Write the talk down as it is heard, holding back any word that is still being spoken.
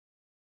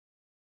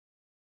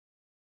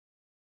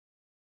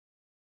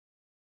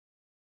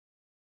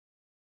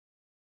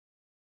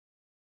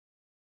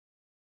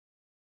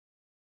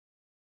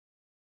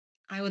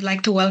I would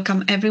like to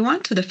welcome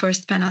everyone to the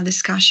first panel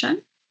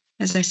discussion.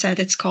 As I said,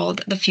 it's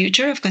called The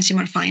Future of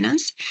Consumer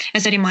Finance.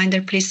 As a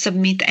reminder, please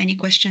submit any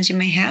questions you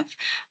may have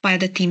via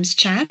the Teams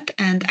chat.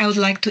 And I would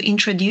like to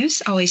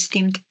introduce our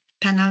esteemed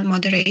panel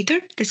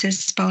moderator. This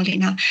is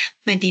Paolina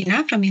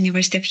Medina from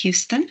University of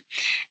Houston.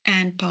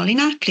 And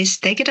Paolina, please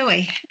take it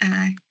away.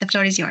 The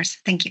floor is yours.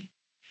 Thank you.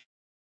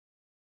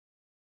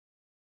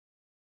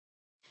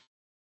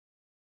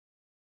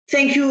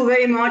 Thank you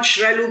very much,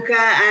 Raluca,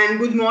 and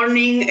good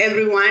morning,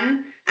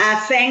 everyone.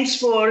 Thanks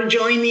for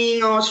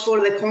joining us for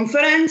the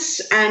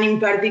conference, and in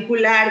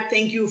particular,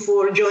 thank you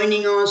for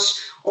joining us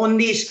on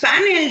this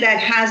panel that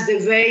has the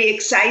very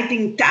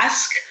exciting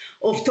task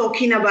of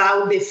talking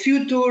about the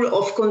future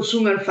of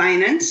consumer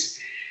finance.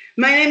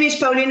 My name is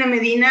Paolina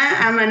Medina.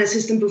 I'm an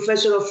assistant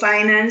professor of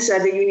finance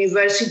at the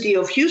University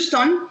of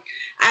Houston.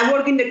 I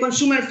work in the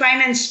consumer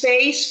finance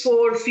space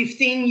for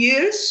 15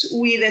 years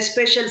with a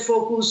special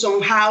focus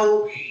on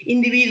how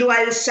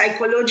individual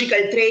psychological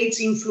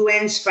traits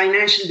influence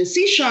financial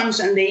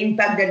decisions and the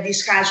impact that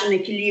this has on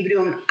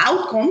equilibrium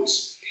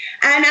outcomes.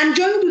 And I'm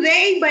joined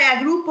today by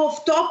a group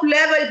of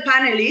top-level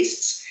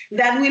panelists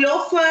that will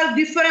offer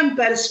different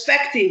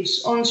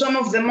perspectives on some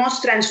of the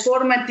most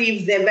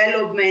transformative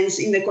developments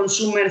in the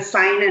consumer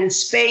finance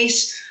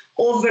space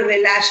over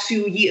the last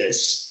few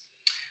years.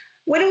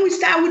 Why don't we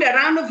start with a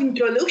round of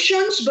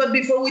introductions? But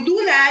before we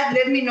do that,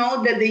 let me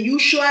note that the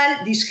usual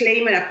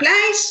disclaimer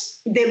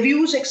applies. The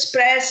views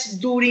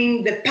expressed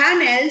during the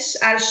panels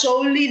are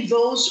solely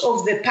those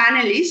of the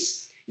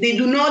panelists. They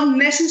do not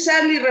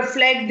necessarily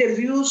reflect the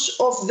views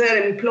of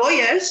their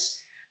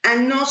employers,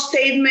 and no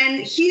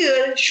statement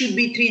here should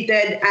be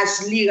treated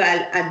as legal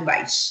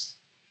advice.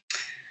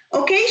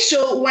 Okay,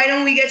 so why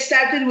don't we get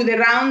started with a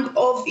round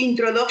of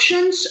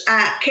introductions?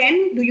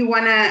 Ken, do you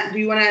wanna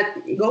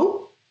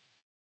go?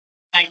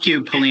 Thank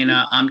you,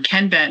 Paolina. I'm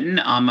Ken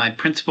Benton. I'm a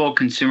principal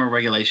consumer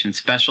regulation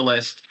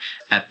specialist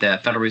at the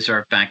Federal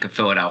Reserve Bank of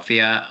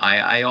Philadelphia.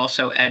 I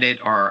also edit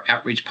our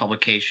outreach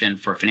publication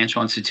for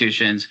financial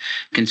institutions,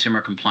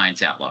 Consumer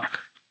Compliance Outlook.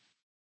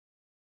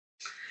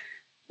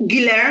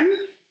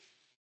 Guilherme.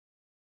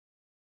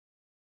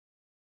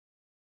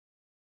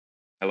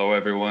 Hello,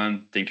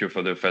 everyone. Thank you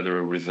for the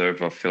Federal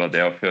Reserve of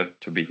Philadelphia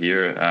to be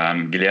here.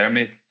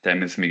 Guilherme,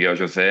 name is Miguel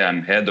José.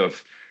 I'm head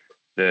of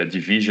the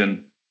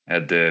division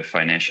at the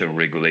Financial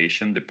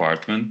Regulation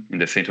Department in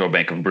the Central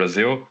Bank of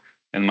Brazil.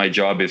 And my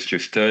job is to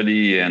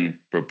study and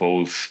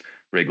propose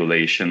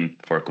regulation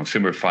for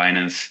consumer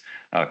finance,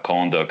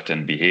 conduct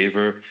and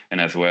behavior,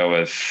 and as well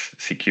as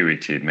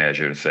security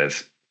measures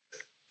as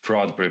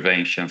fraud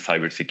prevention,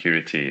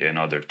 cybersecurity, and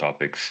other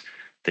topics.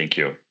 Thank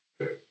you.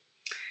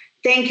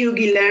 Thank you,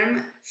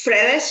 Guilherme.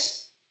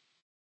 Fredes?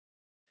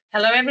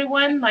 Hello,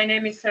 everyone. My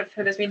name is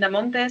Fredes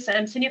Montes.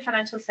 I'm Senior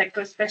Financial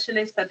Sector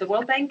Specialist at the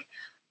World Bank.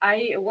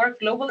 I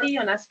work globally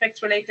on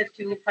aspects related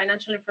to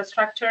financial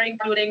infrastructure,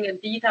 including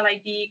digital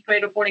ID,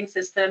 credit reporting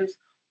systems,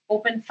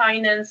 open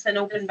finance and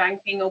open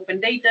banking,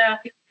 open data,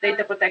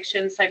 data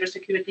protection,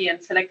 cybersecurity,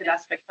 and selected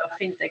aspects of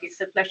fintech.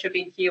 It's a pleasure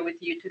being here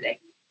with you today.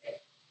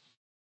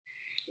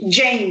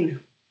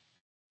 Jane.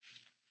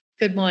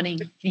 Good morning.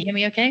 Can you hear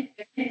me okay?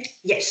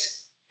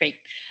 Yes. Great.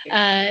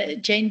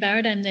 Jane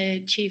Barratt, I'm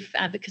the Chief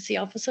Advocacy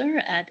Officer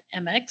at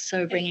MX,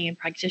 so bringing a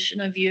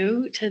practitioner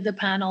view to the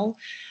panel.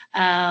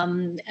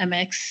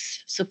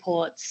 MX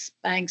supports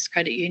banks,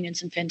 credit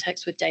unions, and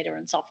fintechs with data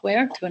and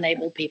software to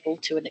enable people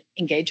to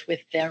engage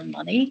with their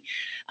money.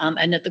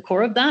 And at the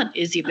core of that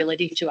is the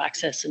ability to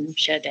access and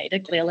share data,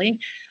 clearly.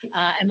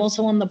 I'm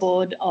also on the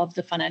board of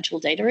the Financial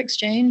Data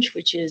Exchange,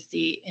 which is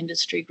the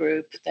industry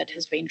group that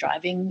has been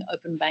driving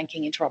open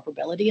banking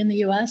interoperability in the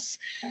US.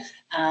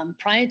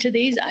 Prior to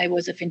these, I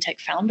was a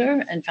fintech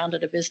founder and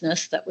founded a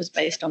business that was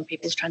based on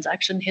people's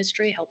transaction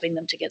history, helping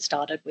them to get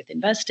started with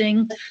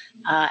investing.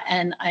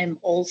 And I'm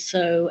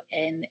also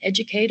an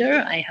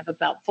educator. I have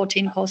about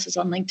 14 courses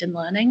on LinkedIn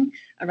Learning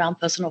around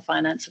personal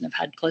finance and have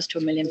had close to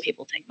 1 million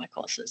people take my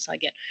courses. So I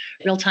get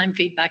real-time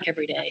feedback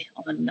every day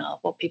on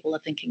what people are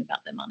thinking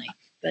about their money.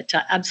 But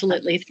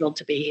absolutely thrilled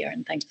to be here,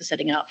 and thanks for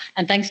setting it up.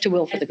 And thanks to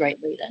Will for the great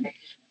lead-in.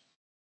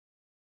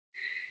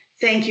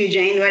 Thank you,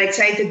 Jane. We're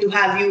excited to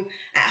have you.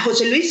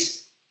 José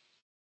Luis?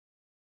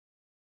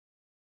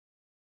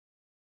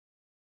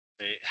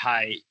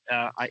 Hi.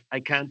 I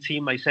can't see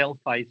myself.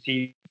 I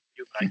see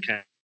you. I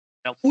can.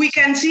 We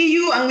can see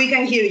you and we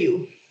can hear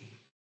you.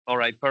 All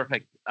right,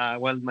 perfect.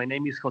 Well, my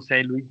name is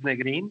José Luis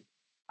Negrín.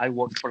 I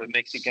work for the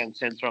Mexican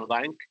Central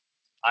Bank.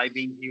 I've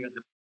been here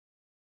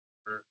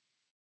for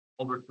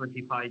over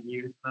 25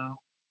 years now,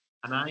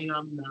 and I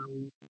am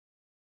now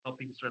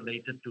topics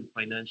related to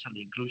financial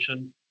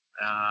inclusion,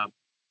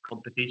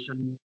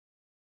 competition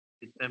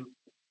system,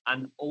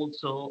 and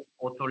also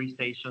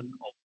authorization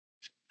of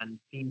and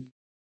fintech.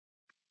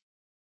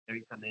 There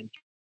is an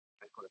entry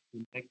for a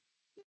fintech.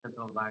 The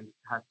central bank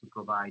has to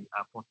provide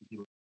a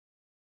positive.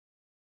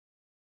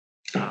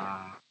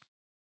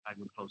 I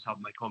will close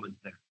out my comments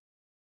there.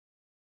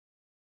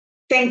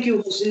 Thank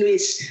you, José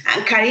Luis.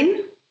 And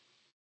Karine?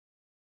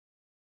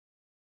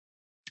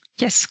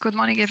 Yes, good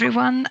morning,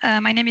 everyone.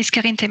 My name is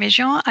Karine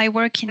Themejian. I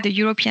work in the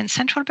European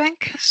Central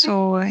Bank,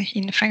 so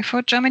in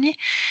Frankfurt, Germany.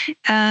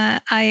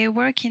 I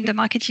work in the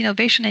Market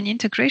Innovation and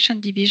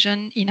Integration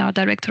Division in our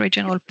Directorate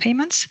General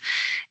Payments.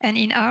 And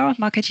in our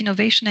Market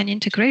Innovation and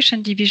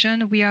Integration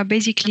Division, we are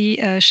basically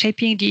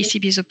shaping the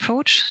ECB's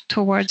approach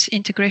towards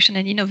integration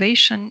and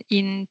innovation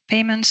in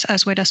payments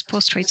as well as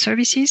post-trade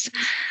services.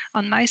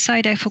 On my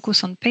side, I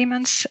focus on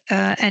payments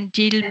and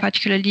deal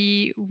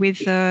particularly with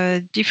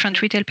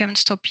different retail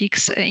payments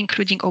topics,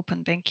 including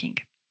open banking.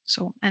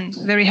 So I'm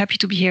very happy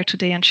to be here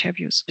today and share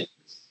views.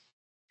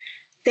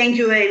 Thank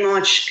you very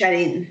much,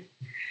 Karine.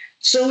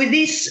 So with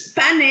this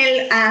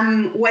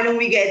panel, why don't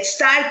we get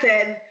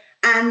started?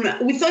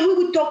 And we thought we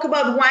would talk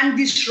about one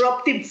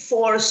disruptive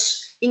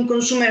force in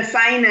consumer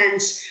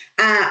finance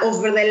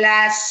over the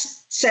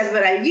last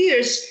several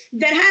years.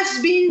 There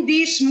has been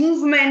this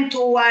movement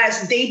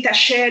towards data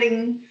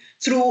sharing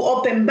through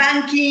open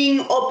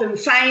banking, open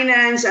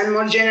finance, and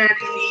more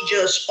generally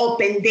just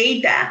open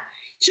data.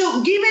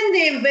 So given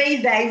the very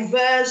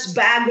diverse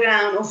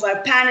background of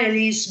our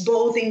panelists,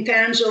 both in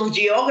terms of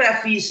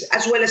geographies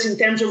as well as in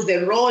terms of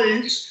their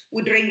roles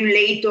with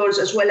regulators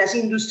as well as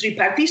industry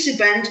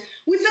participants,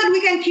 we thought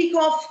we can kick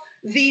off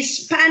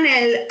this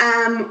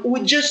panel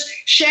with just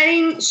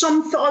sharing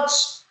some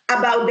thoughts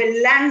about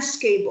the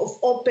landscape of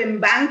open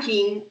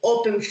banking,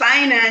 open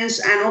finance,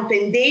 and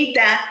open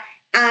data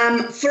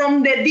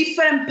from the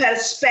different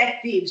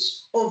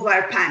perspectives of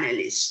our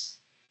panelists.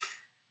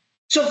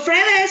 So,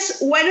 Fredes,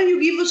 why don't you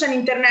give us an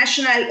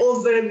international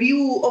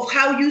overview of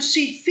how you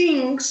see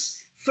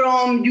things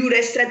from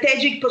your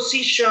strategic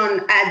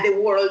position at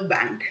the World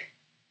Bank?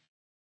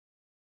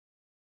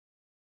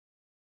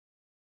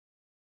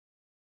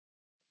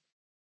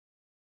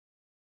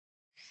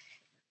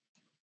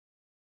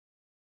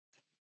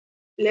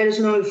 Let us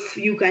know if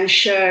you can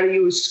share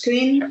your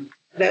screen.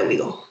 There we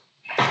go.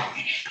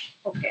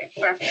 Okay,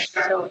 perfect.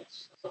 So,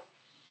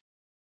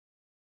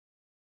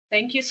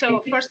 thank you. So,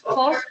 first of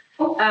all,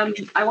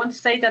 I want to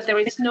say that there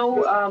is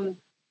no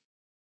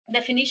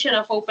definition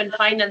of open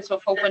finance or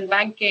open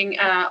banking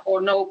or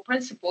no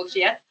principles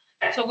yet.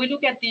 So we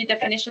look at the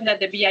definition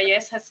that the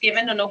BIS has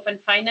given on open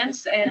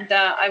finance, and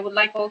I would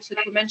like also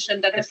to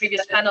mention that the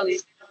previous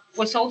panelist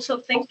was also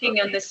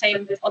thinking on the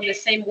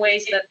same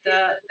ways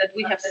that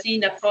we have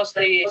seen across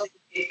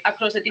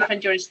the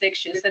different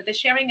jurisdictions, that the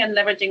sharing and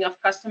leveraging of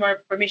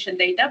customer permission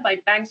data by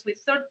banks with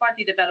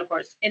third-party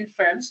developers and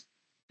firms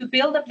to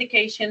build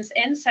applications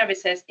and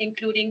services,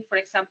 including, for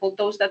example,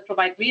 those that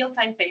provide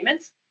real-time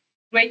payments,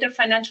 greater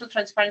financial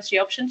transparency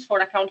options for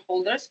account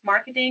holders,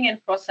 marketing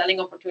and cross-selling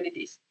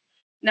opportunities.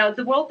 Now,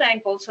 the World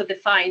Bank also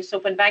defines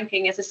open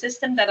banking as a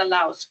system that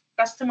allows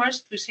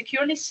customers to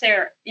securely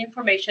share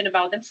information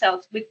about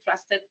themselves with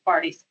trusted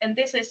parties, and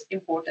this is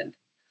important.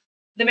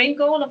 The main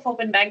goal of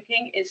open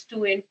banking is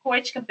to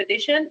encourage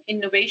competition,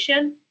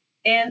 innovation,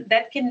 and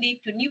that can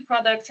lead to new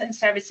products and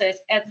services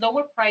at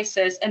lower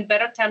prices and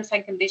better terms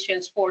and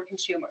conditions for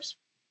consumers.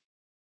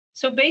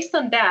 So based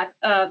on that,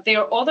 there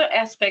are other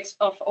aspects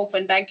of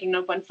open banking and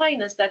open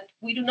finance that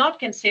we do not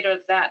consider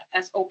that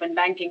as open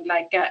banking,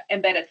 like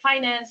embedded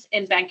finance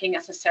and banking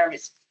as a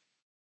service.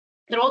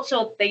 There are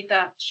also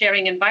data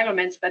sharing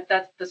environments, but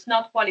that does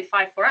not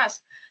qualify for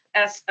us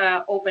as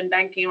open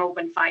banking or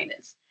open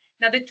finance.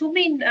 Now, the two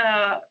main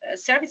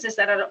services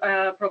that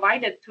are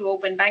provided through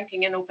open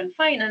banking and open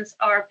finance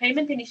are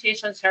payment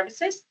initiation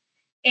services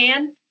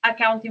and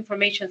account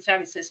information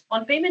services.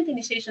 On payment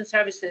initiation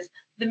services,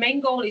 the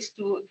main goal is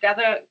to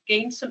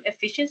gain some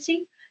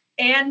efficiency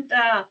and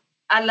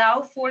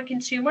allow for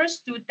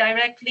consumers to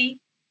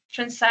directly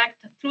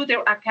transact through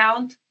their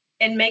account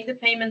and make the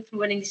payment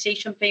through an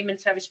initiation payment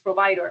service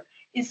provider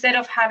instead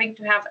of having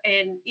to have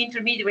an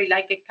intermediary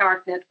like a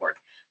card network.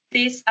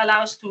 This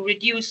allows to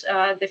reduce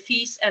the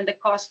fees and the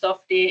cost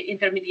of the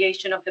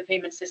intermediation of the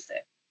payment system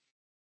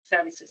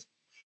services.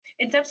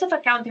 In terms of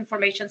account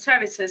information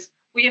services,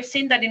 we have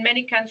seen that in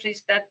many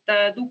countries that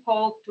do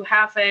call to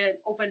have an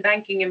open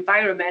banking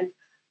environment,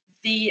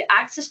 the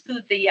access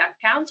to the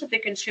accounts of the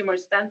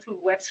consumers done through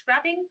web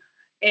scrapping,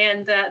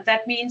 and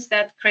that means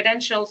that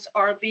credentials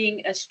are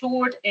being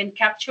stored and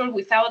captured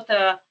without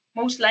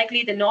most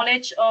likely the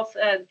knowledge of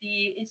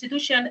the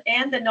institution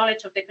and the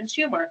knowledge of the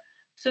consumer.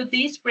 So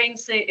this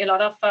brings a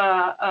lot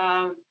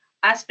of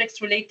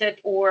aspects related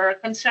or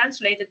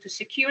concerns related to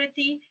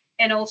security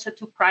and also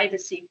to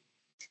privacy.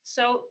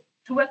 So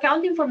through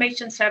account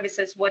information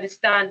services, what is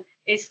done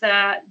is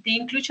the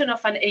inclusion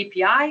of an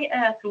API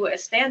through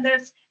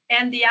standards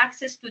and the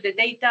access to the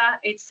data.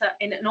 It's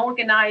in an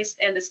organized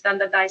and a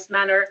standardized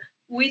manner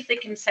with the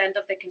consent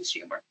of the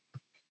consumer.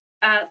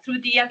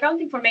 Through the account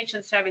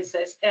information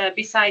services,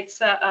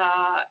 besides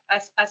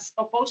as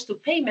opposed to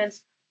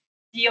payments,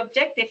 the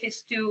objective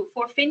is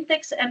for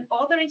fintechs and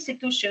other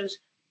institutions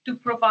to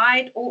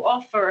provide or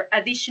offer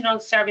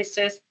additional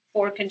services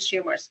for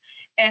consumers.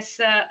 As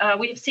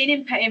we have seen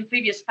in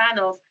previous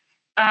panels,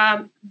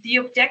 the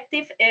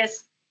objective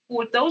is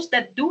for those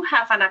that do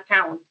have an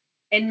account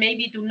and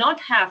maybe do not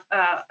have,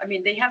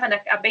 they have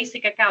a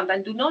basic account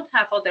and do not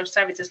have other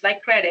services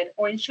like credit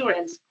or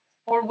insurance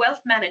or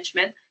wealth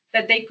management,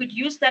 that they could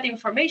use that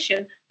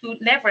information to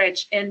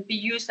leverage and be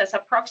used as a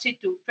proxy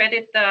to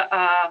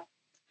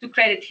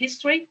credit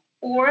history,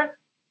 or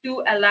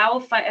to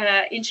allow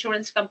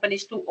insurance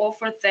companies to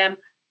offer them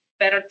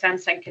better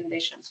terms and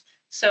conditions.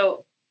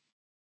 So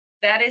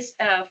that is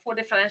for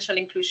the financial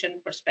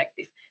inclusion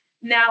perspective.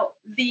 Now,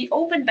 the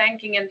open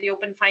banking and the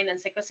open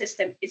finance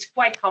ecosystem is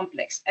quite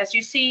complex. As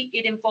you see,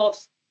 it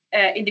involves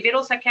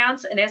individuals'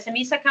 accounts and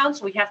SMEs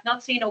accounts. We have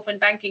not seen open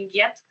banking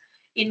yet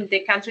in the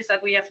countries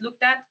that we have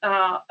looked at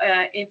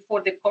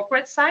for the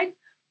corporate side,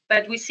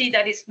 but we see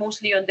that it's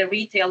mostly on the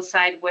retail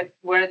side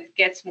where it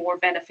gets more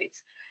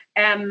benefits.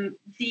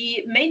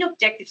 The main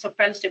objectives or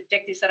policy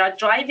objectives that are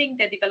driving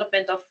the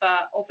development of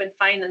open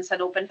finance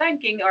and open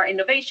banking are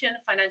innovation,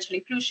 financial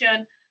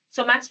inclusion,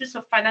 some aspects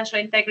of financial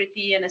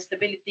integrity and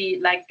stability,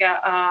 like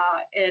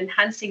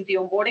enhancing the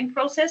onboarding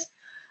process,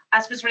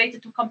 aspects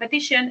related to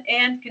competition,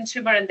 and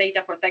consumer and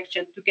data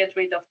protection to get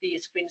rid of the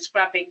screen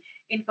scrapping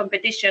in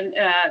competition.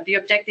 The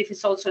objective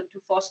is also to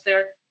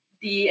foster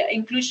the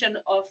inclusion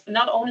of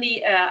not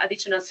only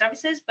additional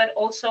services, but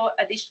also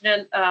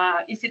additional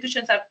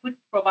institutions that could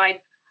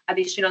provide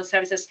additional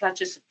services,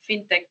 such as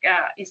fintech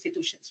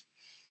institutions.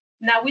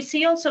 Now, we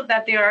see also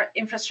that there are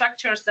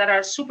infrastructures that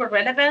are super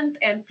relevant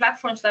and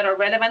platforms that are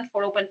relevant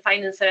for open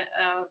finance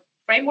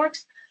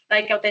frameworks,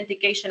 like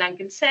authentication and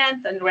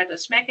consent and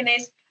redress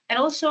mechanisms, and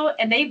also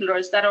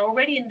enablers that are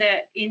already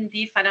in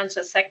the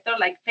financial sector,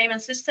 like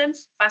payment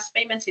systems. Fast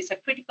payments is a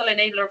critical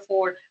enabler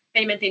for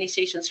payment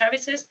initiation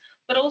services,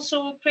 but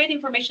also trade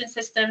information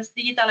systems,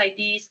 digital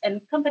IDs,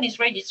 and companies'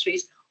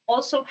 registries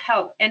also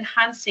help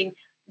enhancing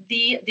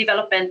the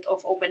development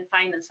of open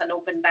finance and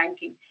open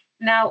banking.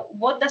 Now,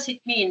 what does it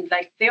mean?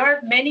 Like, there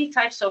are many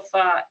types of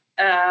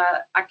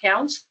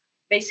accounts,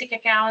 basic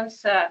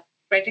accounts,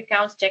 credit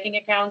accounts, checking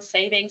accounts,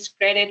 savings,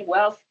 credit,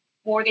 wealth,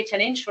 mortgage,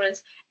 and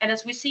insurance. And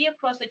as we see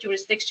across the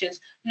jurisdictions,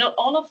 not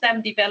all of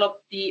them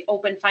develop the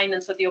open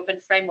finance or the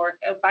open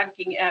framework,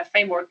 banking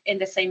framework in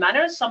the same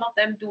manner. Some of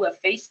them do a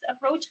phased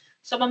approach.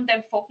 Some of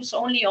them focus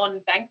only on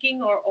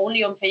banking or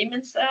only on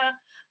payments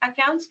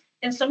accounts.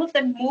 And some of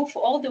them move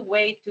all the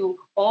way to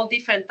all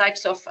different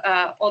types of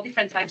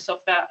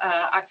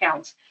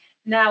accounts.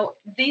 Now,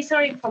 these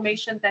are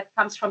information that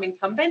comes from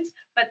incumbents,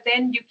 but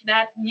then you can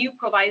add new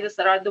providers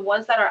that are the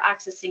ones that are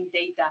accessing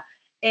data.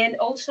 And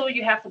also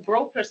you have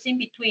brokers in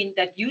between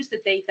that use the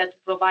data to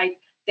provide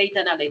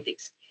data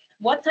analytics.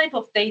 What type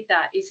of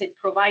data is it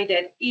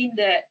provided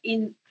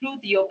through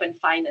the open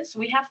finance?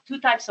 We have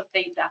two types of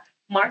data: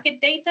 market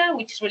data,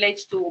 which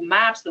relates to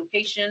maps,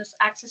 locations,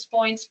 access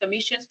points,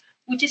 commissions,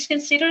 which is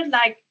considered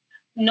like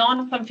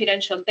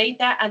non-confidential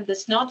data and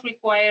does not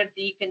require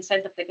the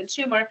consent of the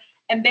consumer.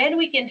 And then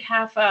we can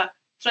have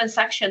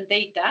transaction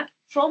data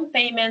from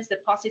payments,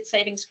 deposits,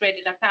 savings,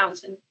 credit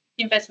accounts, and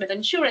investment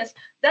insurance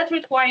that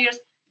requires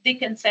the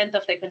consent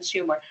of the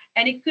consumer.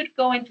 And it could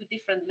go into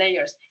different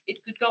layers.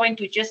 It could go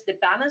into just the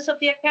balance of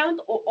the account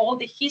or all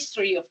the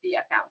history of the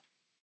account.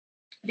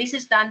 This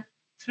is done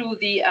through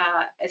the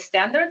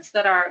standards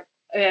that are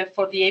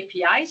for the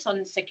APIs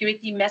on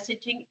security,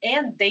 messaging,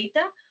 and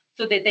data.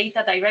 So the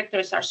data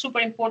directors are super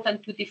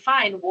important to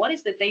define what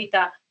is the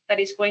data that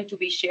is going to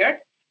be shared,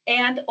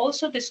 and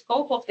also the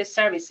scope of the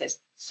services.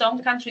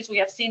 Some countries we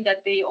have seen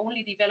that they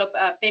only develop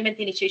payment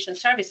initiation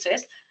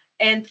services,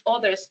 and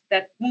others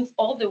that move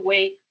all the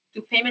way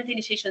to payment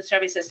initiation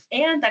services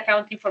and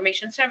account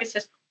information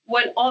services,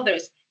 while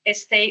others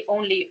stay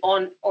only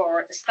on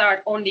or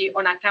start only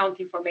on account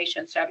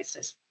information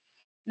services.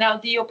 Now,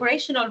 the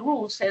operational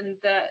rules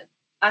and the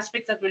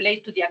aspects that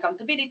relate to the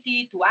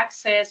accountability, to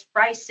access,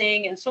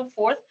 pricing, and so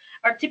forth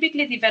are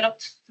typically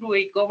developed through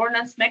a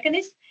governance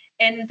mechanism.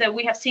 And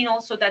we have seen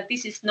also that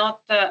this is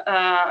not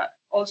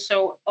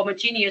also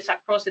homogeneous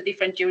across the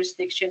different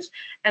jurisdictions.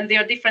 And there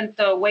are different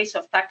ways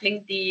of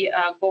tackling the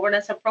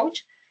governance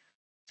approach.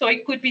 So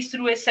it could be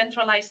through a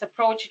centralized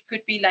approach. It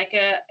could be like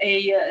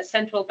a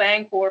central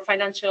bank or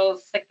financial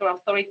sector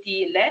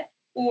authority led,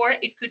 or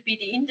it could be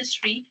the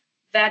industry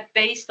that,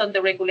 based on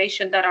the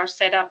regulation that are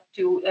set up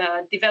to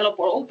develop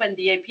or open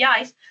the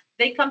APIs,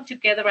 they come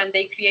together and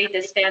they create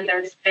the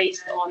standards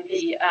based on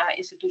the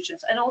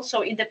institutions, and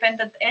also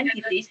independent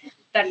entities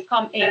that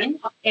come in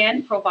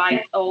and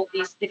provide all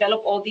these,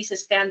 develop all these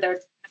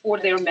standards for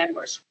their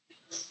members.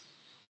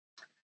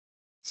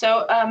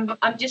 So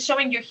I'm just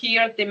showing you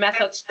here the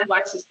methods to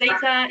access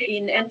data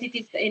in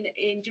entities,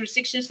 in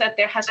jurisdictions that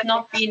there has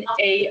not been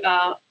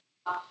a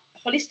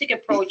holistic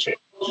approach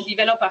to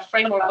develop a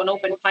framework on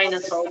open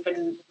finance or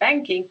open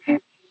banking.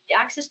 The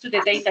access to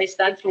the data is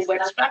done through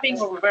web scrapping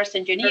or reverse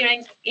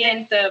engineering,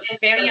 and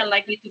very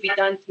unlikely to be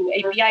done through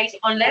APIs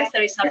unless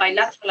there is a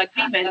bilateral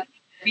agreement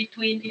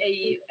between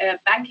a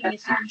banking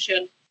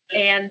institution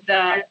and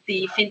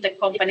the fintech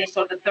companies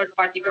or the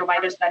third-party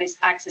providers that is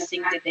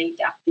accessing the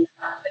data.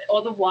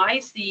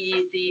 Otherwise,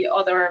 the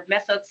other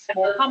methods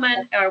more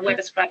common are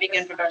web scraping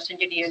and reverse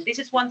engineering. This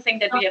is one thing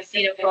that we have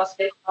seen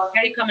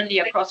very commonly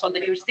across all the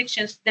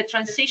jurisdictions, the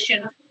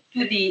transition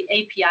to the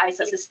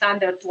APIs as a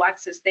standard to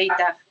access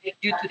data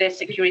due to the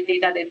security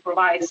that it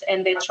provides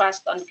and the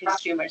trust on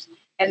consumers.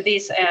 And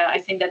this, I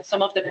think that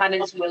some of the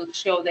panels will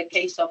show the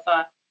case of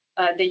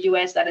the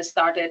US that has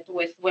started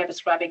with web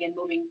scraping and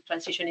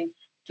transitioning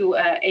to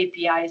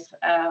APIs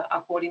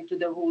according to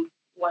the rule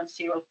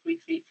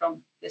 1033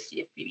 from the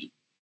CFPB.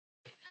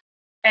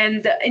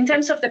 And in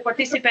terms of the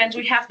participants,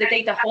 we have the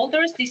data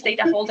holders. These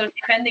data holders,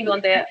 depending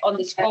on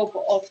the scope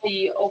of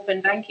the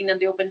open banking and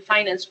the open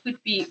finance, could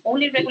be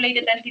only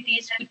regulated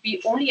entities, could be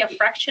only a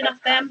fraction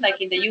of them, like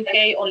in the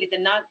UK, only the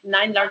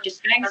 9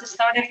 largest banks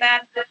started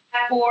that,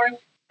 or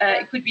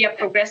it could be a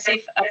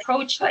progressive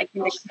approach, like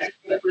in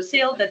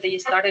Brazil, that they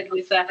started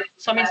with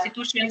some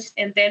institutions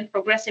and then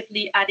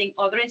progressively adding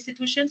other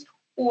institutions,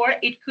 or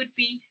it could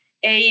be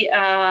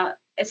a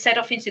set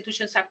of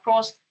institutions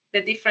across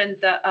the different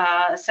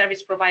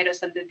service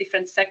providers and the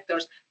different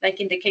sectors, like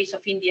in the case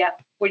of India,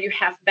 where you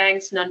have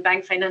banks,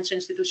 non-bank financial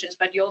institutions,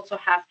 but you also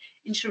have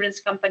insurance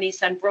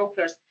companies and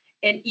brokers,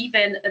 and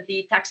even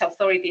the tax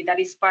authority that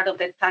is part of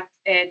the tax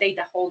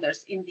data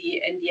holders in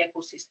the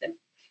ecosystem.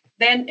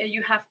 Then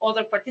you have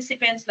other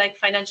participants like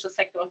financial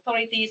sector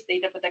authorities,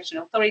 data protection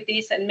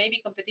authorities, and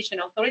maybe competition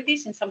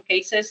authorities in some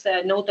cases,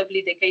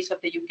 notably the case of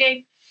the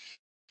UK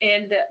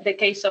and the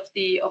case of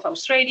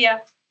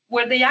Australia,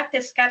 where they act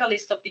as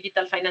catalysts of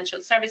digital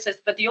financial services,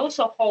 but they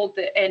also hold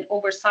an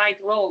oversight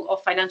role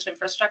of financial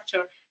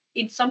infrastructure.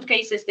 In some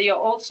cases, they are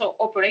also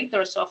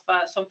operators of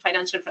some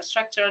financial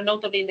infrastructure,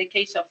 notably in the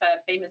case of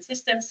payment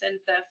systems and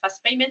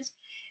fast payments.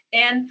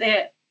 And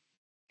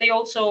they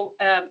also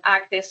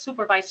act as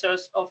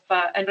supervisors of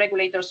and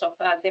regulators of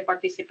the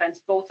participants,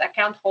 both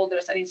account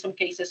holders and in some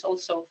cases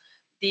also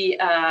the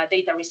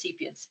data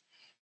recipients.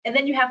 And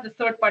then you have the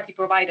third-party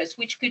providers,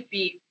 which could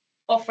be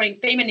offering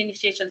payment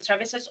initiation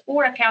services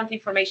or account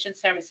information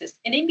services.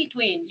 And in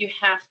between, you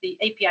have the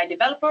API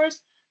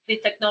developers, the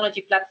technology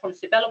platforms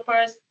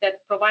developers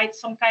that provide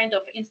some kind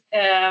of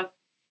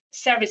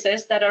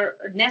services that are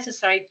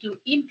necessary to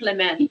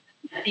implement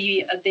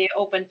the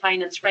open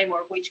finance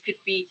framework, which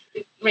could be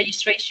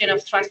registration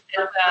of trusted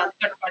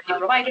third-party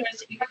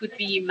providers. It could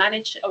be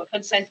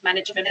consent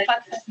management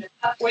platform.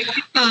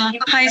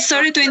 Hi,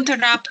 sorry to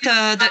interrupt.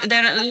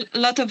 There are a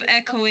lot of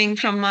echoing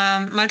from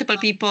multiple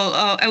people.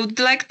 I would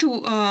like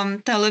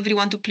to tell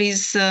everyone to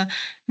please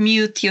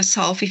mute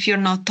yourself if you're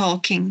not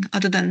talking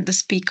other than the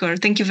speaker.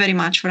 Thank you very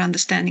much for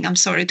understanding. I'm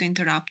sorry to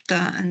interrupt.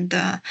 Thank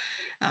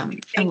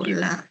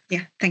you.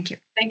 Thank you.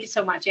 Thank you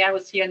so much. Yeah, I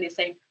was here in the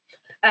same.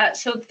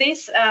 So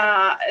this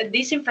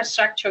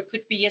infrastructure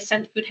could be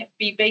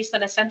based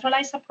on a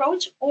centralized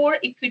approach, or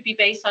it could be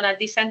based on a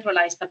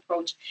decentralized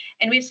approach.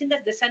 And we've seen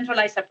that the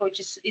centralized approach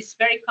is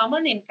very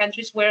common in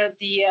countries where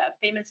the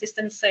payment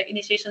systems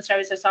initiation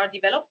services are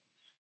developed,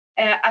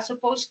 as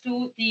opposed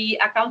to the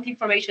account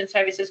information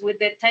services, which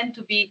they tend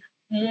to be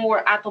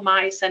more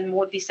atomized and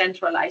more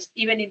decentralized.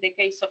 Even in the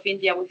case of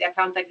India with the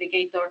account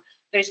aggregator,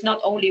 there's not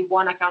only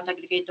one account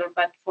aggregator,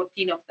 but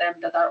 14 of them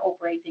that are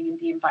operating in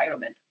the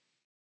environment.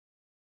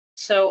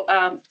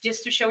 So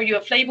just to show you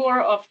a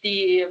flavor of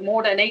the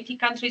more than 80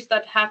 countries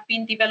that have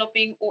been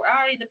developing or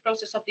are in the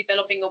process of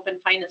developing open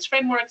finance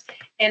frameworks,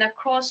 and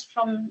across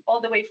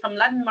all the way from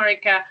Latin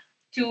America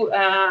to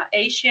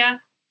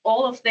Asia,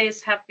 all of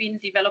these have been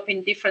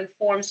developing different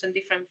forms and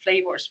different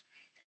flavors.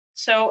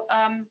 So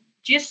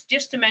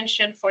just to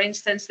mention, for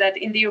instance, that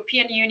in the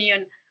European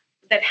Union,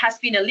 that has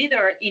been a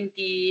leader in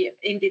the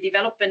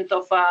development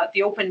of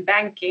the open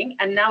banking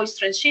and now is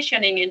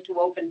transitioning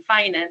into open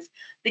finance.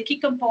 The key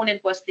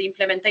component was the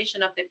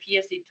implementation of the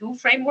PSD2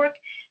 framework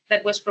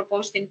that was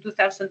proposed in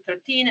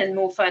 2013 and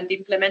moved and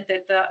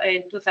implemented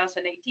in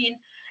 2018.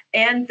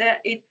 And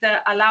it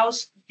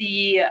allows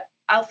the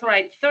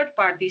authorized third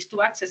parties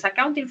to access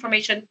account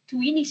information to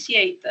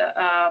initiate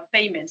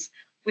payments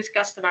with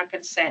customer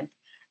consent.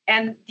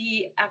 And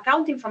the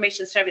account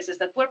information services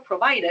that were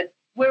provided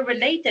were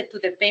related to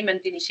the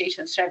payment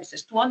initiation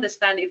services to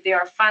understand if there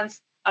are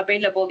funds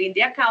available in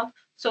the account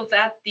so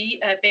that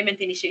the payment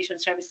initiation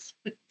service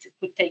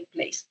could take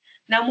place.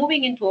 Now,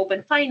 moving into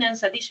open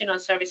finance, additional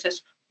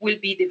services will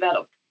be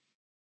developed.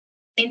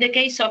 In the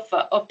case of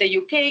the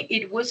UK,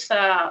 it was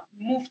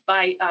moved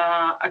by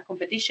a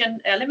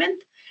competition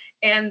element,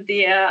 and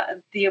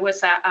there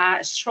was a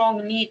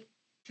strong need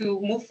to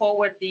move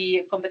forward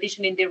the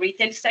competition in the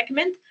retail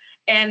segment,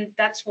 and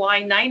that's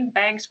why 9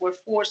 banks were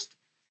forced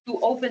to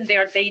open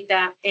their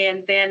data,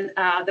 and then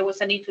there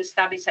was a need to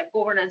establish a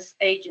governance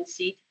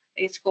agency,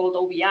 it's called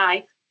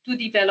OBI, to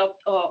develop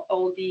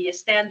all the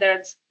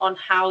standards on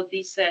how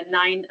these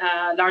 9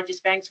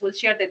 largest banks will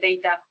share the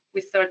data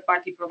with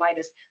third-party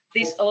providers.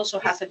 This also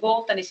has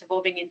evolved and is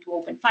evolving into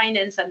open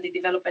finance and the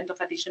development of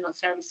additional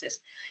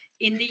services.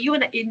 In the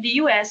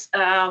US,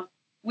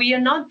 We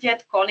are not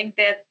yet calling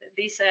that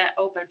this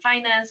open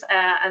finance,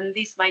 and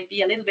this might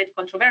be a little bit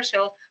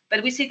controversial,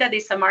 but we see that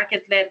it's a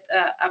market-led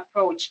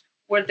approach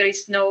where there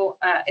is no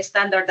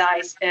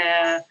standardized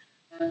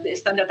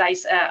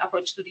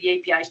approach to the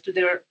APIs, to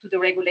the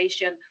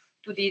regulation,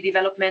 to the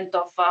development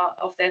of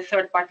the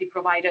third-party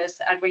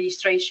providers, a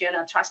registration,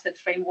 a trusted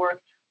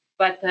framework.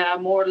 But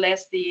more or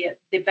less, the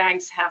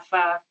banks have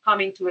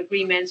come into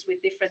agreements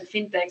with different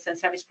fintechs and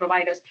service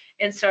providers,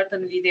 and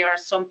certainly there are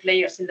some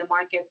players in the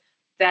market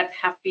that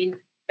have been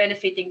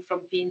benefiting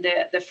from being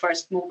the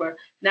first mover.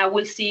 Now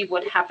we'll see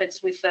what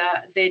happens with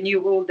the new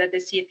rule that the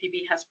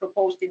CFPB has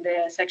proposed in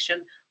the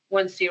section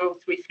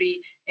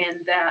 1033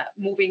 and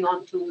moving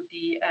on to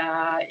the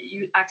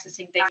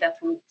accessing data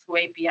through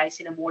APIs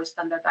in a more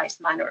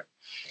standardized manner.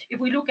 If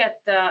we look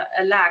at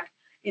LAC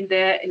in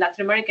the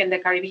Latin America and the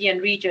Caribbean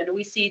region,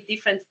 we see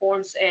different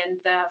forms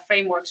and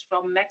frameworks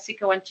from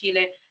Mexico and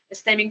Chile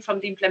stemming from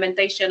the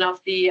implementation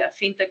of the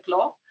FinTech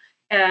law.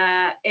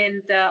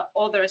 And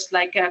others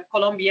like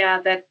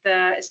Colombia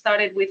that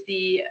started with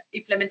the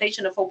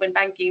implementation of open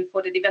banking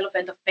for the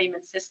development of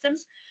payment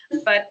systems,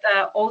 but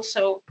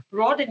also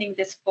broadening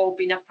the scope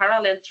in a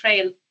parallel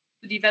trail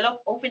to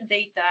develop open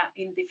data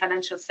in the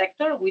financial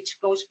sector, which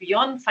goes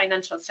beyond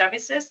financial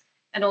services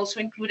and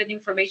also included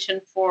information,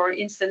 for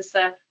instance,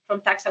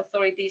 from tax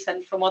authorities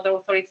and from other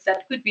authorities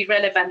that could be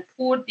relevant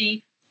for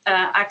the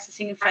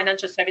accessing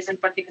financial service, in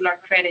particular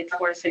credit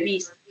for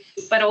SMEs,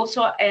 but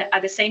also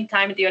at the same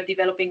time they are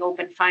developing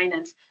open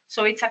finance.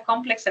 So it's a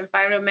complex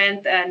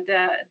environment and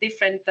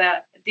different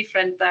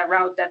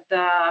route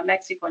that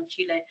Mexico and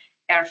Chile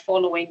are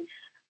following.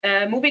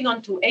 Moving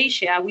on to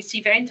Asia, we see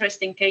very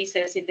interesting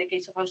cases. In the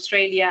case of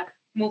Australia,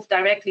 move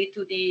directly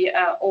to the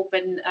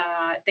open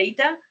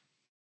data,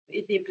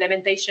 the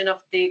implementation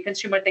of the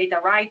consumer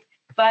data right,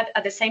 but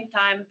at the same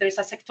time there's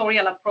a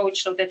sectorial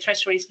approach. So the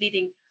Treasury is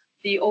leading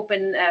the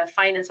open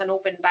finance and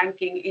open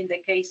banking in the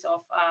case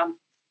of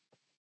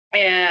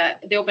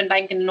the open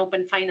banking and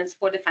open finance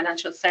for the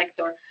financial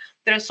sector.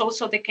 There's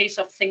also the case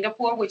of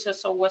Singapore, which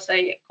also was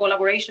a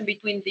collaboration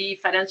between the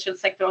financial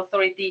sector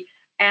authority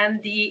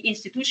and the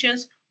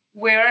institutions,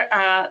 where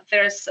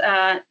there's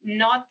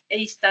not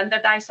a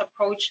standardized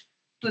approach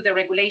to the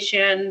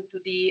regulation, to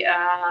the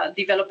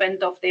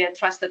development of the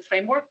trusted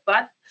framework,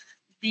 but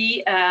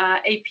the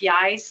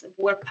APIs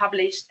were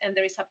published, and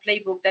there is a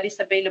playbook that is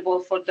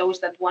available for those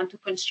that want to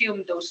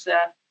consume those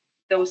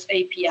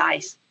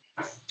APIs.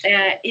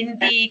 In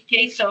the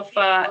case of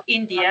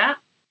India,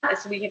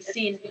 as we have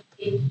seen,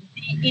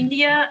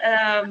 India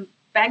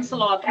banks a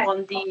lot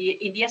on the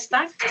India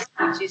stack,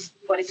 which is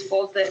what is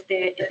called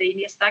the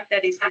India stack,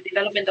 that is the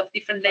development of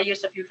different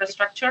layers of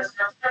infrastructure,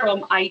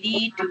 from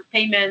ID to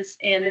payments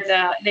and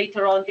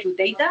later on to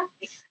data.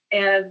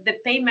 The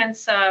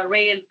payments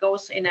rail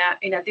goes in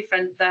a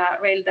different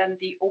rail than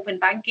the open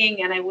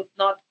banking, and I would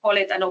not call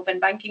it an open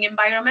banking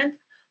environment,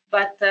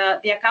 but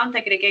the account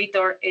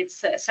aggregator,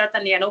 it's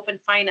certainly an open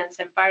finance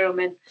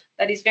environment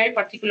that is very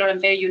particular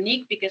and very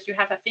unique, because you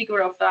have a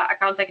figure of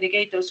account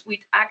aggregators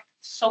which act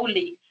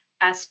solely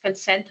as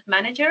consent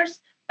managers,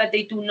 but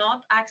they do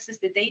not access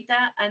the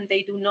data and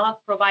they do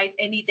not provide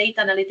any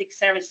data analytic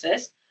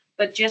services,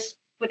 but just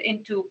put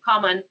into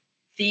common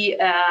the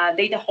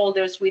data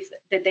holders with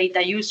the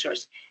data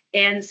users.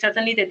 And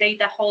certainly the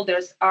data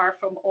holders are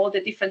from all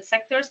the different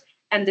sectors,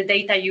 and the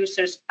data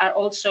users are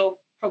also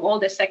from all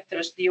the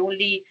sectors. The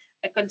only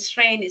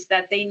constraint is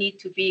that they need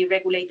to be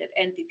regulated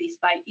entities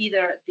by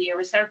either the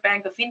Reserve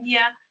Bank of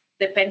India,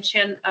 the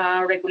pension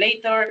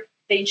regulator,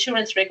 the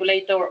insurance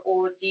regulator,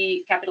 or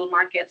the capital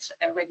markets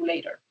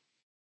regulator.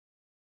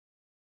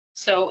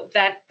 So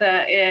that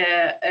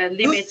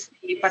limits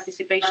the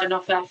participation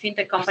of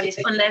fintech companies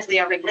unless they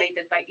are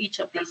regulated by each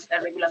of these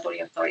regulatory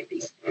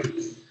authorities.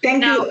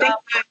 Thank you very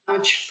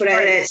much,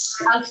 Fredes.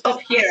 I'll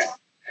stop here.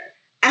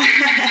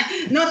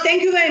 No,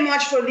 thank you very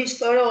much for this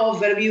thorough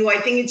overview. I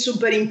think it's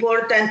super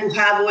important to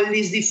have all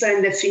these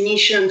different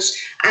definitions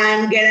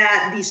and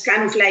get this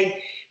kind of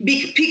like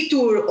big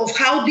picture of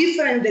how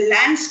different the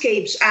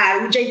landscapes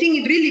are, which I think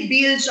it really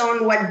builds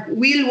on what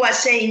Will was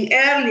saying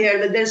earlier,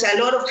 that there's a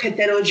lot of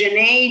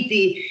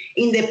heterogeneity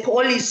in the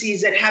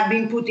policies that have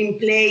been put in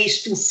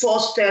place to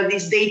foster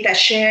this data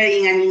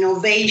sharing and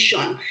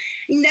innovation.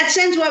 In that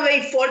sense, we're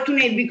very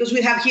fortunate because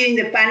we have here in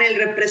the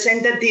panel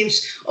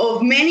representatives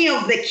of many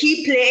of the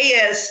key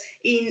players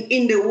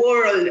in the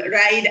world,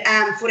 right?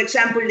 For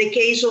example, the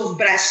case of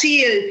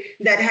Brazil,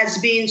 that has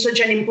been such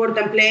an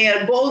important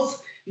player,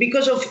 both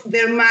because of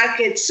their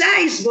market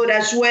size, but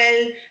as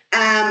well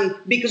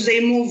because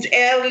they moved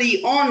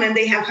early on and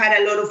they have had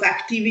a lot of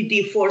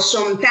activity for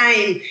some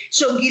time.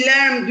 So,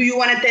 Guilherme, do you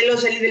want to tell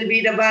us a little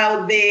bit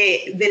about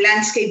the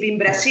landscape in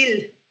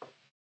Brazil?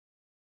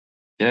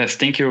 Yes,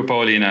 thank you,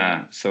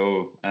 Paolina.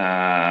 So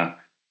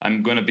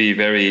I'm going to be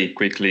very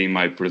quickly in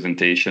my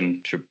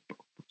presentation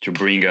to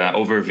bring an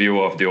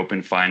overview of the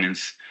open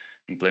finance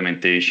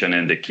implementation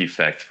and the key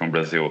facts from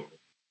Brazil.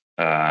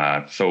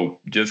 So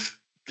just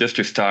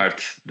to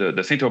start,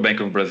 the Central Bank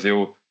of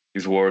Brazil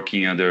is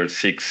working under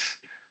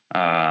 6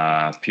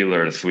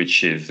 pillars,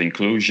 which is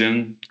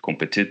inclusion,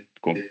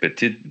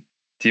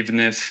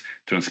 competitiveness,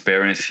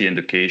 transparency,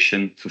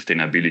 education,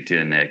 sustainability,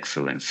 and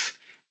excellence.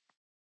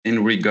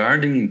 And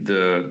regarding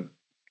the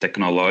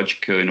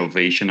technological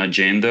innovation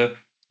agenda,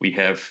 we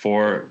have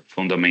 4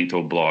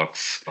 fundamental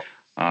blocks.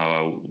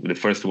 The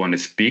first one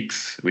is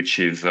Pix, which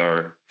is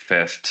our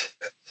fast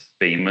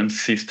payment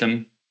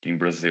system in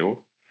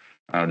Brazil.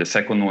 The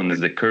second one is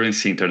the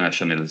currency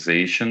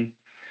internationalization,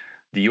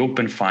 the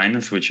open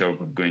finance, which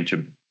I'm going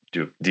to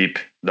do deep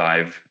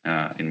dive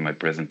in my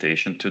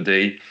presentation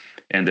today,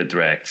 and the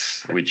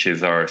DREX, which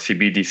is our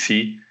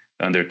CBDC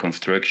under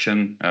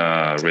construction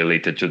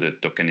related to the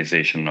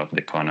tokenization of the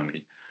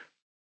economy.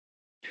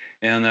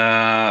 And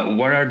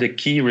what are the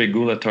key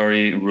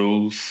regulatory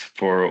rules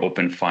for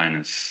open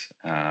finance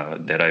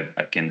that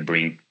I can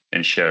bring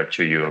and share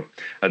to you?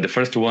 The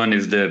first one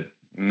is the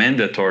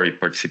mandatory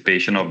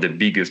participation of the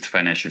biggest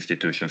financial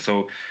institutions.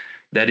 So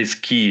that is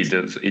key.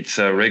 It's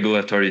a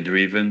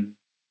regulatory-driven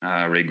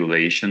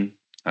regulation.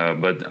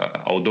 But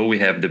although we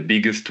have the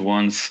biggest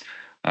ones,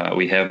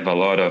 we have a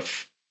lot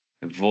of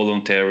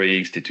voluntary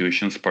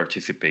institutions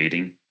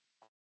participating.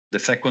 The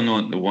second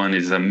one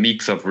is a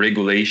mix of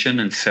regulation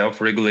and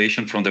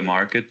self-regulation from the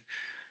market.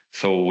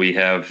 So we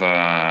have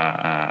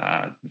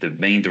the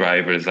main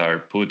drivers are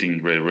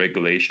putting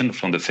regulation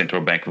from the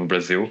Central Bank of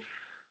Brazil,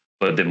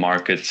 but the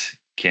markets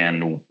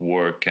can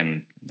work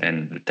and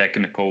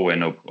technical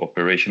and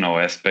operational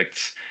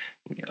aspects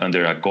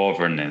under a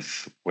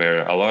governance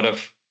where a lot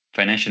of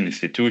financial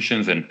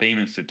institutions and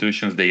payment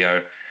institutions, they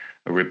are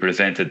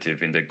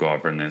representative in the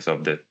governance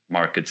of the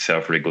market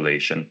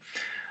self-regulation.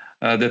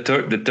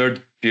 The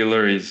third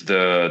pillar is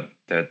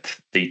that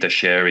data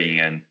sharing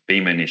and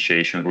payment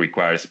initiation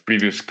requires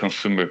previous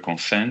consumer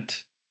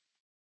consent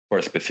for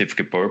a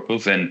specific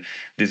purpose, and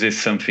this is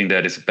something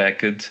that is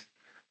backed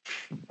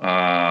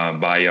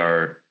by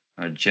our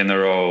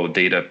general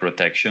data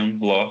protection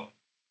law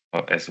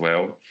as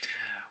well.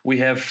 We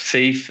have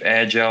safe,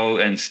 agile,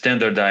 and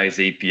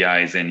standardized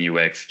APIs and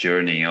UX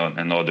journey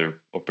and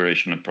other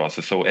operational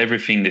process. So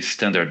everything is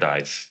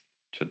standardized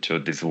to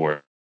this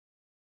work.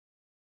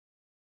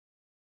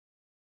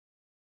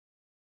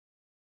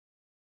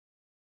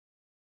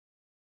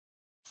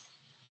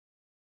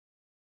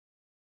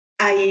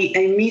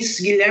 I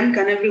miss Guilherme.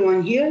 Can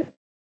everyone hear?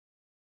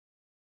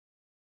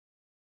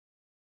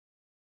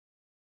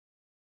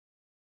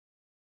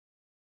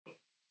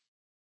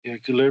 Yeah,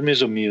 Guilherme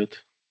is on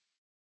mute.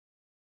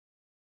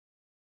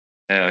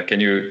 Can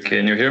you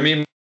hear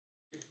me?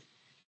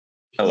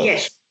 Hello.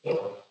 Yes.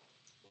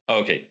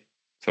 Okay,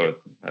 so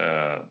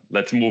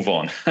let's move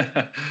on.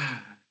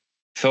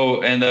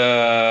 So, and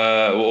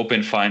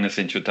open finance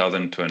in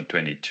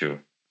 2022.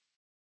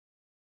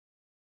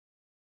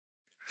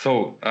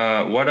 So,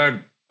 what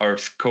are our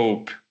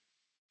scope?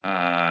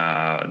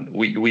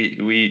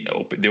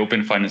 The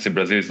open finance in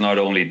Brazil is not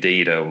only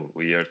data.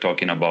 We are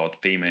talking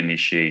about payment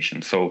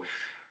initiation. So,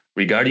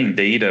 regarding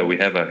data, we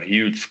have a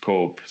huge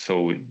scope.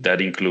 So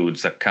that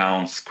includes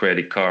accounts,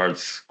 credit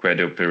cards,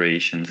 credit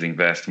operations,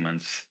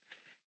 investments,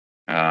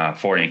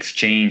 foreign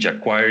exchange,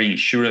 acquiring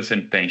insurance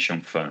and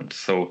pension funds.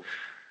 So,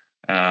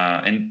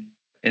 and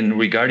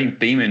regarding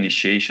payment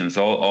initiations,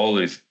 all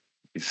is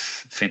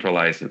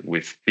centralized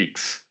with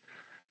Pix.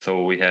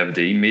 So we have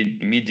the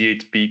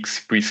immediate Pix,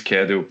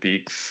 pre-scheduled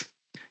Pix,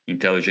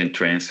 intelligent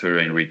transfer,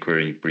 and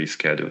recurring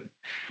pre-scheduled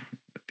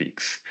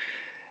Pix.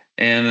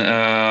 And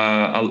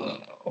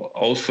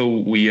also,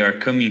 we are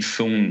coming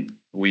soon.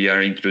 We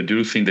are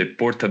introducing the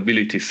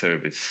portability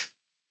service,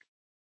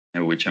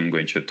 which I'm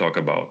going to talk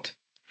about.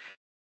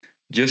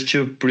 Just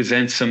to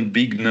present some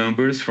big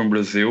numbers from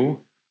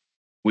Brazil,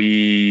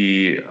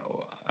 we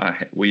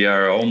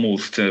are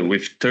almost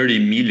with 30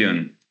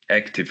 million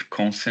active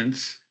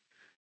consents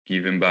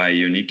given by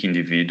unique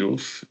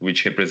individuals,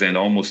 which represent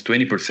almost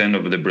 20%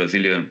 of the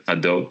Brazilian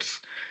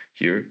adults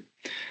here.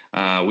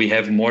 We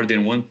have more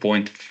than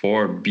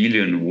 1.4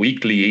 billion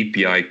weekly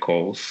API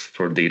calls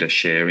for data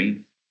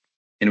sharing,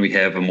 and we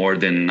have more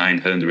than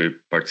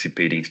 900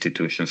 participating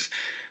institutions.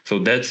 So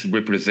that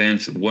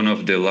represents one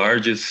of the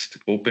largest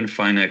open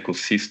finance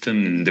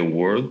ecosystem in the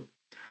world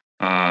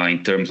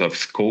in terms of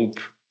scope,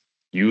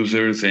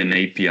 users, and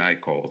API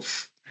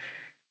calls.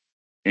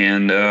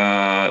 And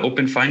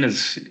open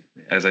finance,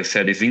 as I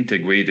said, is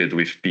integrated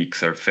with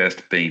Pix, our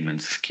fast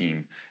payment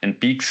scheme. And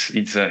Pix,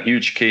 it's a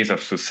huge case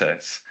of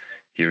success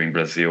here in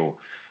Brazil.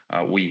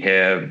 We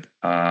have,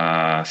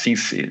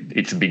 since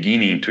its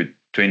beginning to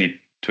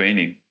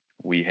 2020,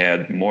 we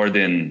had more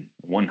than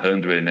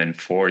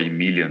 140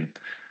 million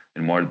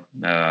and more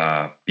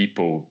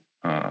people,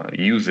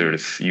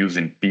 users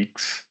using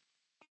Pix.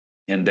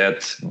 And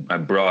that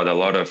brought a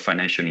lot of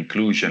financial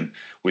inclusion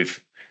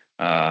with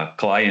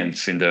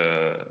clients in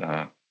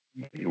the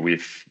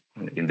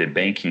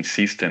banking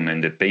system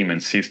and the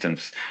payment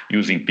systems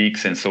using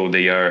Pix, and so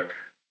they are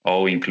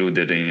all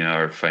included in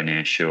our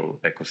financial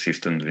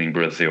ecosystems in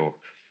Brazil.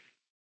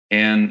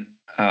 And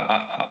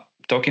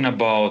talking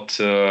about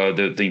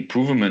the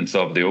improvements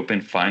of the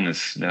open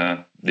finance,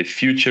 the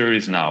future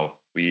is now.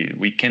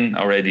 We can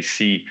already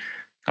see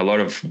a lot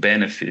of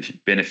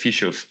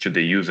beneficials to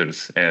the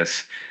users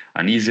as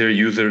an easier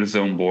users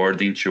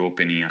onboarding to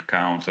opening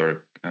accounts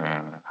or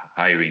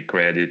hiring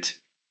credit,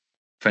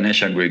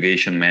 financial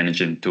aggregation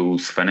management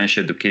tools,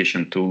 financial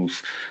education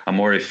tools, a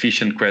more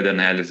efficient credit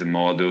analysis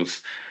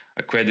models,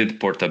 a credit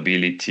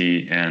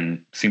portability,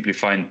 and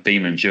simplifying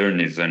payment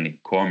journeys and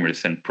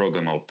e-commerce and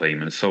programmable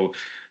payments. So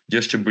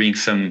just to bring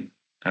some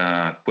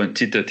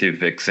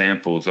quantitative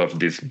examples of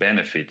these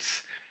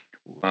benefits,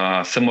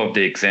 some of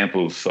the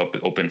examples of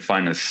open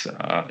finance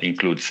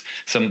includes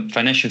some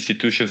financial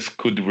institutions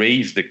could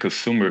raise the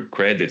consumer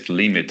credit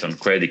limit on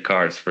credit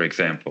cards, for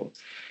example,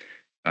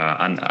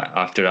 and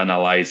after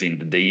analyzing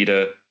the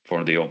data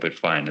for the open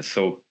finance.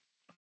 So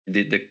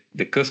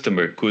the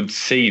customer could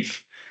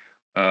save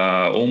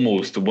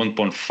almost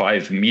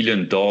 $1.5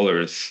 million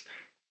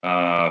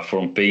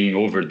from paying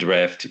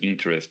overdraft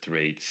interest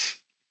rates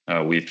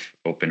with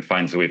open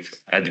finance,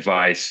 with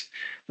advice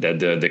that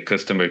the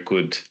customer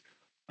could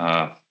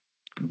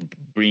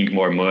bring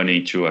more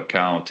money to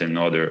account and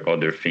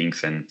other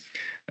things, and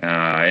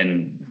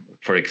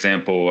for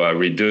example, a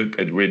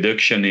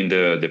reduction in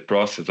the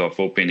process of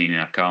opening an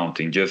account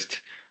in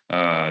just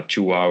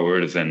 2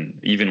 hours and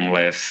even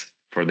less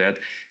for that,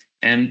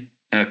 and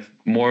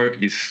more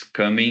is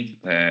coming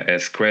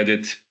as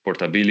credit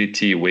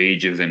portability,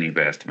 wages, and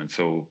investment.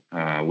 So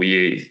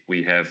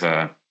we have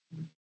a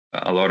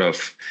lot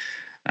of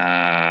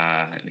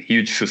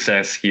huge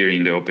success here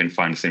in the open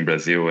finance in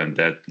Brazil, and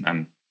that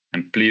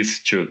I'm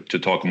pleased to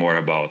talk more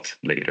about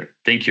later.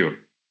 Thank you.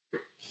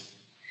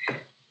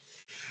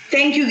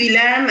 Thank you,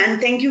 Guilherme,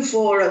 and thank you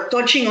for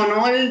touching on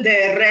all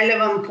the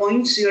relevant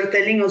points. You're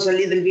telling us a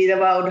little bit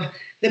about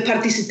the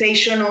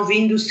participation of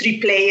industry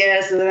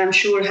players that I'm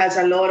sure has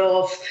a lot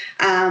of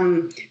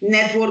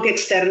network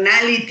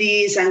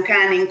externalities and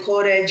can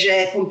encourage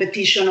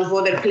competition of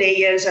other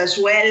players as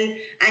well.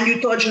 And you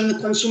touch on the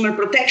consumer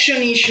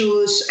protection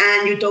issues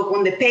and you talk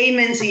on the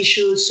payments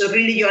issues. So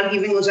really you are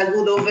giving us a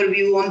good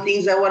overview on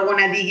things that we're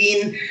going to dig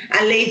in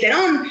later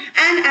on.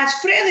 And as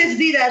Fredes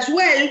did as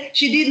well,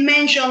 she did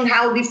mention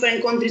how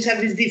different countries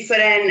have these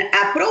different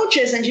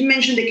approaches. And she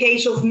mentioned the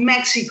case of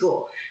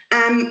Mexico.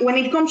 When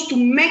it comes to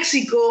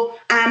Mexico,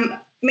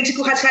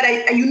 Mexico has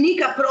had a unique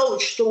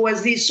approach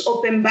towards this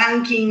open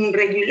banking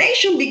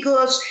regulation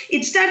because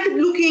it started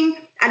looking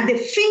at the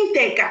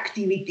fintech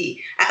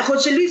activity.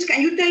 José Luis,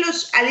 can you tell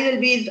us a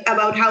little bit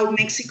about how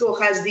Mexico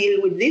has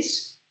dealt with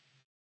this?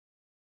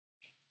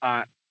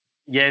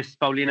 Yes,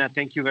 Paolina,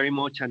 thank you very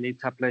much. And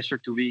it's a pleasure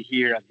to be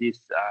here at this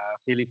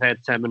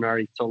PhilipEd seminar.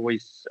 It's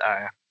always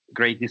a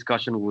great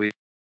discussion with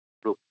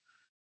the group.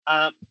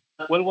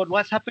 Well,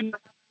 what's happening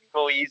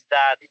is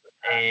that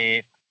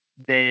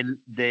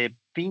the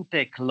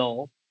fintech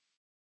law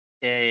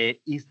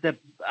is that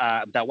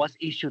was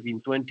issued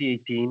in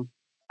 2018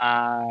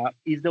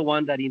 is the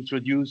one that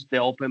introduced the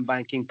open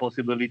banking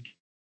possibility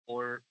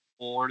for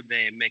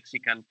the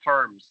Mexican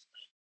firms,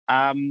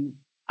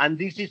 and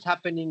this is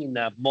happening in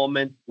a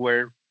moment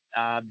where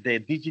the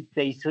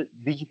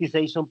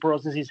digitization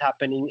process is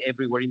happening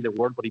everywhere in the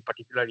world, but in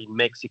particular in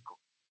Mexico.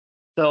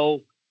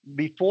 So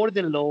before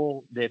the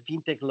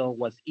fintech law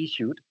was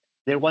issued,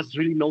 there was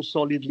really no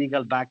solid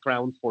legal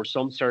background for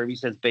some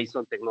services based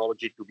on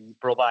technology to be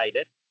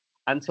provided.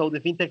 And so the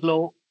fintech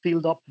law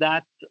filled up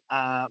that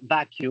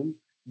vacuum.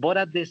 But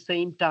at the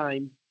same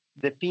time,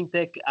 the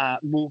fintech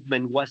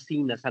movement was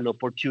seen as an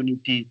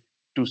opportunity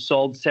to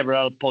solve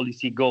several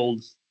policy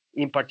goals,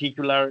 in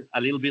particular,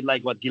 a little bit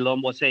like what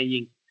Guilherme was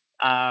saying,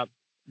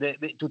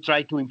 to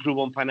try to improve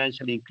on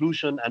financial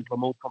inclusion and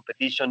promote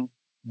competition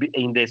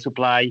in the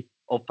supply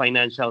of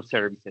financial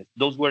services.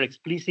 Those were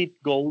explicit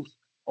goals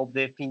of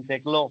the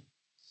fintech law.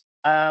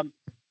 And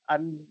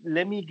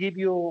let me give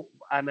you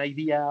an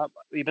idea,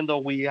 even though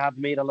we have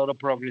made a lot of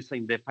progress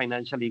in the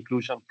financial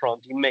inclusion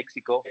front in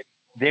Mexico,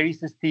 there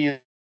is still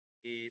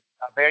a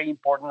very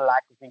important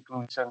lack of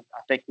inclusion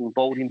affecting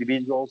both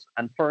individuals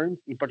and firms,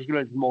 in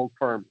particular small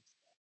firms.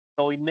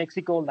 So in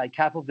Mexico, like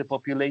half of the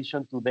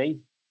population today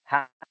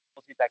has a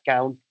deposit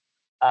account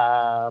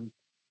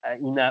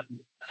in a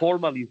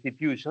formal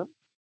institution,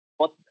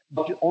 but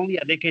only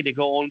a decade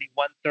ago, only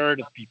 1/3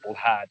 of people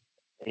had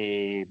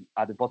a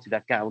deposit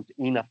account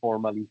in a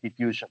formal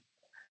institution.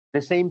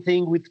 The same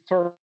thing with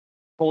firms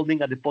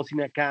holding a deposit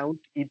account.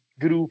 It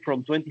grew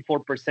from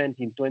 24%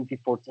 in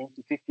 2014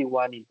 to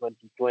 51% in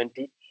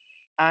 2020.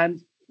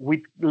 And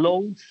with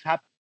loans,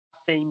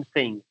 same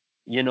thing.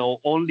 You know,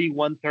 only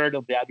 1/3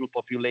 of the adult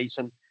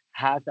population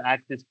has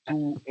access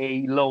to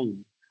a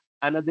loan.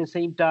 And at the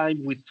same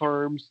time, with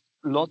firms,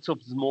 lots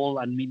of small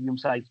and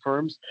medium-sized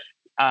firms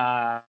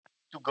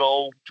to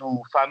go to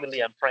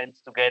family and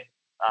friends to get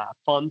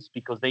funds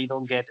because they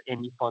don't get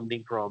any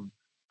funding from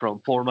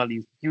formal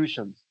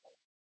institutions.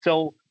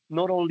 So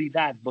not only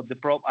that, but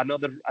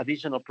another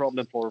additional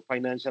problem for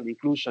financial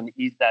inclusion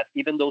is that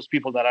even those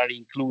people that are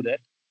included,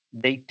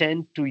 they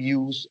tend to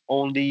use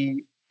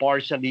only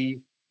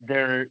partially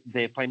the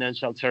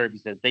financial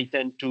services. They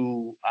tend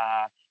to,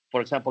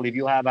 for example, if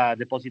you have a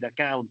deposit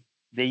account,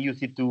 they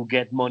use it to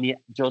get money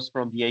just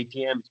from the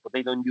ATMs, but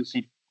they don't use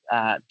it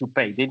to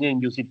pay. They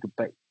didn't use it to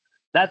pay.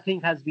 That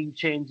thing has been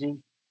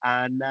changing,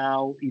 and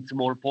now it's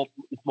more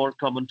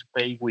common to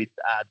pay with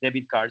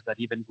debit cards than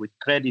even with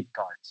credit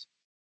cards.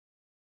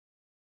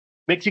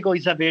 Mexico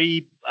is a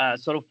very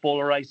sort of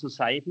polarized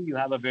society. You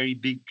have a very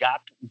big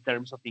gap in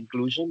terms of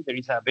inclusion. There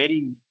is a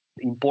very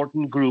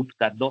important group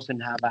that doesn't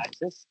have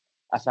access,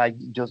 as I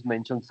just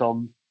mentioned,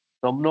 some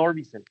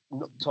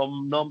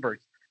numbers.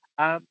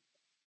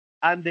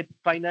 And the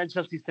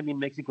financial system in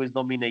Mexico is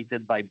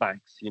dominated by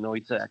banks. You know,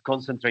 it's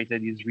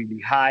concentrated, is really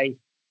high.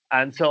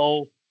 And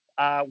so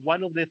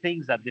one of the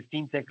things that the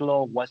fintech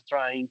law was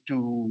trying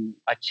to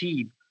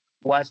achieve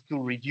was to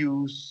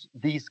reduce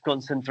this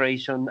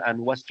concentration and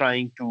was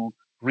trying to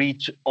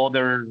reach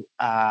other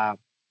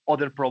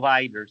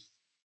providers.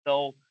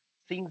 So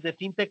since the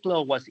fintech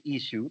law was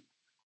issued,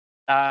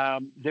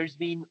 there's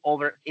been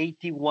over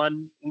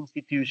 81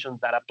 institutions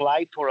that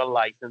applied for a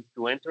license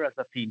to enter as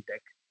a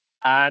fintech.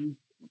 And,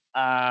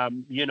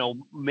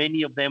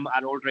 many of them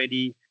are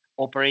already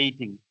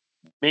operating.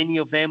 Many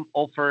of them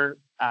offer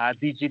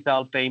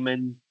digital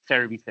payment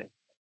services.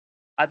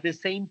 At the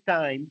same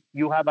time,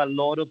 you have a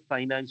lot of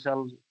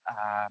financial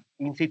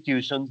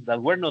institutions that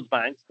were not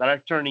banks that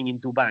are turning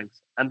into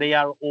banks, and they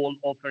are all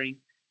offering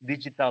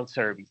digital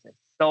services.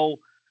 So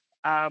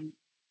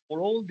for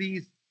all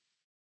these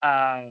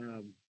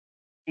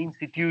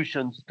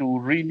institutions to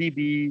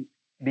really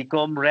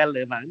become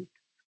relevant,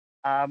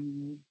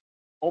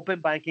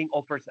 open banking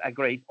offers a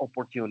great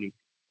opportunity.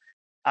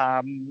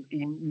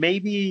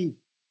 Maybe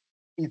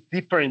it's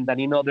different than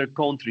in other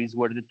countries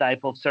where the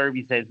type of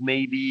services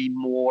may be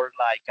more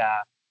like,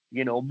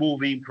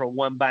 moving from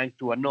one bank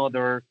to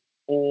another,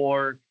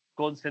 or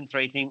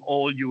concentrating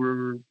all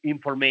your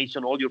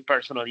information, all your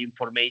personal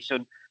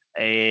information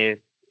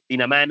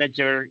in a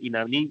manager, in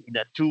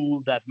a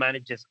tool that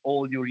manages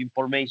all your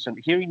information.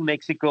 Here in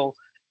Mexico,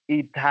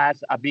 it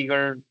has a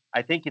bigger,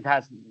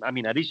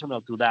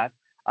 additional to that,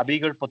 a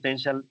bigger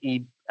potential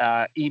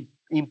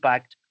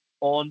impact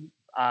on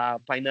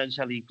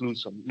financial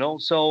inclusion. No,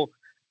 so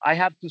I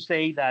have to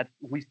say that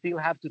we still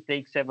have to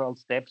take several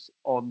steps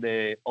on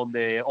the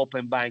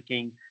open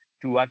banking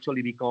to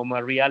actually become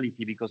a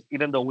reality, because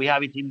even though we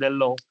have it in the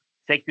law,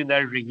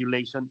 secondary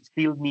regulation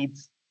still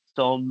needs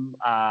some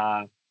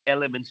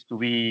elements to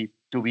be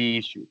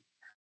issued.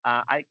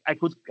 I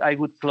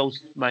would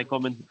close my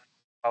comment,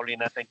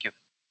 Paolina. Thank you.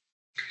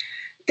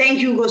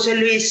 Thank you, José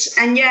Luis.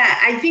 And yeah,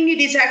 I think it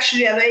is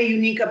actually a very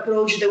unique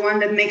approach, the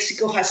one that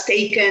Mexico has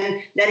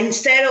taken, that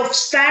instead of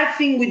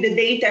starting with the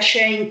data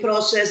sharing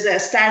process, they're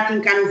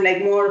starting kind of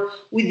like more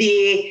with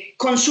the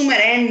consumer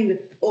end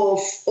of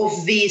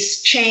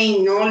this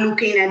chain,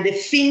 looking at the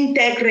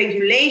fintech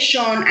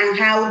regulation and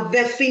how the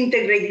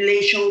fintech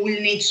regulation will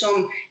need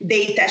some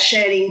data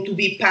sharing to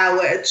be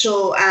powered.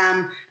 So,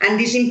 and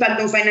this impact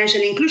on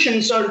financial inclusion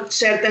is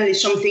certainly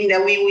something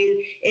that we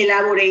will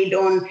elaborate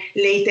on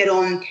later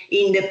on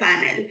in the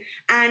panel.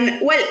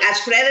 And well, as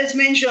Fred has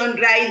mentioned,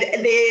 right,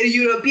 the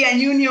European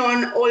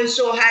Union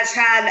also has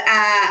had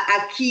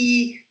a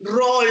key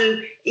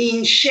role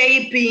in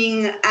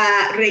shaping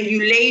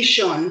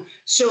regulation.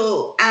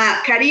 So,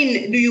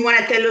 Karine, do you want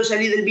to tell us a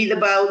little bit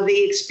about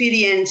the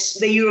experience,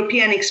 the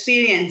European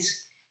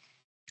experience?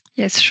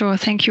 Yes, sure.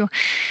 Thank you.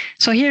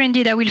 So here,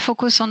 indeed, I will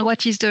focus on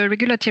what is the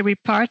regulatory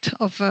part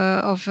of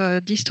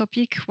this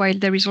topic, while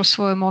there is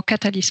also a more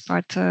catalyst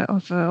part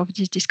of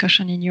this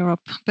discussion in Europe.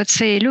 But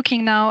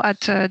looking now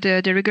at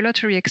the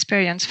regulatory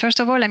experience, first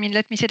of all, let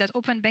me say that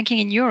open banking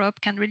in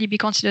Europe can really be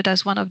considered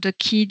as one of the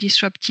key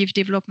disruptive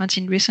developments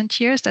in recent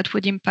years that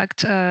would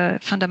impact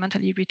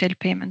fundamentally retail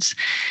payments.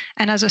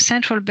 And as a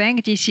central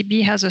bank, the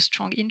ECB has a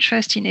strong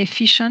interest in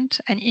efficient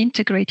and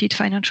integrated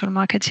financial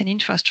markets and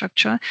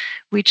infrastructure,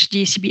 which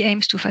the ECB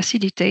aims to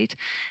facilitate.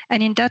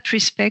 And in that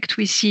respect,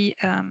 we see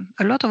a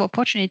lot of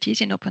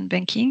opportunities in open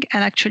banking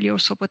and actually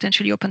also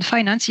potentially open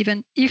finance,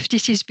 even if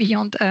this is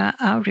beyond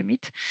our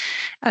remit,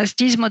 as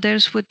these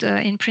models would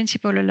in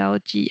principle allow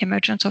the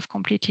emergence of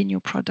completely new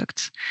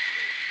products.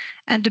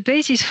 And the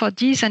basis for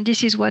this, and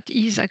this is what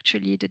is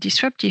actually the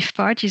disruptive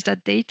part, is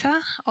that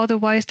data,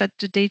 otherwise that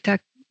the data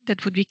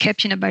that would be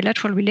kept in a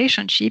bilateral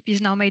relationship, is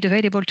now made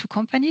available to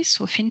companies,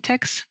 so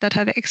fintechs that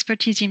have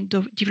expertise in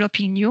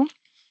developing new,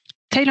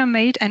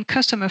 tailor-made and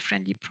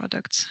customer-friendly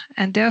products.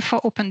 And therefore,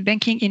 open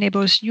banking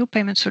enables new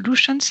payment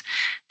solutions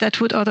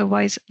that would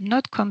otherwise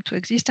not come to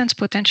existence,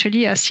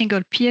 potentially, as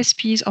single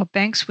PSPs or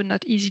banks would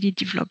not easily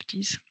develop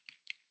these.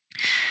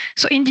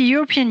 So in the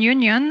European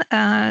Union,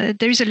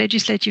 there is a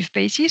legislative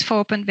basis for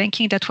open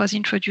banking that was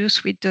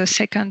introduced with the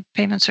second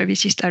Payment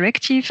Services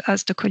Directive,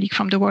 as the colleague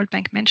from the World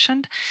Bank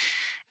mentioned,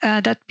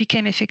 that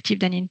became effective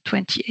then in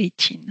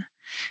 2018.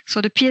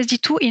 So the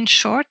PSD2, in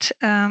short,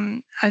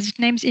 as its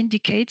name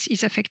indicates,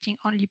 is affecting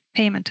only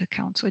payment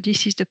accounts. So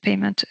this is the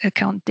payment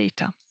account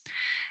data.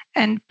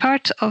 And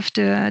part of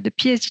the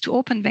PSD2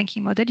 open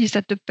banking model is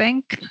that the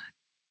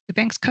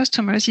bank's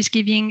customers is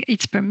giving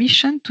its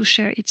permission to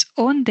share its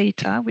own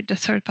data with the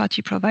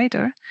third-party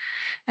provider.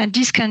 And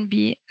this can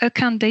be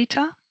account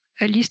data,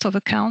 a list of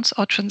accounts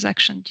or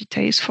transaction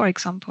details, for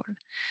example.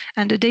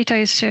 And the data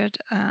is shared,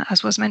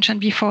 as was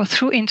mentioned before,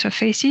 through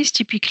interfaces,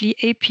 typically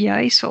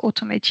APIs, so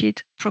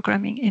automated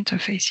programming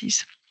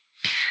interfaces.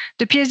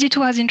 The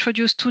PSD2 has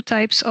introduced two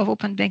types of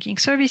open banking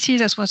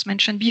services, as was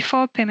mentioned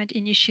before, payment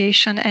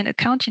initiation and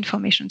account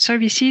information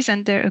services.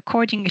 And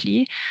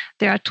accordingly,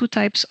 there are two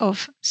types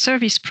of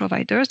service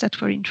providers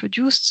that were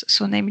introduced,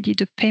 so namely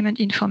the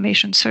payment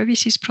information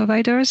services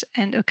providers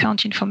and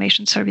account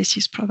information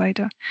services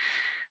provider.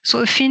 So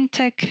a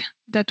fintech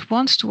that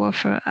wants to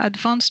offer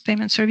advanced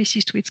payment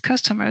services to its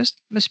customers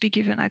must be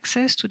given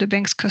access to the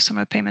bank's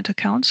customer payment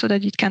account so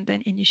that it can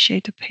then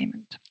initiate a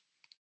payment.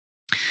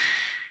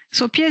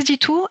 So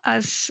PSD2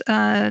 as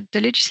the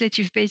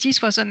legislative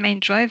basis was a main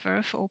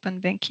driver for open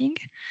banking.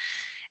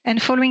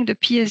 And following the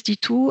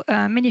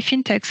PSD2, many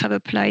fintechs have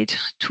applied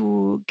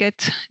to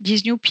get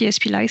this new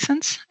PSP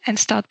license and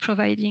start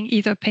providing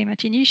either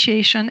payment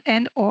initiation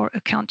and or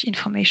account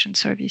information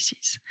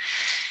services.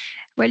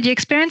 Well, the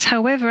experience,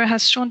 however,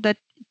 has shown that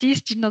this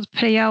did not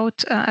play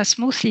out as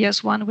smoothly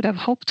as one would have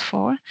hoped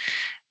for.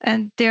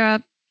 And there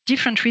are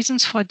different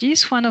reasons for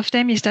this. One of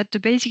them is that the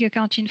basic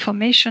account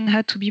information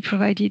had to be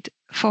provided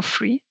for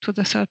free to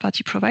the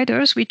third-party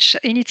providers, which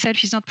in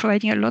itself is not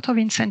providing a lot of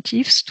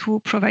incentives to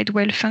provide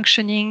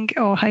well-functioning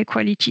or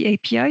high-quality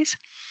APIs.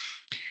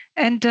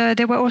 And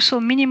there were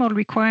also minimal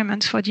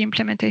requirements for the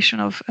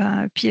implementation of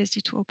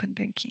PSD2 open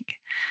banking.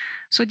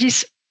 So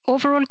this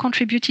overall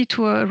contributed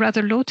to a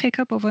rather low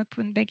take-up of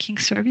open banking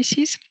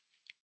services.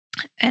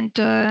 And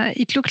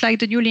it looked like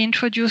the newly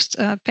introduced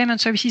payment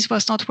services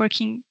was not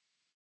working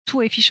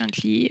too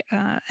efficiently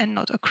and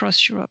not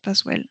across Europe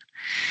as well.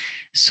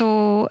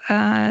 So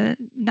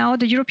now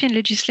the European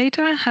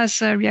legislator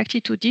has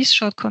reacted to this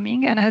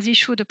shortcoming and has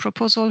issued a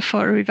proposal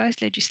for a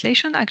revised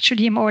legislation,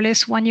 actually more or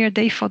less 1 year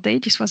day for day.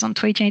 This was on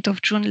 28th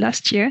of June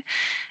last year,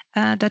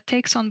 that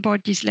takes on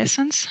board these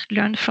lessons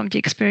learned from the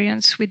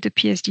experience with the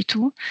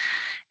PSD2.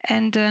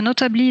 And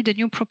notably, the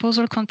new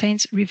proposal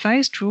contains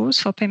revised rules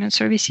for payment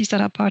services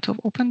that are part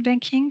of open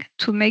banking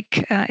to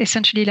make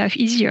essentially life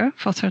easier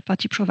for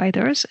third-party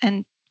providers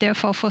and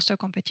therefore foster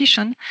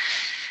competition.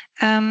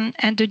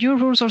 And the new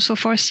rules also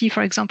foresee,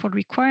 for example,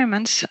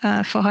 requirements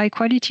for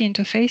high-quality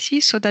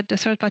interfaces so that the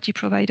third-party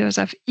providers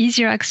have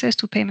easier access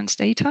to payments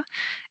data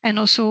and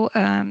also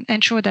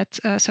ensure that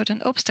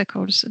certain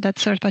obstacles that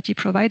third-party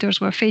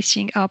providers were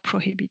facing are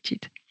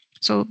prohibited.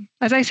 So,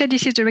 as I said,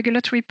 this is the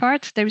regulatory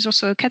part. There is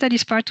also a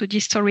catalyst part to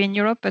this story in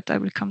Europe, but I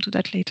will come to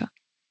that later.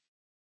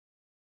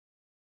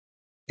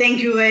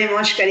 Thank you very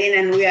much, Karine,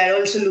 and we are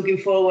also looking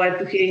forward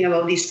to hearing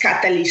about this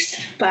catalyst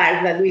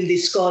part that we'll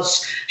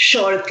discuss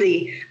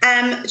shortly.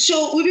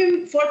 So we've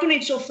been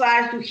fortunate so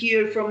far to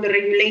hear from the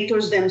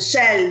regulators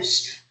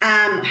themselves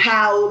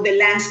how the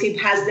landscape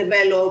has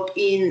developed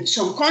in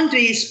some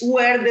countries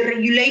where the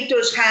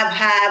regulators have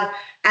had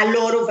a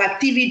lot of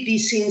activity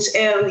since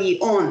early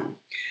on.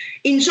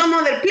 In some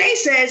other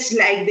places,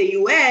 like the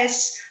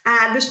US,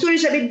 the story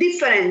is a bit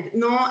different,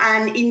 no?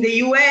 And in the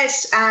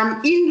US,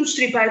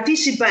 industry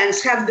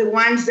participants have the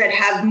ones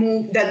that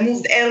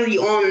moved early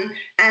on,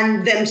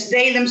 and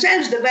they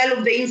themselves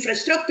developed the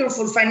infrastructure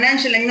for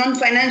financial and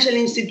non-financial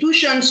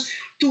institutions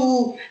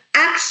to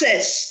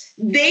access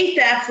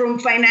data from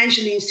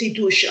financial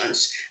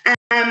institutions.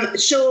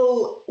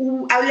 So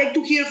I would like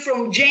to hear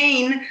from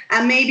Jane,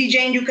 and maybe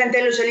Jane, you can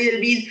tell us a little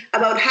bit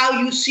about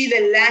how you see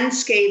the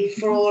landscape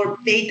for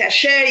data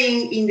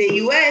sharing in the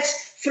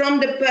US from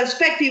the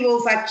perspective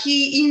of a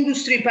key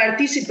industry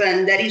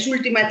participant that is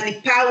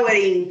ultimately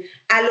powering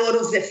a lot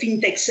of the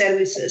fintech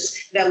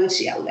services that we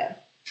see out there.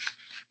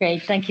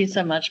 Great. Thank you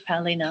so much,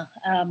 Paolina.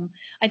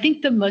 I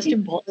think the most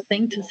important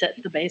thing to set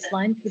the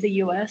baseline for the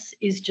US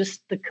is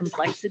just the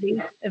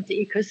complexity of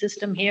the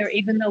ecosystem here.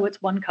 Even though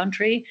it's one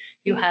country,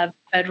 you have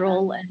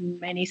federal and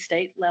many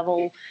state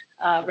level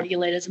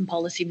regulators and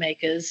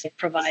policymakers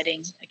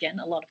providing, again,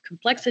 a lot of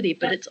complexity,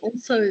 but it's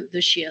also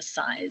the sheer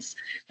size.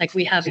 Like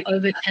we have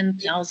over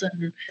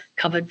 10,000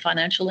 covered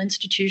financial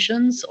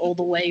institutions, all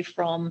the way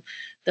from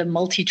the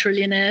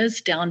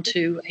multi-trillionaires down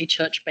to a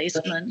church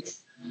basement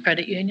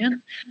credit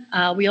union.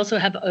 We also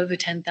have over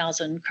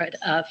 10,000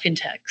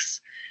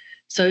 fintechs.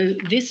 So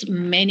this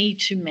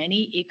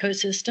many-to-many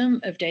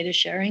ecosystem of data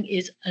sharing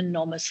is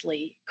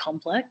enormously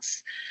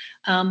complex.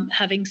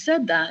 Having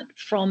said that,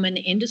 from an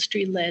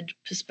industry-led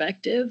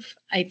perspective,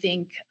 I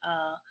think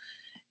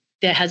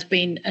there has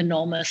been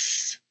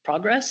enormous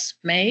progress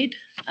made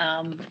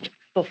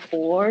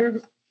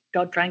before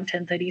Dodd-Frank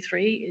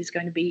 1033 is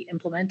going to be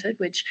implemented,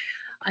 which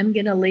I'm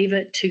going to leave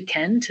it to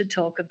Ken to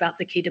talk about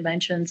the key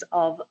dimensions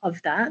of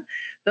that.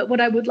 But what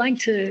I would like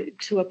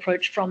to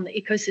approach from the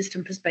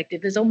ecosystem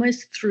perspective is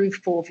almost through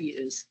four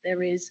views.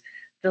 There is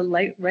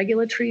the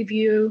regulatory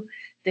view,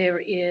 there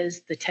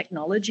is the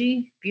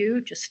technology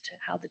view, just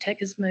how the tech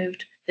has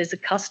moved, there's a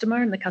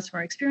customer and the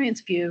customer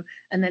experience view,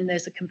 and then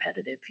there's a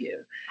competitive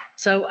view.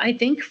 So I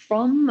think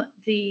from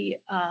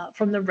the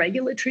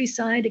regulatory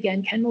side,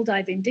 again, Ken will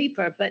dive in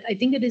deeper, but I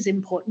think it is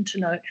important to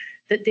note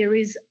that there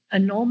is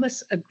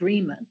enormous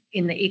agreement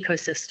in the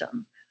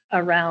ecosystem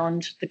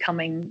around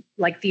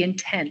the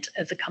intent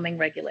of the coming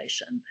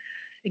regulation.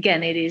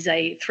 Again, it is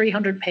a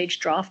 300-page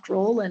draft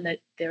rule, and that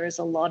there is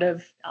a lot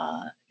of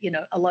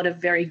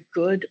very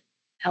good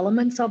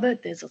elements of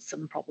it. There's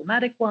some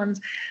problematic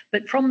ones,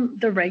 but from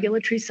the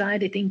regulatory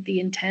side, I think the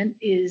intent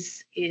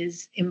is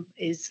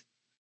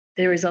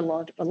there is a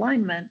lot of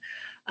alignment.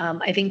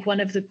 I think one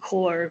of the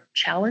core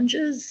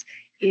challenges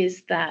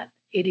is that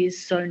it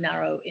is so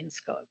narrow in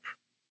scope.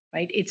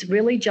 Right? It's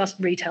really just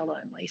retail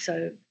only.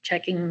 So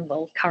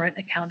current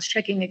accounts,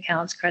 checking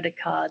accounts, credit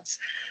cards,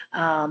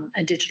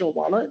 and digital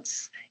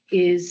wallets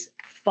is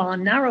far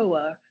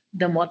narrower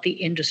than what the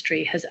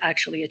industry has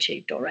actually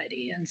achieved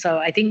already. And so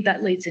I think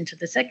that leads into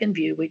the second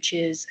view, which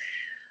is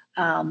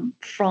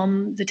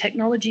from the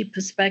technology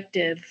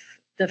perspective,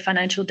 the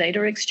Financial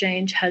Data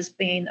Exchange has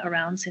been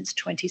around since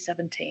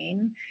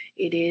 2017.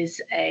 It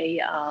is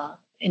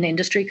an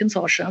industry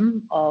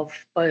consortium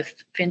of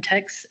both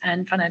fintechs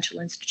and financial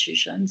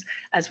institutions,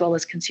 as well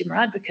as consumer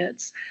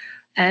advocates.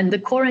 And the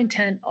core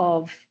intent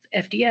of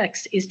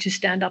FDX is to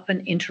stand up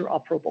an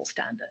interoperable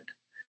standard,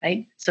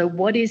 right? So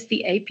what is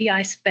the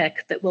API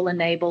spec that will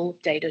enable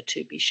data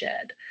to be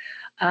shared?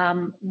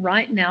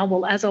 Right now,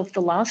 well, as of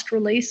the last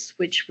release,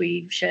 which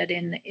we shared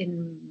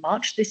in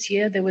March this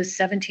year, there was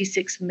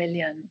 76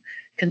 million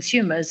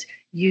consumers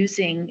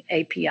using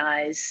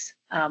APIs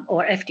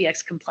or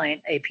FDX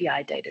compliant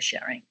API data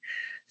sharing.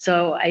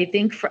 So I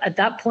think at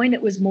that point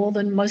it was more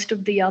than most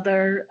of the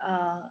other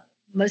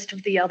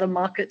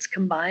markets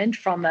combined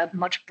from a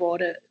much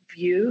broader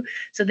view.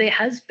 So there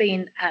has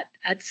been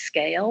at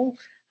scale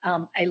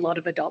a lot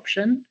of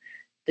adoption.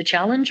 The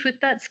challenge with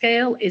that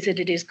scale is that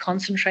it is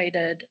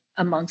concentrated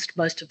amongst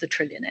most of the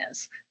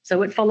trillionaires.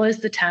 So it follows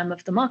the TAM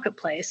of the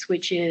marketplace,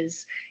 which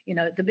is,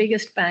 the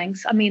biggest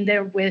banks. I mean,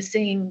 we're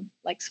seeing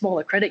like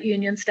smaller credit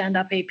unions stand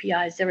up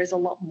APIs. There is a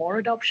lot more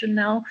adoption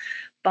now,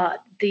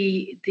 but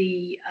the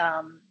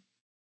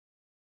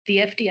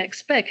FDX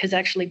spec has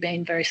actually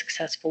been very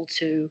successful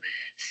to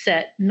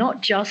set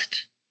not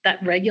just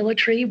that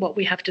regulatory, what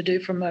we have to do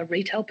from a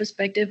retail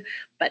perspective,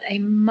 but a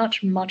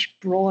much, much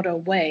broader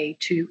way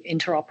to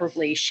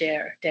interoperably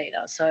share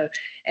data. So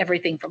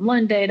everything from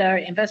loan data,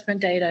 investment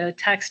data,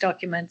 tax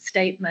documents,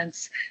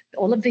 statements,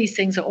 all of these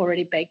things are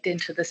already baked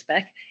into the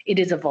spec. It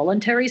is a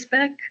voluntary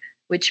spec,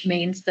 which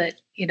means that,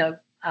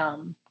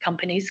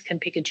 companies can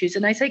pick and choose.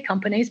 And I say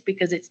companies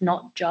because it's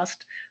not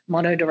just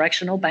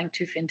monodirectional bank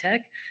to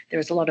fintech. There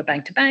is a lot of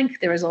bank to bank.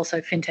 There is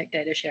also fintech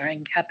data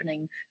sharing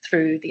happening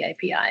through the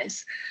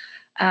APIs.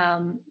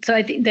 So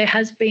I think there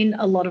has been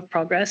a lot of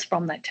progress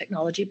from that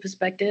technology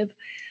perspective.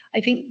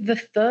 I think the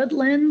third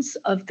lens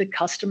of the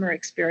customer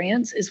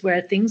experience is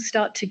where things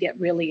start to get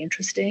really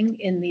interesting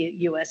in the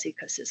US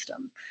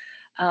ecosystem.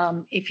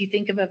 If you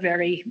think of a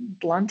very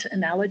blunt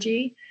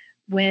analogy,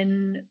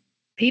 when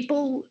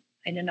people,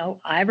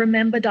 I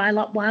remember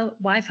dial-up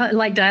Wi-Fi,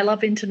 like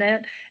dial-up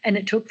internet, and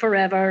it took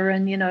forever,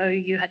 and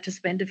you had to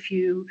spend a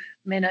few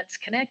minutes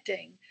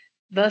connecting,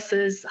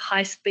 versus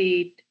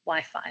high-speed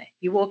Wi-Fi.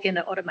 You walk in,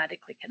 it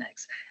automatically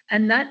connects.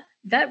 And that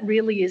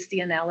really is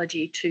the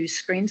analogy to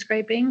screen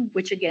scraping,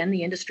 which again,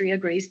 the industry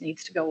agrees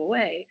needs to go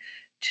away,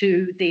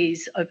 to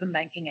these open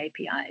banking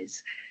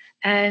APIs.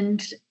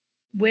 And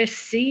we're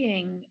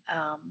seeing,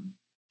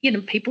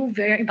 people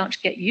very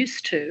much get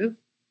used to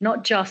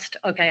not just,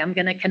 okay, I'm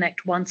going to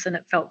connect once and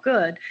it felt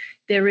good.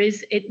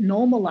 It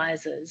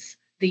normalizes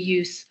the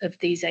use of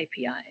these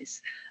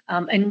APIs.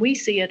 And we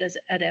see it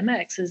at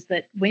MX is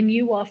that when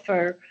you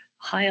offer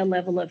higher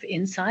level of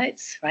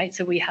insights, right?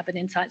 So we have an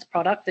insights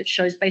product that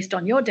shows based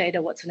on your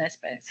data what's an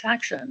SPX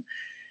action.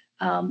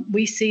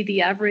 We see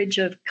the average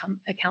of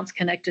accounts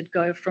connected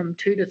go from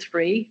 2 to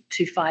 3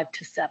 to 5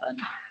 to 7.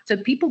 So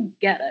people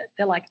get it.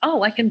 They're like,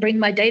 oh, I can bring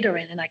my data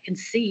in and I can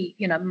see,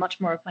 much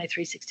more of my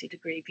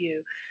 360-degree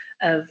view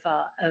of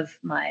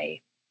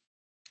my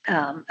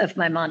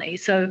money.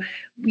 So,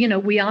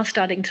 we are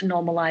starting to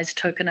normalize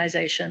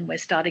tokenization. We're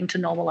starting to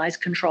normalize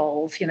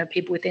controls,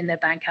 people within their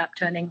bank app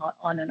turning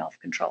on and off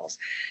controls.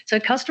 So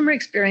customer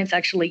experience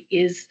actually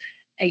is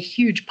a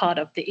huge part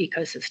of the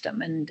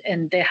ecosystem,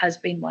 and there has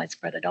been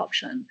widespread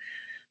adoption.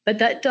 But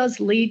that does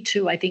lead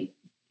to, I think,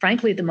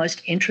 frankly, the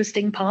most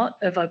interesting part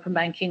of open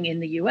banking in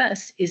the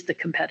US is the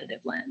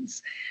competitive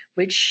lens,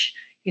 which,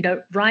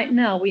 right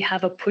now we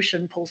have a push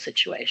and pull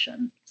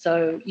situation.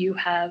 So you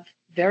have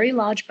very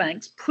large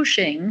banks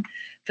pushing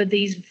for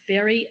these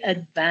very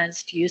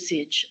advanced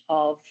usage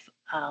of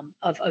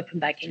open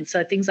banking.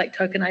 So things like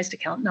tokenized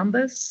account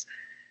numbers,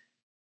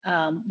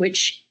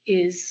 which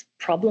is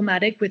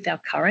problematic with our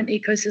current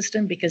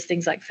ecosystem because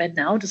things like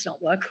FedNow does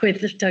not work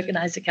with the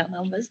tokenized account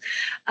numbers.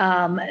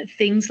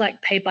 Things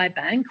like pay by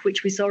bank,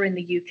 which we saw in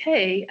the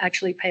UK,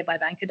 actually pay by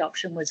bank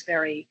adoption was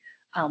very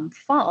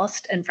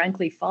fast and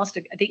frankly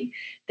faster. I think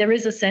there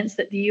is a sense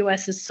that the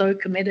US is so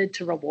committed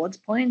to rewards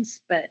points,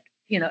 but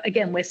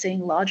again, we're seeing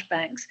large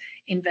banks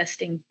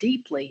investing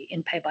deeply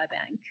in pay by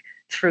bank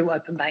through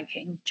open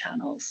banking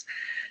channels.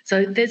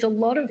 So there's a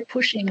lot of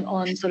pushing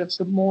on sort of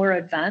the more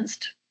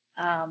advanced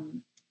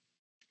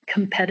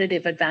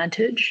competitive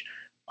advantage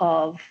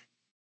of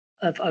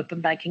of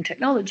open banking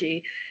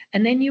technology.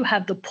 And then you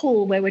have the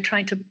pull where we're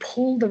trying to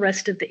pull the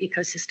rest of the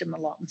ecosystem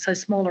along, so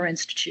smaller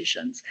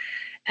institutions.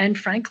 And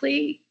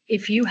frankly,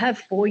 if you have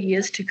 4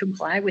 years to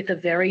comply with a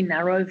very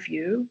narrow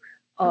view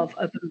of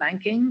open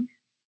banking,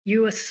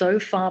 you are so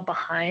far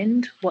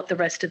behind what the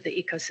rest of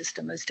the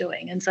ecosystem is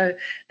doing. And so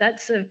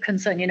that's a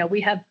concern. You know, we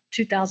have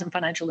 2,000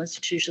 financial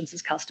institutions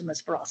as customers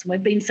for us. And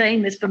we've been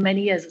saying this for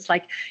many years. It's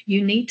like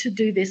you need to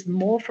do this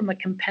more from a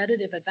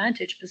competitive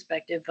advantage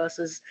perspective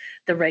versus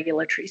the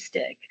regulatory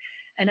stick.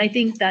 And I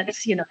think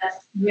that's, you know,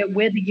 that's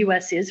where the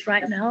US is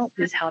right now,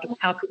 is how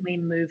can we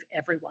move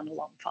everyone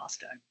along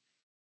faster?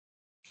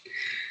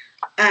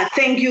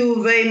 Thank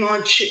you very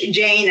much,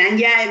 Jane. And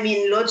yeah, I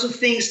mean, lots of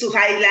things to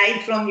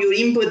highlight from your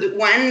input.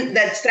 One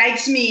that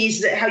strikes me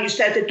is how you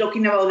started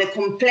talking about the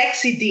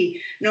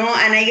complexity, no?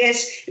 And I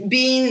guess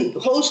being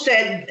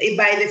hosted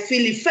by the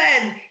Philly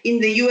Fed in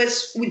the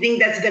US, we think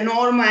that's the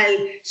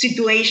normal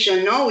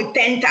situation, no? With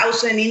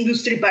 10,000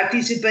 industry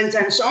participants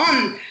and so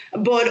on.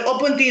 But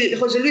up until,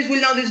 Jose Luis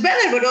will know this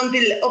better, but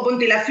up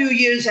until a few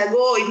years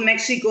ago in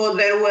Mexico,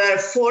 there were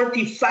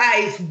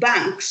 45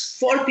 banks,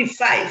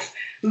 45,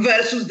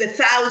 versus the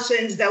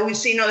thousands that we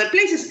see in other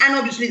places. And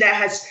obviously that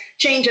has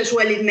changed as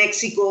well in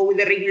Mexico with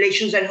the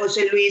regulations that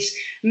Jose Luis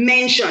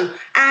mentioned.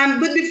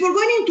 But before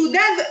going into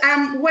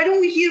that, why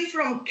don't we hear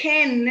from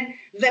Ken,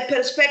 the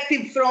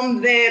perspective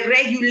from the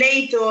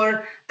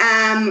regulator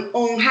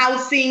on how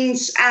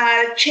things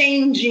are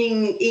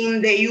changing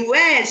in the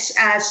US.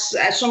 As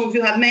some of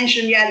you have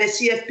mentioned, yeah, the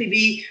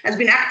CFPB has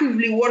been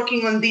actively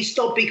working on this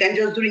topic, and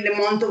just during the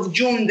month of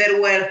June,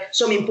 there were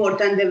some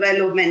important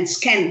developments.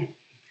 Ken.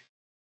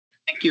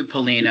 Thank you,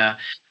 Paolina.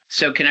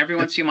 So can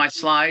everyone see my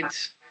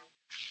slides?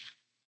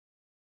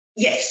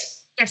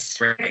 Yes. Yes.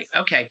 Great.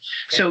 Okay.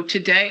 So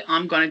today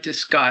I'm going to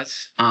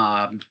discuss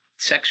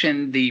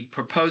the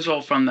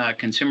proposal from the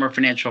Consumer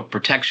Financial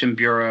Protection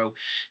Bureau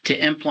to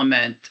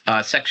implement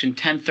Section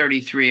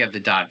 1033 of the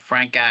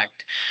Dodd-Frank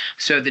Act.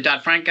 So the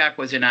Dodd-Frank Act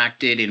was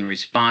enacted in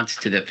response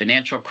to the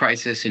financial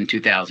crisis in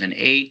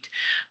 2008,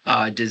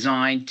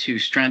 designed to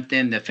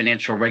strengthen the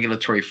financial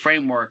regulatory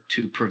framework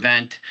to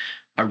prevent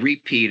a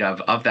repeat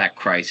of that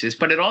crisis,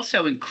 but it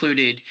also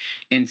included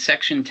in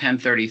Section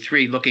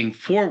 1033, looking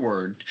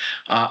forward,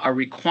 a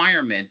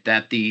requirement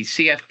that the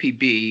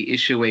CFPB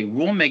issue a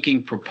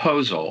rulemaking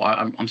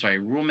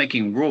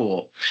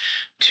rule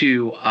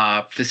to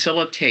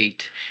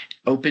facilitate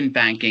open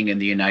banking in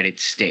the United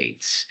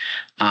States.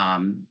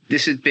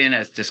 This has been,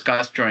 as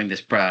discussed during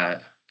this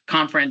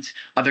conference,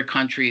 other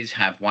countries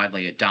have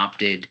widely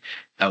adopted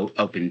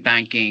open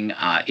banking.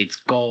 Its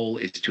goal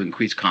is to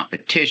increase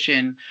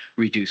competition,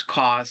 reduce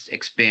costs,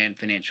 expand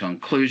financial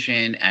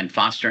inclusion, and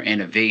foster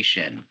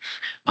innovation.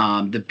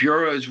 The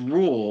Bureau's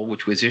rule,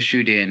 which was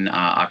issued in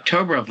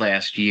October of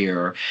last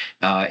year,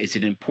 is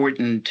an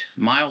important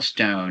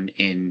milestone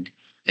in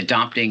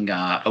adopting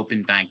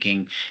open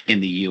banking in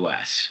the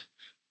U.S.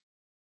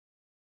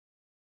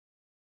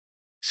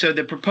 So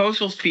the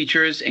proposal's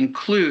features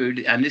include,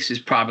 and this is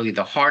probably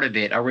the heart of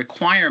it, a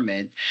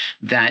requirement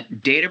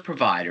that data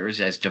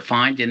providers, as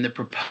defined in the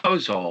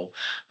proposal,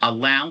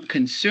 allow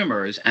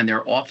consumers and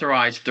their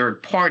authorized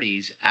third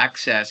parties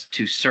access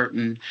to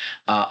certain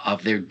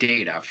of their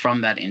data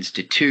from that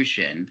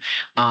institution.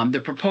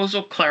 The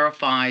proposal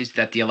clarifies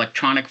that the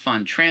Electronic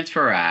Fund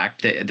Transfer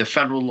Act, the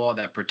federal law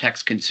that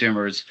protects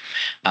consumers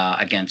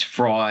against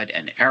fraud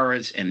and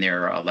errors in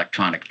their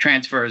electronic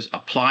transfers,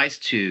 applies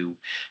to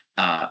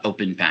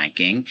open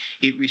banking.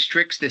 It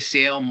restricts the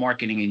sale,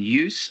 marketing, and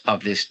use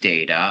of this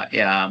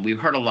data. We've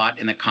heard a lot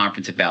in the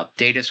conference about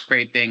data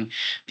scraping.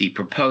 The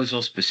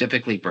proposal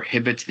specifically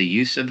prohibits the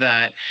use of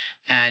that.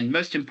 And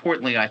most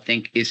importantly, I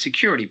think, is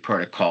security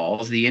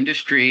protocols. The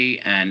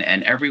industry and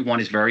everyone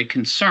is very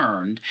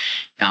concerned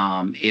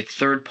if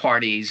third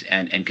parties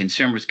and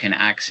consumers can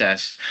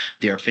access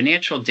their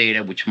financial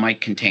data, which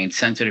might contain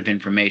sensitive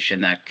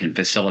information that can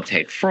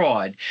facilitate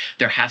fraud.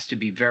 There has to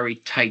be very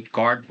tight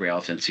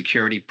guardrails and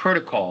security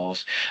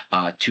protocols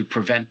to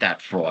prevent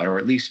that fraud, or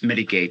at least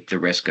mitigate the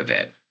risk of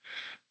it.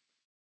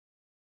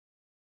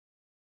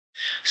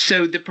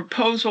 So the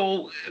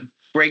proposal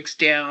breaks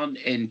down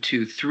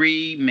into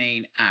three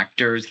main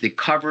actors: the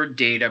covered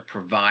data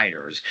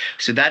providers.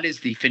 So that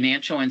is the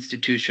financial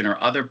institution or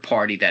other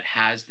party that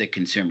has the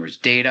consumer's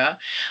data.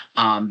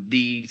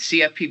 The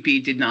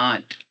CFPB did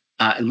not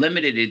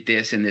limited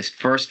this in this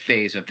first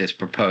phase of this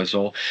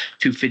proposal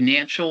to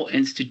financial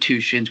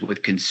institutions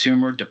with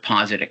consumer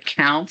deposit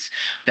accounts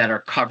that are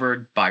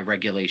covered by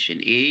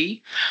Regulation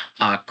E,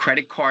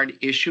 credit card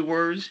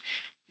issuers,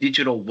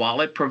 digital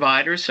wallet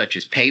providers such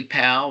as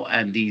PayPal,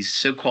 and these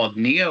so-called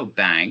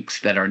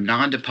neobanks that are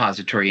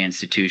non-depository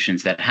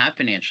institutions that have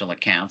financial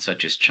accounts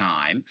such as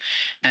Chime.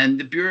 And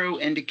the Bureau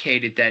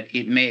indicated that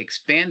it may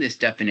expand this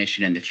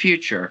definition in the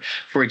future,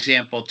 for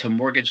example, to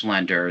mortgage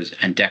lenders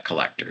and debt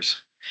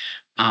collectors.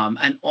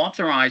 An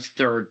authorized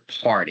third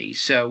party.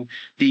 So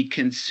the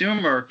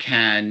consumer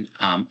can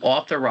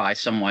authorize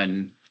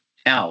someone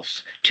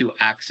else to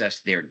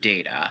access their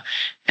data.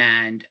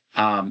 And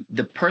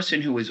the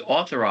person who is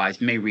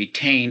authorized may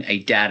retain a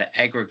data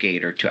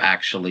aggregator to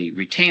actually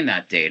retain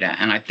that data.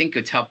 And I think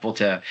it's helpful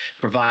to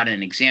provide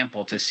an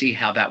example to see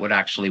how that would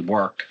actually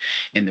work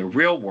in the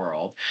real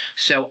world.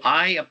 So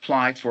I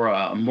applied for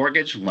a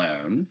mortgage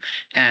loan,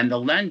 and the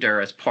lender,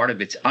 as part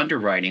of its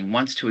underwriting,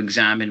 wants to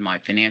examine my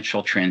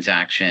financial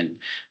transaction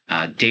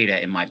data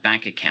in my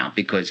bank account,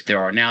 because there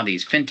are now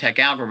these fintech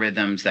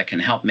algorithms that can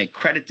help make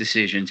credit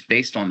decisions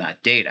based on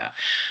that data.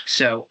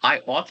 So I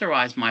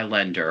authorized my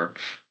lender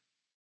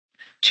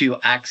to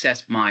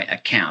access my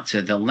account. So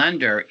the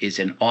lender is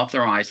an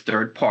authorized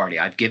third party.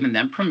 I've given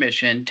them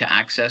permission to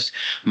access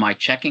my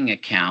checking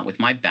account with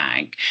my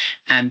bank,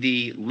 and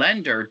the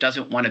lender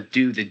doesn't want to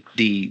do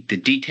the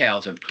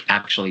details of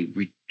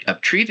actually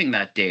retrieving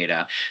that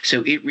data,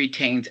 so it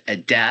retains a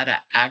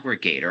data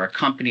aggregator, a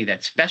company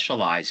that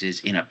specializes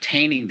in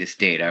obtaining this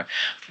data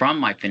from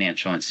my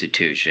financial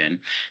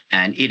institution,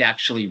 and it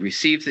actually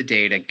receives the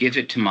data, gives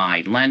it to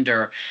my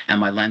lender, and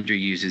my lender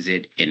uses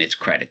it in its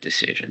credit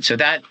decision. So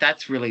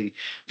that's really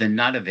the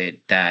nut of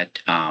it,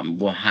 that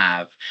will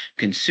have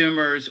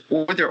consumers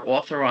or their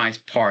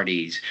authorized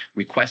parties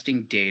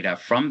requesting data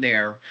from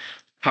their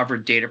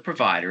covered data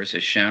providers,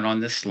 as shown on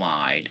the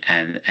slide,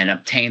 and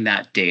obtain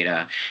that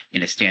data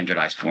in a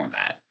standardized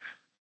format.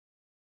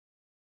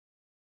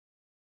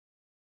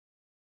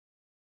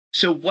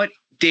 So what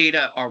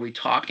data are we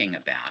talking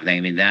about? I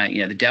mean, that,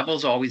 the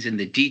devil's always in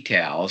the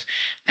details,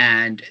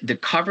 and the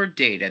covered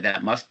data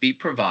that must be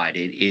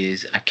provided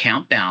is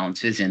account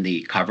balances in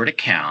the covered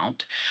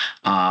account,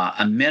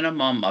 a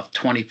minimum of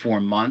 24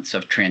 months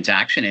of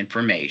transaction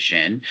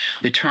information,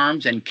 the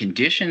terms and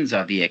conditions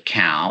of the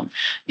account,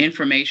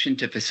 information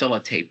to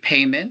facilitate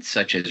payments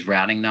such as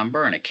routing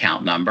number and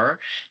account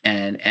number,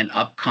 and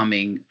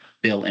upcoming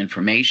bill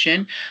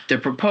information. The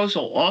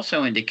proposal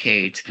also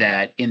indicates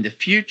that in the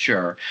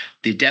future,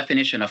 the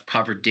definition of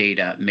covered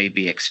data may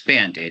be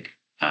expanded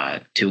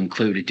to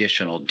include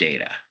additional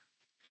data.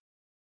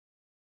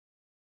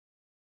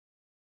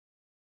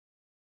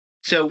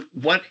 So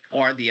what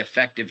are the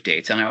effective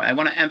dates? And I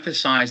want to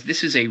emphasize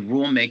this is a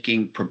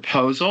rulemaking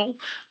proposal.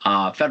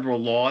 Federal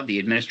law, the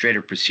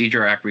Administrative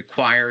Procedure Act,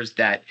 requires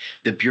that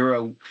the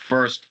Bureau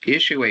first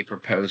issue a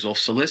proposal,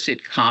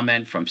 solicit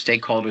comment from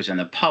stakeholders and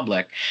the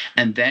public,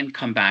 and then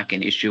come back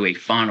and issue a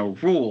final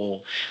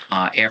rule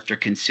after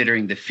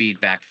considering the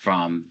feedback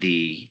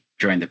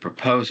during the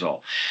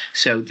proposal.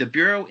 So the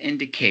Bureau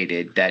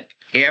indicated that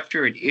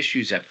after it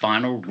issues a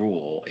final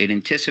rule, it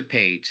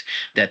anticipates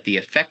that the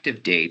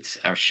effective dates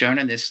are shown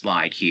in this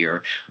slide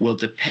here will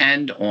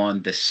depend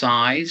on the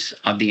size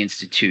of the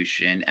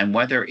institution and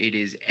whether it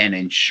is an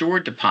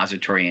insured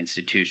depository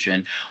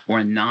institution or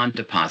a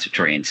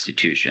non-depository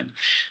institution.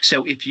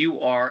 So if you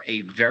are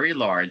a very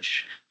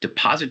large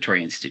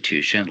depository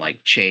institution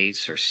like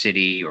Chase or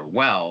Citi or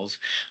Wells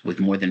with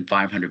more than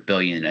 $500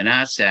 billion in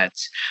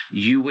assets,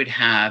 you would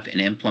have an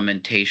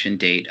implementation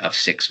date of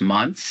 6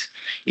 months.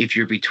 If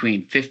you're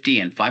between 50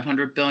 and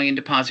 500 billion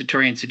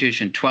depository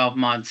institution, 12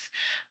 months,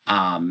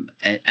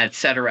 et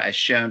cetera, as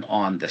shown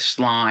on the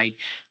slide.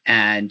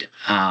 And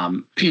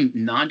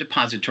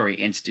non-depository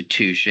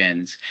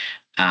institutions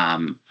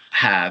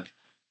have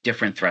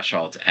different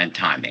thresholds and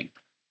timing.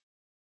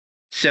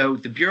 So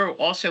the Bureau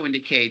also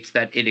indicates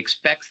that it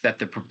expects that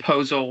the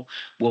proposal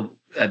will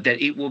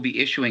that it will be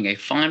issuing a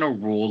final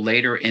rule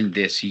later in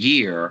this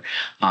year,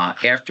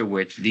 after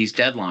which these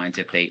deadlines,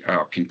 if they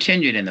are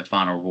continued in the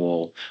final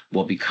rule,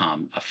 will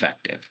become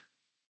effective.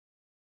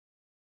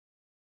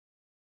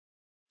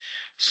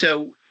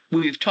 So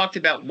we've talked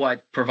about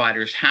what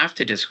providers have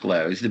to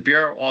disclose. The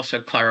Bureau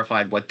also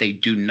clarified what they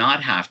do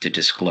not have to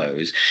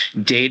disclose: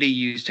 data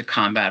used to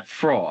combat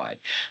fraud,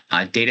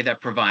 data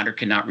that provider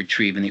cannot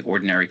retrieve in the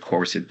ordinary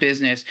course of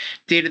business,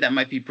 data that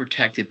might be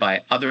protected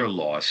by other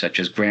laws such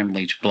as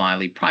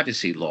Gramm-Leach-Bliley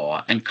privacy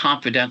law, and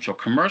confidential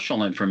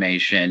commercial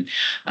information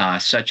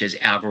such as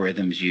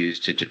algorithms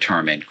used to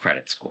determine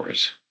credit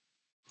scores.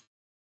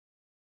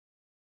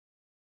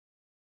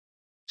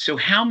 So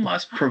how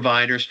must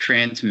providers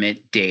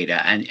transmit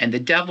data? And the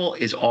devil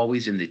is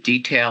always in the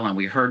detail. And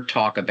we heard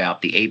talk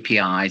about the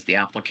APIs, the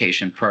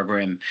application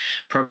programming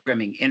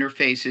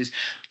interfaces.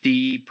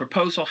 The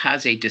proposal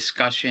has a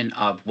discussion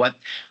of what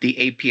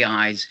the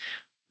APIs,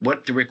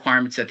 what the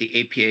requirements that the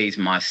APIs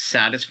must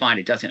satisfy.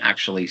 It doesn't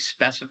actually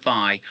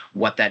specify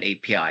what that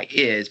API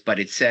is, but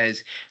it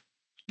says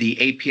the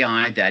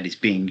API that is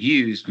being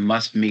used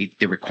must meet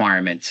the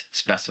requirements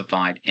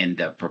specified in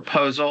the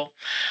proposal.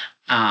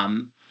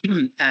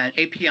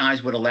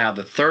 APIs would allow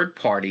the third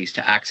parties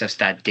to access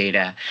that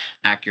data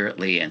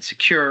accurately and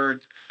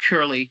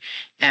securely,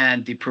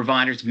 and the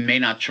providers may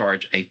not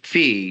charge a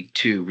fee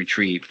to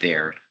retrieve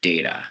their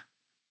data.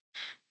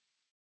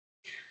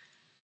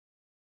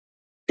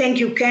 Thank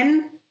you,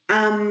 Ken.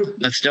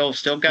 That's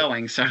still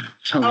going. So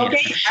okay.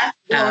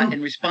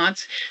 In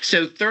response,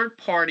 so third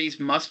parties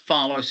must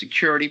follow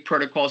security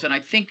protocols, and I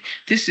think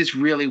this is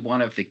really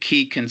one of the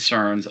key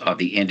concerns of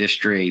the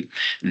industry,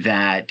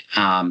 that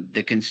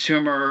the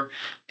consumer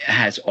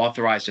has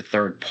authorized a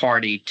third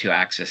party to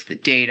access the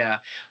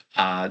data.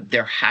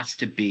 there has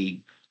to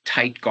be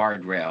tight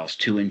guardrails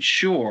to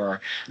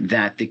ensure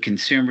that the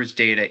consumer's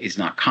data is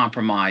not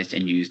compromised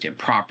and used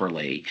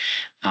improperly.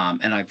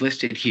 And I've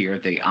listed here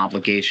the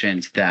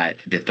obligations that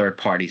the third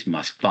parties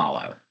must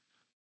follow.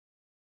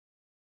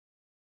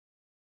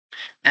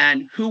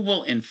 And who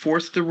will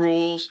enforce the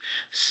rules?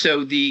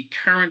 So the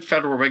current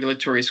federal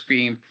regulatory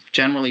scheme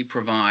generally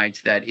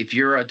provides that if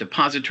you're a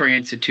depository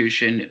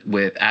institution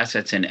with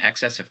assets in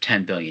excess of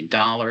 $10 billion,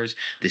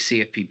 the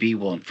CFPB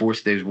will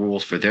enforce those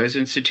rules for those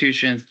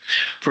institutions.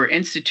 For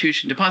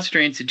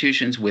depository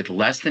institutions with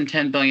less than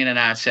 $10 billion in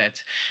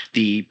assets,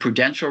 the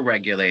prudential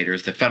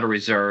regulators, the Federal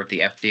Reserve,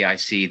 the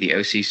FDIC, the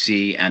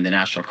OCC, and the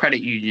National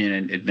Credit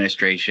Union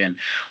Administration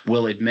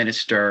will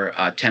administer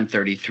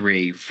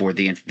 1033 for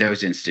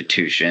those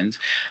institutions.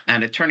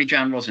 And attorney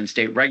generals and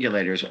state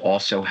regulators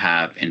also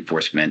have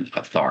enforcement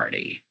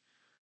authority.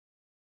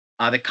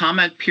 The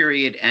comment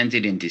period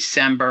ended in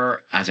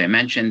December. As I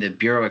mentioned, the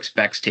Bureau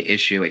expects to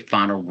issue a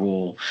final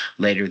rule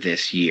later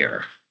this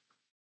year.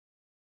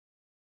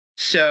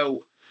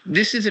 So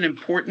this is an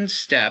important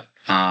step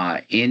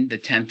in the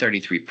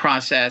 1033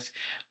 process.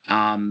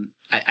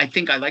 I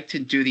think I like to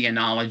do the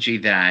analogy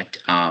that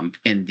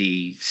in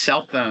the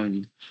cell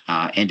phone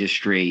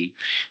industry,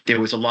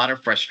 there was a lot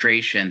of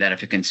frustration that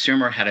if a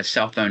consumer had a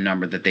cell phone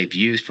number that they've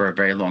used for a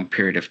very long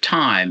period of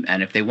time,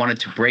 and if they wanted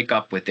to break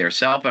up with their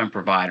cell phone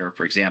provider,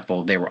 for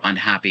example, they were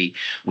unhappy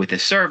with the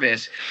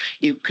service,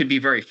 it could be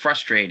very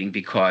frustrating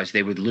because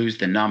they would lose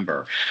the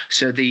number.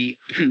 So the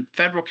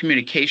Federal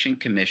Communication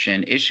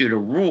Commission issued a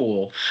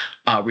rule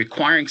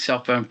requiring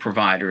cell phone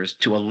providers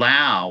to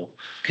allow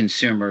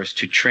consumers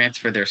to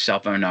transfer their cell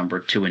phone number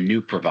to a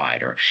new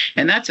provider.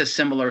 And that's a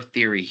similar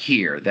theory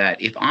here,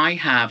 that if I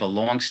have a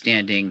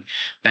long-standing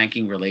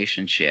banking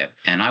relationship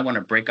and I want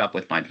to break up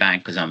with my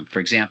bank because for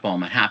example,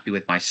 I'm unhappy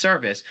with my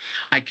service,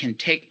 I can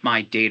take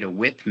my data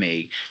with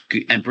me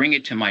and bring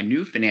it to my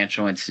new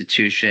financial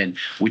institution,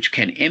 which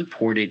can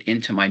import it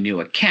into my new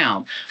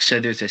account. So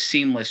there's a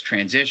seamless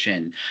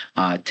transition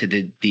to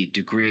the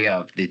degree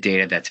of the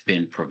data that's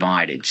been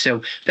provided.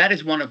 So that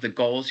is one of the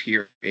goals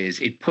here, is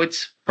it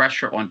puts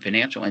pressure on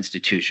financial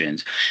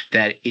institutions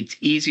that it's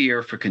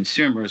easier for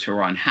consumers who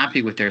are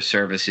unhappy with their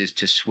services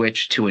to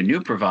switch to a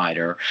new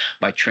provider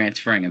by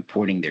transferring and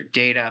porting their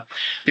data.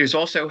 There's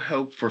also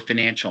hope for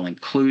financial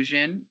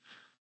inclusion.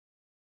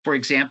 For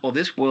example,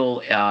 this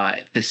will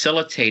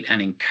facilitate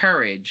and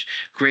encourage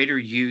greater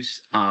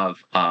use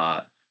of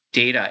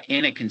data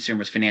in a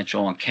consumer's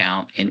financial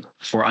account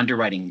for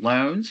underwriting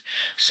loans.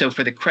 So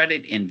for the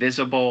credit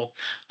invisible,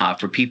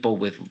 for people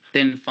with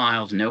thin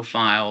files, no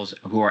files,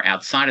 who are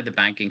outside of the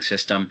banking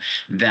system,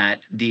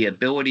 that the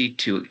ability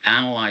to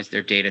analyze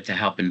their data to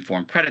help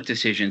inform credit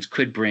decisions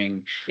could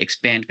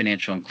expand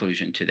financial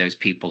inclusion to those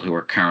people who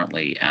are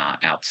currently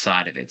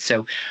outside of it.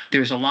 So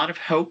there's a lot of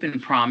hope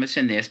and promise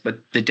in this, but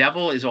the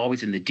devil is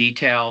always in the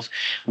details.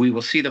 We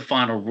will see the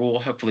final rule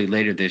hopefully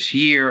later this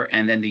year,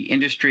 and then the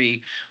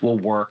industry will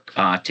work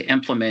to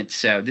implement.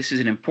 So this is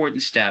an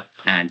important step,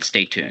 and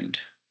stay tuned.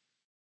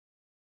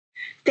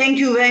 Thank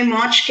you very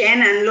much,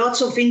 Ken, and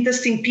lots of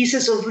interesting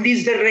pieces of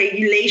this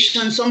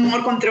regulation, some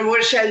more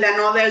controversial than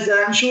others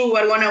that I'm sure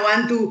we're going to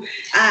want to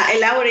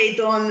elaborate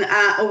on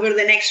over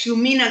the next few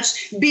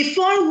minutes.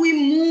 Before we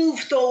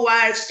move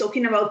towards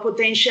talking about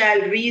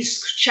potential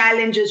risks,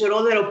 challenges, or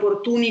other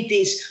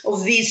opportunities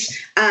of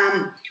this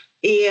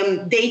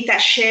data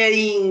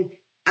sharing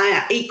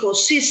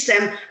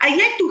ecosystem, I'd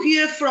like to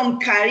hear from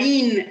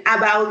Karine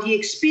about the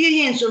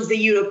experience of the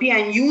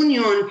European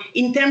Union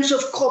in terms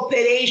of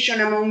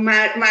cooperation among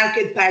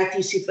market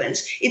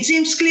participants. It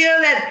seems clear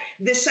that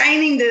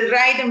designing the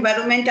right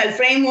environmental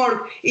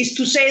framework is,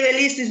 to say the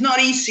least, is not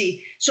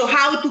easy. So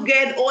how to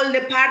get all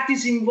the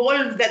parties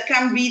involved, that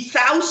can be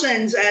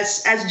thousands,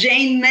 as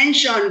Jane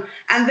mentioned.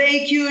 I'm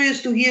very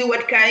curious to hear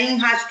what Karine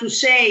has to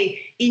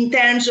say in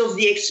terms of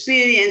the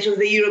experience of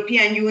the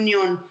European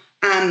Union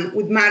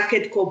with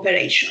market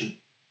cooperation.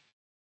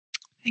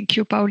 Thank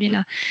you,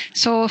 Paolina.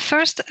 So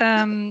first,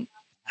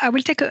 I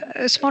will take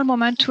a small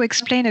moment to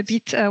explain a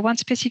bit one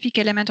specific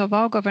element of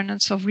our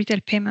governance of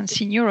retail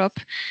payments in Europe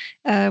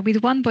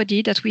with one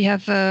body that we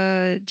have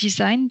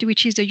designed,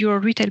 which is the Euro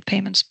Retail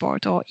Payments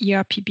Board, or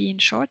ERPB in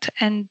short.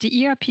 And the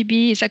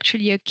ERPB is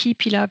actually a key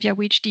pillar via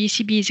which the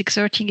ECB is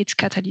exerting its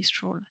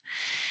catalyst role.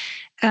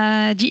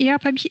 The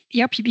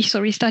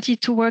ERPB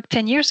started to work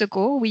 10 years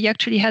ago. We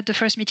actually had the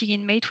first meeting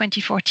in May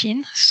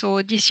 2014.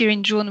 So this year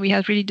in June, we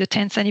had really the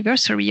 10th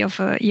anniversary of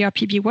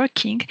ERPB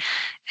working.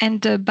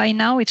 And by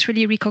now, it's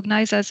really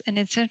recognized as an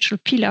essential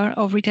pillar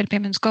of retail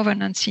payments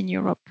governance in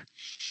Europe.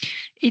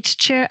 It's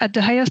chaired at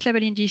the highest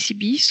level in the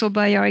ECB, so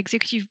by our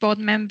executive board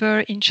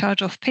member in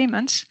charge of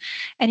payments.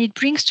 And it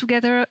brings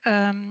together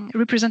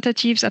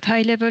representatives at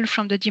high level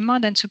from the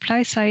demand and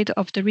supply side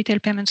of the retail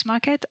payments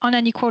market on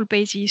an equal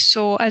basis.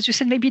 So as you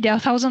said, maybe there are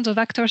thousands of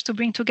actors to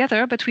bring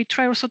together, but we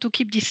try also to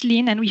keep this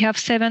lean, and we have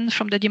 7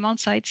 from the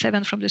demand side,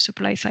 7 from the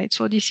supply side.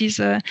 So this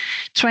is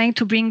trying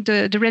to bring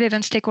the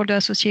relevant stakeholder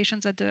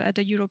associations at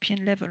the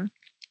European level.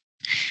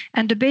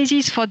 And the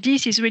basis for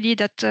this is really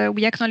that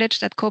we acknowledge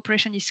that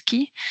cooperation is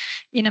key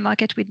in a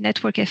market with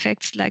network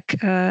effects like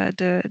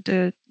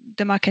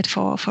the market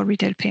for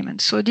retail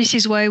payments. So this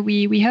is why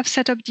we have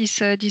set up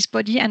this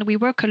body, and we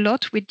work a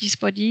lot with this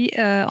body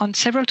on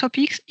several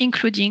topics,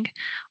 including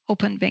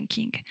open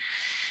banking.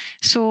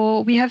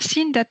 So we have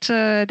seen that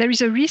there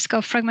is a risk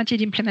of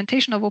fragmented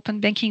implementation of open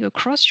banking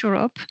across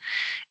Europe.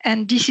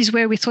 And this is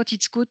where we thought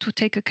it's good to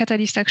take a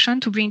catalyst action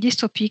to bring this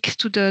topic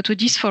to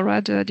this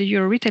fora, the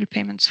Euro Retail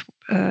Payments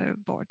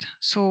Board.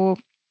 So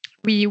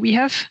we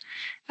have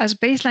as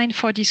baseline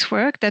for this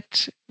work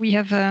that we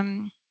have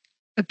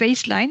a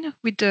baseline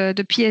with the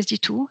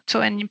PSD2,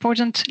 so an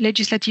important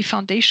legislative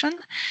foundation.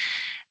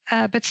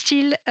 But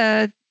still,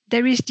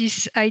 there is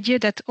this idea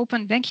that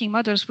open banking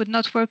models would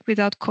not work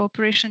without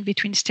cooperation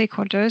between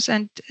stakeholders.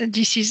 And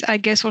this is, I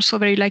guess, also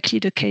very likely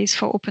the case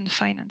for open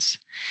finance.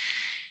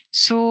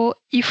 So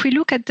if we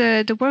look at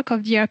the work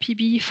of the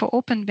RPB for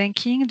open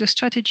banking, the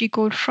strategy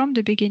goal from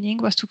the beginning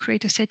was to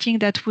create a setting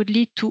that would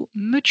lead to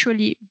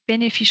mutually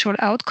beneficial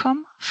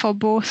outcome for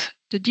both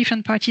the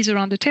different parties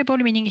around the table,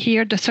 meaning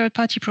here the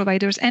third-party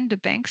providers and the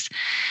banks.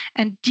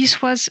 And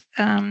this was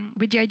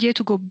with the idea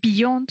to go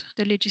beyond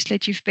the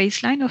legislative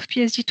baseline of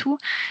PSD2,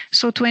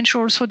 so to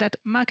ensure also that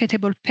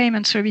marketable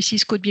payment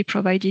services could be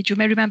provided. You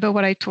may remember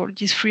what I told,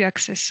 this free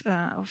access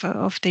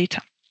of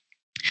data.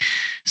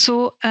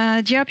 So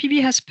the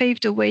RPB has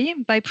paved the way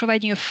by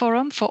providing a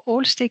forum for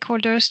all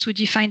stakeholders to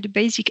define the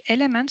basic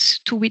elements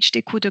to which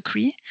they could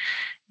agree.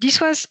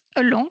 This was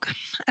a long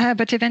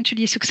but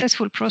eventually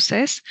successful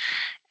process.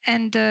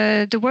 And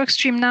the work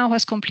stream now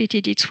has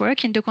completed its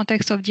work in the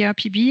context of the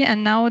RPB.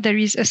 And now there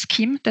is a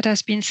scheme that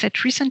has been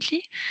set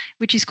recently,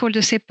 which is called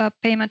the SEPA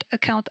Payment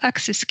Account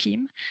Access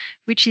Scheme,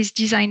 which is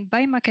designed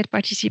by market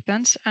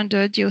participants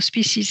under the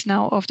auspices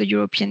now of the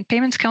European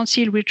Payments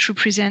Council, which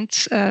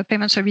represents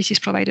payment services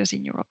providers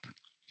in Europe.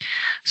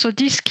 So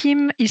this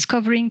scheme is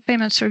covering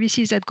payment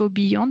services that go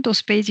beyond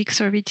those basic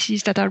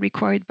services that are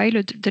required by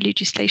the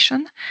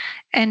legislation.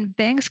 And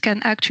banks can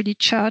actually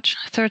charge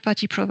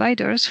third-party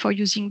providers for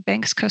using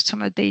banks'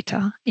 customer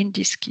data in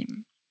this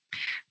scheme.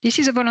 This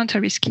is a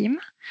voluntary scheme.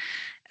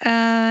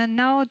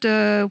 Now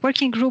the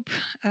working group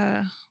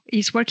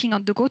is working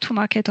on the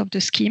go-to-market of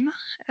the scheme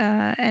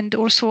and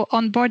also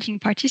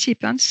onboarding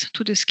participants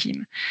to the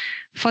scheme.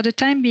 For the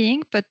time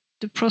being, but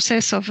the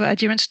process of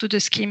adherence to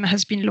the scheme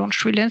has been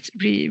launched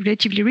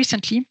relatively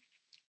recently.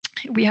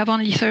 We have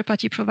only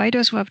third-party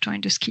providers who have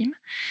joined the scheme.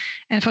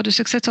 And for the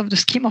success of the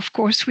scheme, of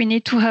course, we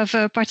need to have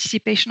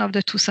participation of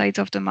the two sides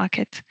of the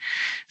market.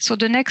 So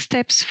the next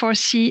steps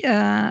foresee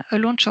a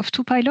launch of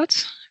 2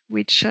 pilots,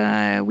 which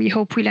we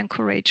hope will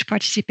encourage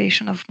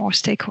participation of more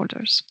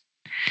stakeholders.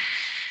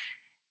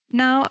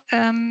 Now,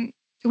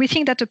 we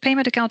think that the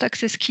Payment Account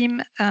Access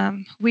Scheme,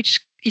 which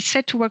is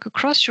set to work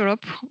across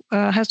Europe,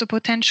 has the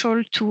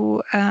potential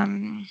to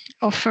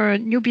offer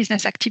new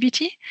business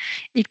activity.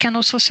 It can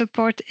also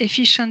support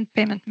efficient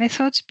payment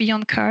methods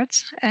beyond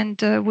cards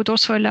and would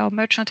also allow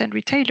merchants and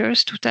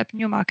retailers to tap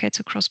new markets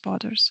across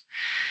borders.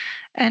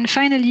 And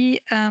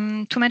finally,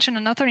 to mention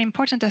another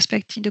important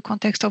aspect in the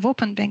context of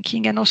open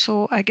banking and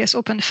also, I guess,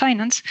 open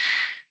finance,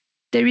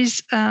 there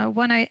is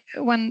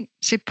one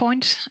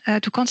point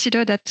to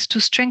consider that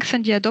to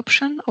strengthen the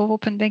adoption of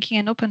open banking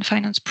and open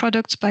finance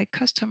products by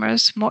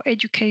customers, more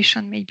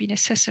education may be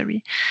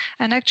necessary.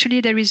 And actually,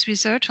 there is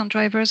research on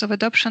drivers of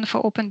adoption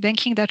for open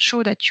banking that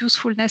show that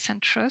usefulness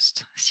and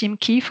trust seem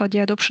key for the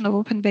adoption of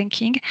open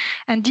banking.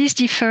 And this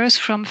differs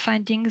from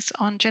findings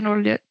on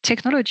general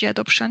technology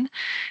adoption,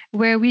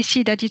 where we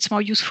see that it's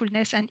more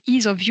usefulness and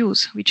ease of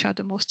use, which are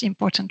the most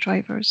important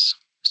drivers.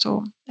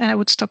 So I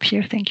would stop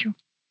here. Thank you.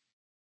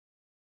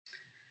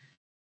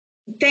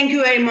 Thank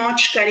you very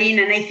much, Karine.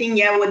 And I think,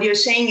 what you're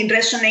saying, it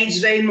resonates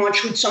very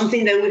much with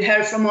something that we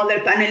heard from other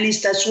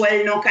panelists as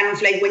well, kind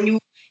of like when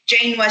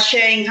Jane was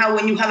sharing how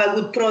when you have a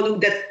good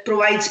product that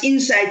provides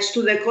insights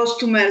to the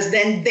customers,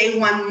 then they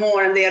want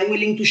more and they are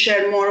willing to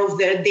share more of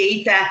their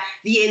data.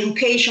 The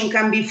education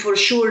can be for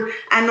sure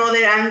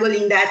another angle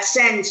in that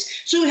sense.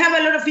 So we have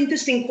a lot of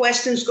interesting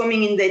questions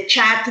coming in the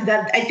chat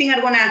that I think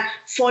are going to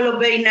follow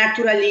very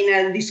naturally in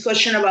a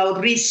discussion about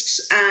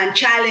risks and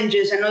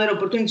challenges and other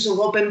opportunities of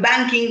open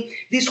banking.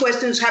 These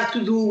questions have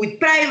to do with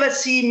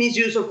privacy,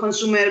 misuse of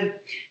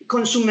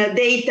consumer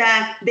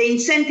data, the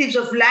incentives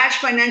of large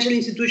financial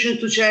institutions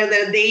to share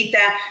their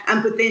data,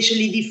 and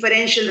potentially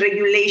differential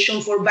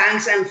regulation for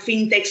banks and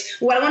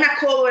fintechs. We're going to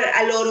cover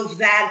a lot of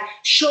that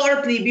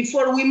shortly.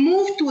 Before we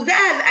move to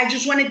that, I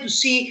just wanted to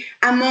see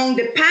among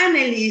the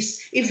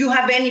panelists if you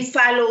have any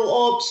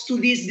follow-ups to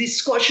this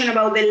discussion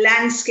about the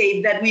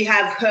landscape that we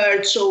have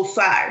heard so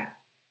far.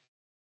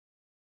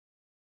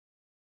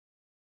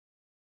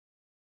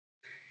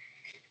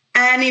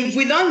 And if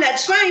we don't,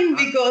 that's fine,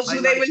 because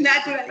they will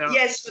naturally.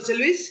 Yes, José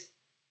Luis?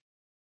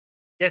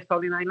 Yes,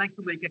 Paolina, I'd like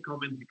to make a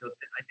comment because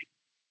I think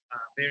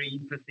very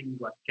interesting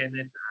what Kenneth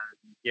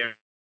and Guilherme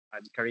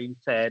and Karine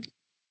said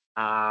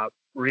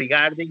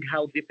regarding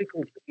how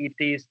difficult it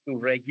is to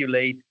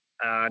regulate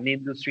an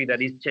industry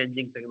that is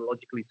changing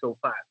technologically so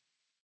fast.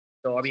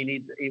 So, I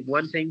mean,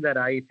 one thing that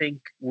I think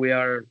we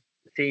are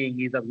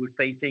seeing is that we're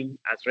facing,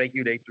 as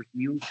regulators,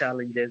 new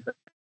challenges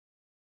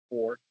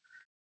before,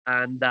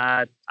 and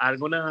that are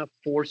going to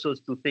force us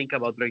to think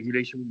about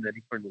regulation in a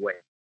different way.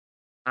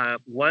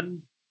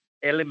 One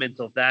element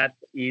of that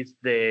is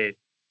the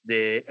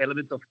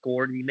element of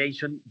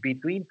coordination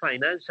between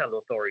financial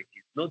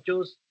authorities, not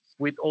just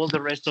with all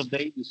the rest of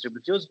the industry,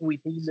 but just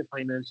within the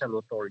financial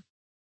authority.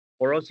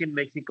 For us in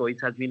Mexico, it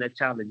has been a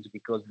challenge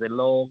because the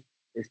law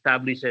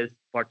establishes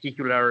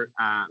particular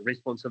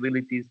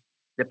responsibilities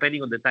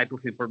depending on the type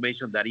of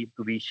information that is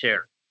to be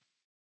shared,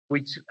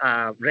 which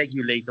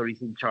regulator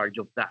is in charge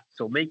of that.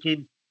 So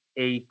making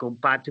a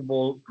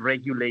compatible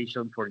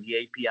regulation for the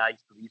APIs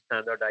to be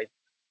standardized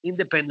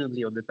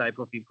independently on the type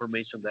of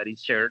information that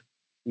is shared,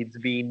 it's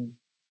been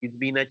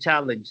a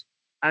challenge.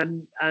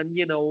 And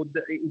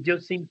it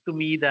just seems to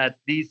me that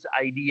this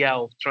idea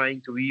of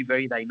trying to be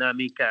very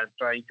dynamic and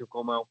trying to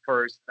come out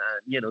first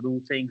and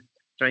do things,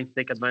 trying to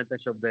take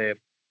advantage of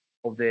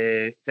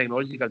the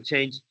technological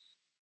change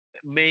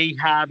may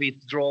have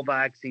its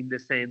drawbacks in the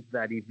sense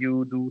that if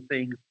you do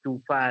things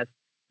too fast,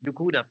 you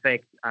could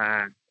affect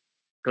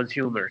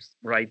consumers,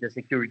 right? The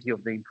security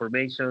of the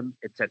information,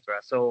 etc.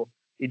 So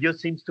it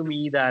just seems to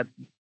me that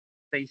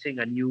facing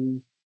a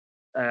new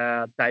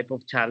type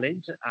of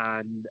challenge,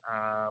 and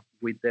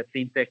with the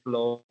fintech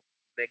law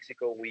in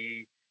Mexico,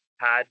 we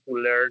had to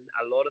learn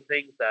a lot of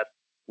things that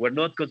were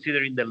not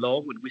considered in the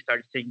law when we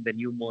started seeing the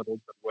new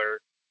models that were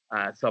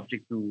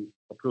subject to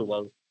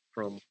approval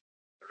from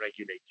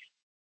regulators.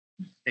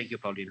 Thank you,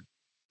 Paolina.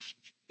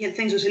 Yeah,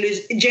 thanks, José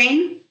Luis.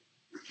 Jane?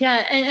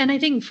 Yeah, and I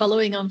think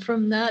following on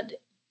from that,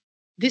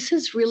 this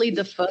is really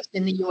the first,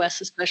 in the US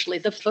especially,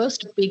 the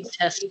first big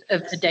test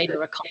of the data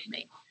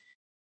economy.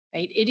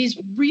 Right? It is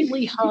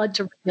really hard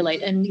to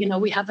regulate. And,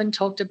 we haven't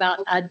talked about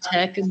ad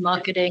tech and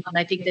marketing, and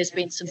I think there's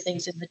been some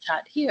things in the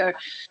chat here.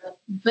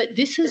 But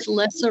this is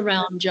less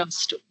around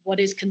just what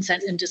is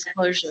consent and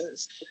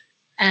disclosures.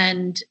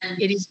 And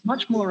it is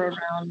much more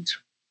around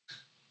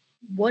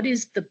what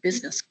is the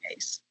business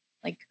case?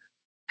 Like,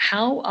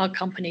 how are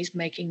companies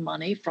making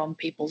money from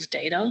people's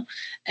data?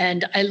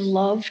 And I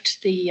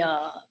loved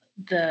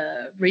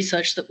the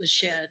research that was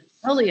shared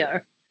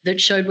earlier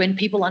that showed when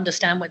people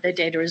understand what their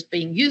data is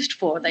being used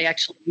for, they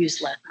actually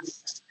use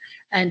less.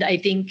 And I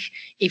think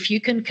if you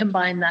can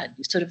combine that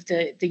sort of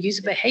the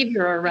user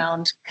behavior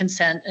around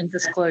consent and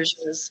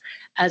disclosures,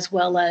 as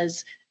well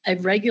as a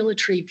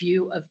regulatory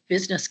view of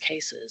business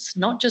cases,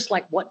 not just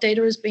like what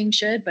data is being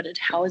shared, but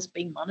how it's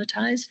being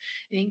monetized.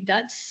 I think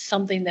that's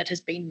something that has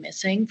been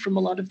missing from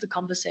a lot of the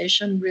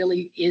conversation,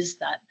 really is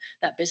that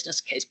business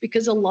case.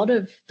 Because a lot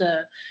of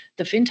the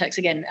fintechs,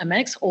 again,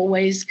 MX,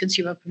 always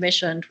consumer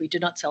permissioned, we do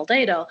not sell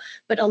data,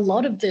 but a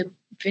lot of the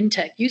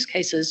fintech use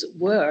cases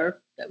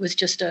that was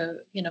just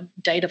a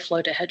data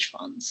flow to hedge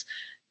funds.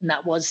 And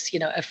that was,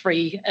 a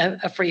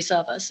free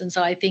service. And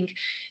so I think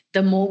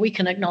the more we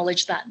can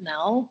acknowledge that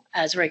now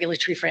as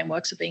regulatory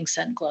frameworks are being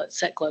set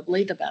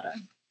globally, the better.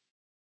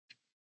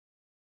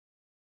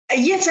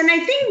 Yes, and I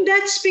think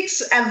that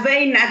speaks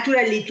very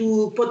naturally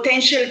to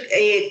potential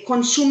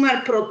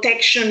consumer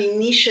protection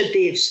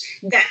initiatives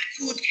that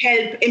could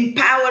help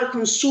empower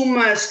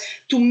consumers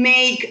to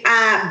make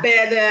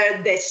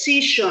better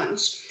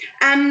decisions.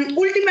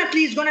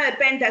 Ultimately, it's going to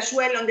depend as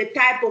well on the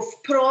type of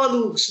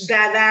products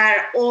that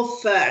are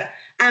offered.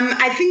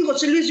 I think,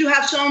 José Luis, you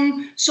have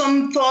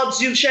some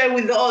thoughts you share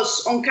with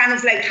us on kind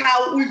of like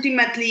how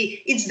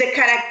ultimately it's the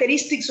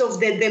characteristics of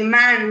the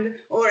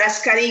demand, or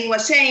as Karine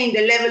was saying,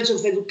 the levels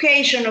of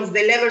education, of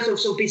the levels of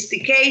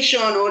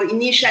sophistication or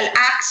initial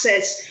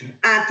access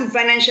to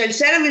financial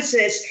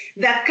services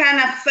that can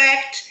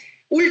affect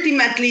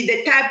ultimately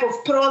the type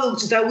of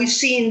products that we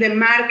see in the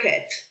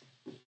market.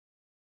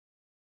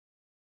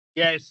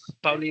 Yes,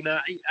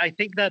 Paolina, I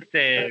think that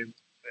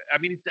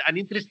it's an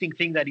interesting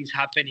thing that is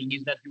happening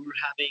is that you're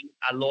having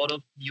a lot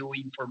of new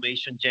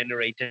information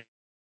generated.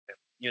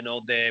 You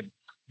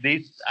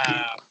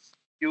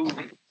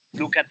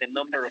look at the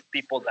number of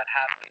people that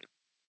have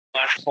a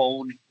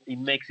smartphone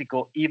in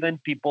Mexico, even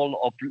people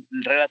of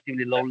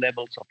relatively low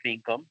levels of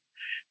income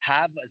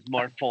have a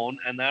smartphone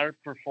and are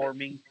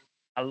performing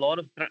a lot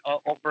of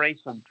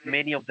operations,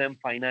 many of them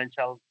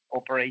financial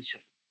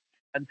operations.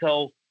 And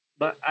so,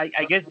 but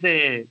I guess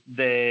the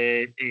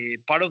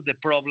part of the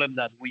problem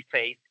that we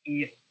face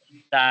is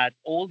that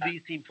all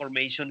this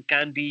information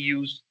can be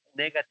used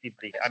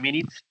negatively. I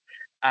mean,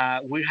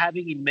 we're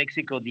having in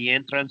Mexico the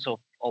entrance of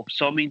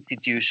some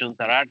institutions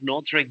that are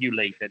not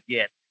regulated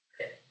yet,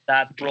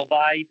 that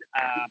provide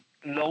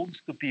loans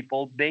to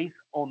people based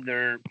on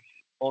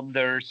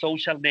their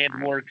social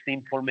networks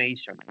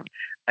information,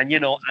 and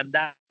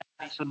that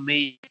information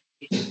made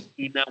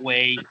in a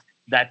way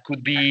that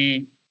could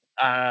be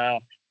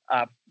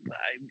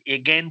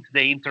against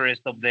the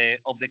interest of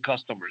the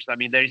customers. I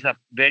mean, there is a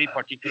very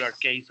particular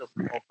case of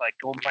a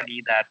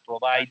company that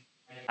provides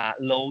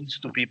loans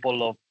to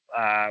people of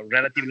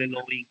relatively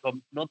low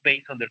income, not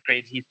based on their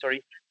credit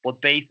history,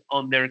 but based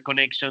on their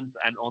connections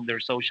and on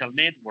their social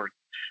network.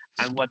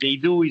 And what they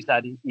do is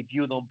that if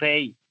you don't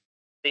pay,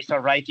 they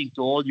start writing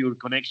to all your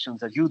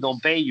connections that you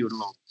don't pay your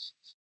loans,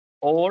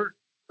 or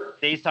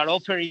they start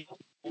offering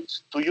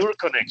to your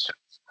connections.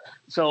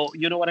 So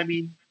you know what I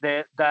mean?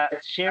 That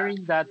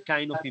sharing that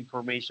kind of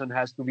information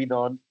has to be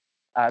done,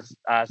 as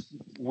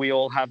we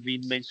all have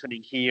been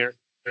mentioning here,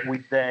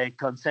 with the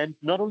consent,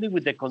 not only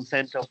with the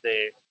consent of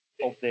the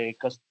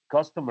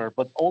customer,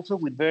 but also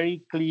with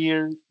very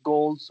clear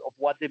goals of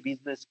what the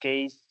business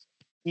case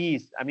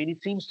is. I mean,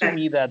 it seems to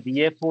me that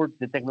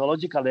the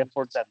technological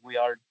effort that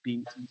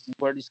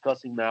we're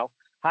discussing now,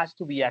 has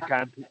to be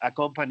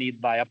accompanied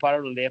by a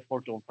parallel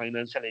effort on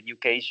financial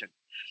education.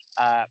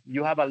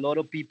 You have a lot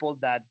of people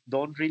that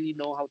don't really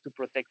know how to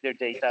protect their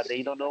data.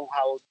 They don't know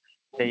how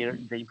the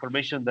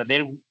information that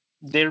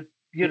they're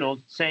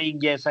saying,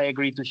 yes, I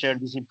agree to share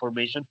this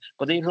information,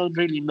 but they don't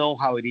really know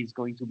how it is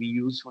going to be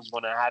used, who's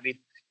going to have it,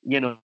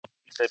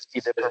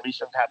 if the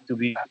permissions have to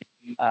be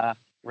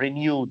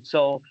renewed.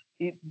 So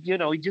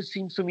it just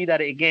seems to me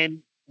that,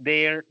 again,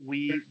 the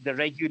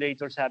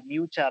regulators have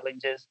new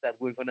challenges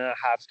that we're going to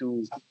have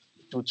to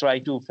try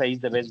to face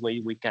the best way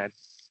we can.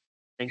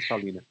 Thanks,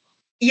 Paolina.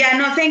 Yeah,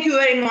 no, thank you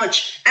very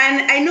much.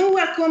 And I know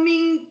we're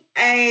coming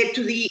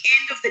to the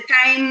end of the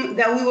time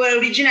that we were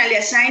originally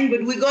assigned,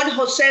 but we got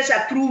José's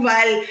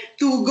approval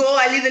to go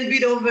a little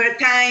bit over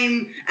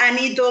time and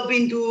eat up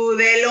into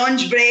the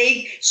lunch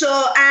break. So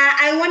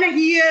I want to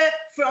hear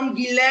from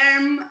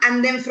Guilherme,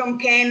 and then from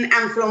Ken,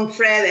 and from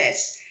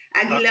Fredes.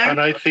 And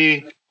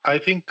I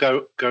think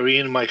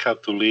Karine might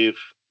have to leave.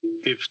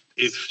 If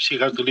she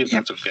has to leave,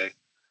 that's okay.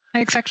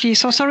 Exactly.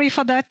 So sorry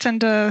for that,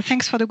 and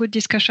thanks for the good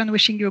discussion.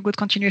 Wishing you a good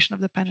continuation of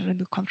the panel and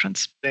the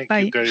conference. Thank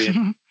you,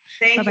 Karine.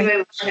 Thank you very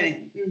much,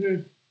 Karine.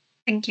 Mm-hmm.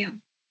 Thank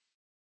you.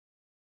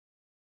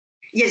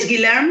 Yes,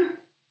 Guilherme?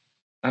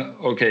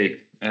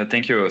 Okay,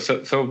 thank you.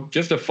 So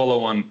just a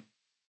follow-on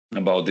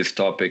about this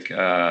topic,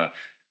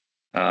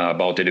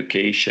 about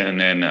education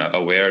and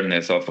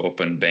awareness of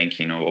open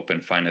banking or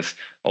open finance.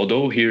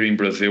 Although here in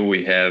Brazil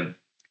we have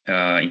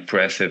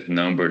impressive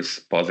numbers,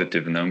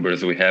 positive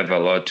numbers, we have a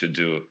lot to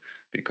do,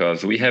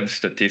 because we have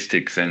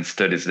statistics and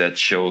studies that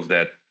shows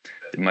that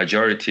the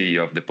majority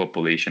of the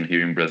population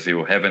here in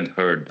Brazil haven't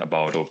heard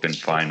about open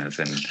finance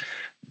and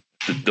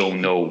don't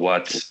know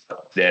what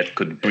that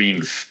could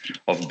bring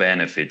of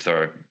benefits,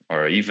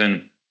 or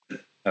even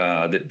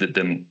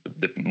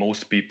the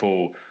most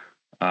people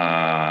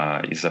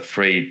is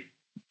afraid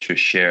to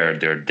share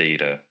their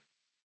data,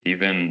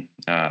 even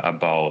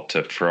about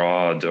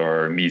fraud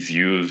or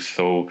misuse.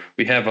 So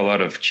we have a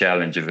lot of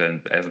challenges,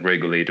 and as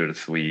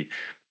regulators,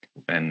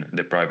 and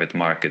the private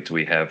market,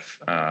 we have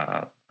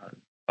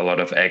a lot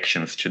of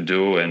actions to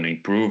do and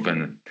improve,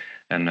 and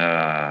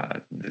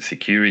the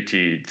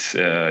security it's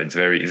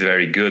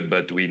very good,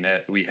 but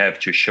we have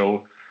to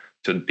show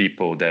to the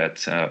people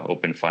that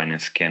open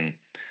finance can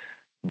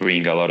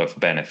bring a lot of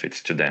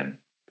benefits to them.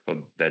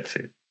 So that's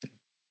it.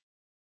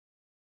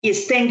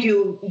 Yes, thank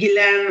you,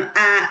 Guilherme.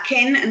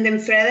 Ken, and then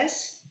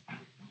Fredes.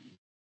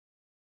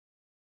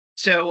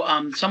 So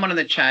someone in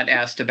the chat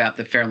asked about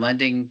the fair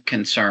lending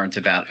concerns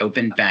about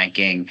open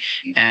banking,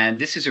 and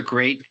this is a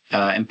great,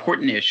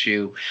 important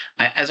issue.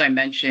 As I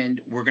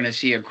mentioned, we're going to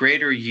see a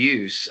greater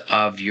use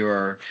of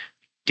your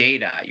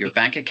data, your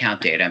bank account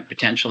data, and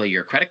potentially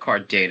your credit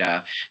card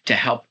data to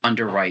help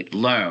underwrite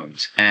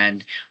loans.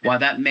 And while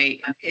that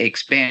may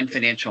expand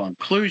financial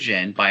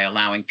inclusion by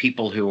allowing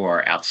people who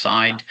are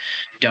outside,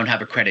 don't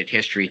have a credit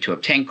history, to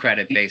obtain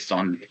credit based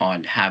on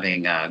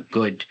having a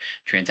good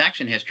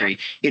transaction history,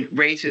 it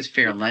raises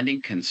fair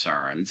lending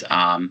concerns.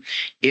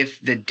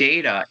 If the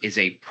data is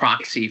a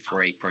proxy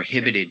for a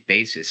prohibited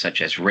basis,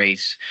 such as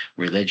race,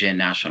 religion,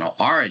 national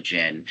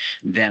origin,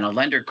 then a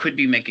lender could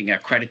be making a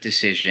credit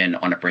decision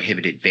on a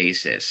prohibited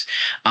basis.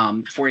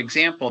 For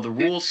example,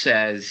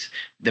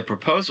 the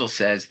proposal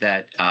says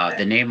that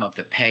the name of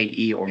the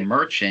payee or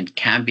merchant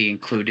can be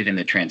included in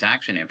the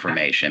transaction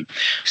information.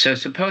 So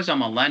suppose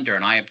I'm a lender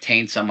and I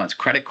obtain someone's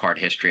credit card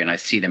history and I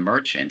see the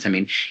merchant. I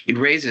mean, it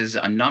raises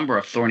a number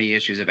of thorny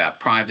issues about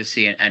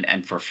privacy,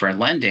 and for fair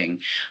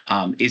lending,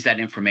 is that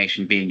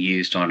information being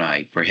used on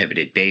a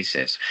prohibited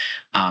basis?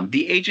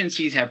 The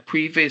agencies have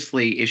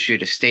previously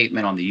issued a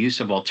statement on the use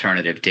of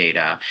alternative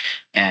data,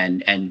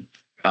 and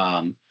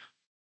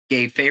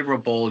gave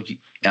favorable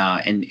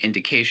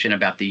indication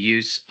about the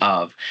use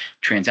of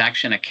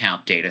transaction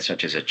account data,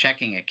 such as a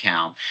checking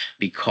account,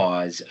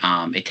 because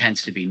it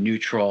tends to be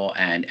neutral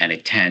and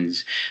it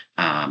tends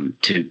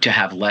to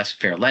have less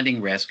fair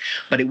lending risk.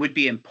 But it would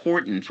be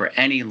important for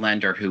any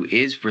lender who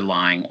is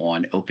relying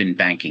on open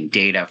banking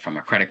data from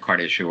a credit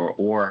card issuer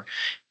or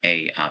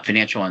a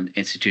financial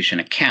institution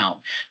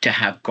account to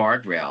have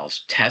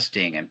guardrails,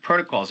 testing, and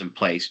protocols in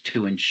place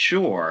to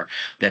ensure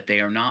that they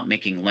are not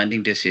making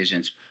lending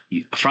decisions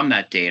from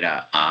that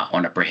data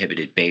on a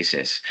prohibited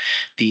basis.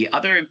 The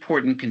other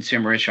important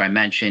consumer issue I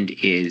mentioned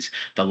is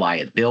the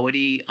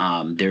liability.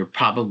 There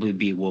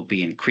probably will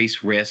be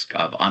increased risk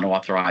of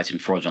unauthorized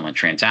and fraudulent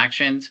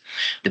transactions.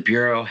 The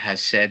Bureau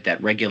has said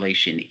that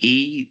Regulation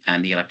E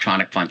and the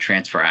Electronic Fund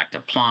Transfer Act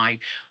apply,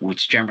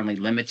 which generally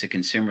limits a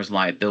consumer's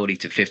liability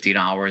to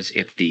 $50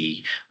 if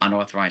the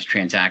unauthorized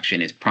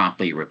transaction is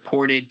promptly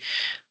reported.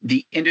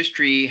 The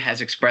industry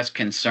has expressed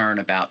concern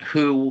about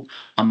who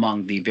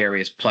among the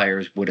various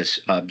players would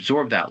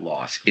absorb that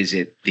loss. Is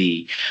it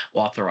the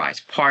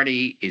authorized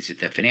party? Is it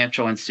the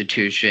financial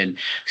institution?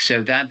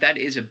 So that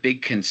is a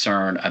big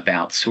concern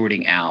about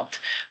sorting out.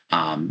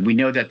 We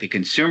know that the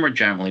consumer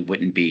generally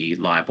wouldn't be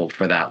liable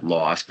for that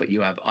loss, but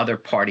you have other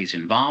parties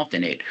involved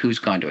in it. Who's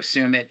going to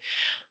assume it?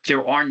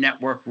 There are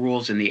network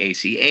rules in the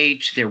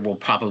ACH. There will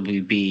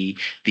probably be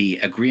the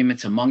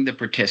agreements among the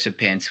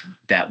participants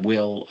that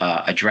will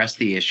address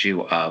the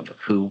issue of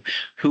who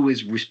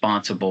is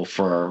responsible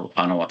for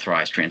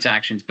unauthorized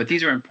transactions. But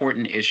these are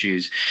important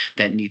issues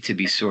that need to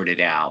be sorted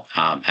out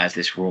as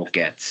this rule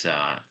gets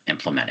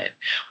implemented.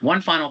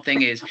 One final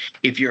thing is,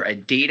 if you're a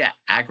data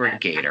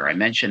aggregator, I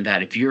mentioned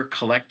that if you're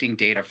collecting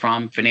data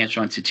from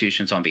financial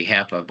institutions on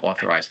behalf of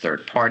authorized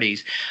third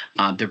parties,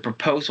 the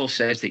proposal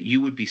says that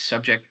you would be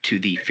subject to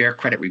the Fair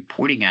Credit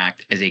Reporting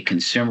Act as a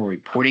consumer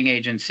reporting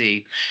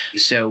agency.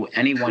 So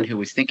anyone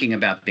who is thinking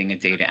about being a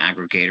data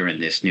aggregator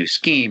in this new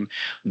scheme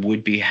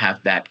would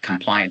have that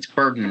compliance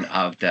burden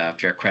of the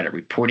Fair Credit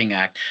Reporting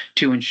Act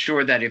to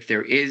ensure that if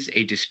there is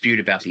a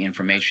dispute about the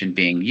information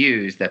being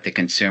used, that the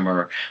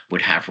consumer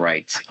would have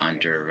rights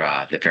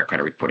under the Fair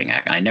Credit Reporting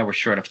Act. I know we're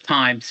short of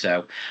time,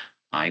 so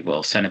I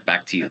will send it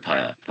back to you,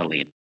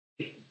 Paolina.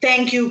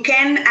 Thank you,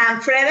 Ken.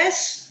 And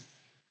Fredes?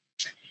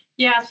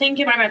 Yeah, thank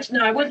you very much.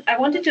 No, I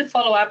wanted to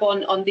follow up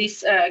on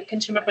these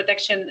consumer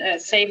protection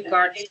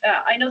safeguards.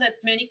 I know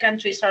that many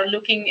countries are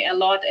looking a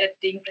lot at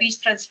the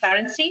increased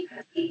transparency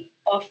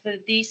of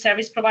these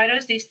service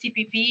providers, these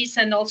TPPs,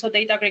 and also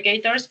data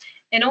aggregators.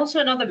 And also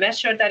another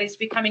measure that is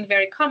becoming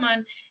very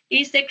common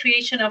is the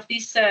creation of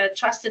these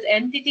trusted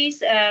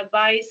entities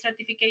by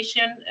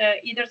certification,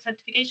 either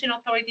certification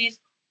authorities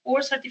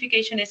or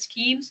certification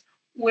schemes,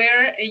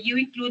 where you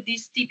include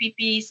these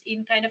TPPs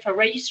in kind of a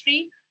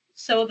registry,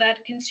 so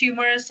that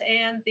consumers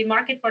and the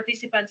market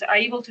participants are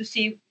able to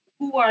see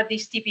who are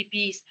these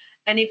TPPs.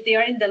 And if they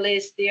are in the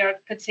list, they are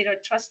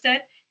considered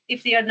trusted.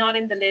 If they are not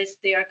in the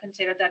list, they are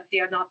considered that they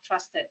are not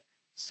trusted.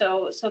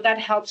 So that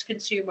helps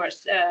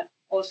consumers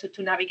also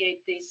to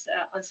navigate these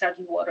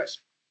uncertain waters.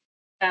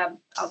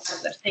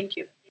 Outside there. Thank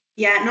you.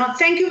 Yeah, no,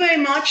 thank you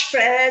very much,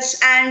 Fredes.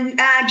 And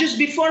just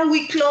before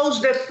we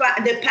close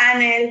the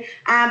panel,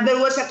 there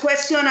was a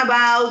question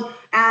about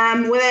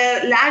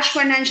whether large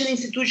financial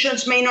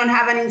institutions may not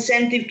have an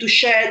incentive to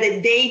share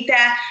the data.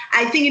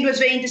 I think it was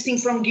very interesting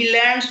from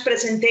Guilherme's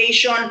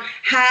presentation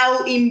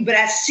how in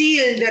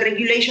Brazil the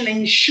regulation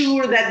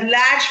ensured that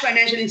large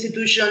financial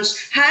institutions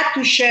had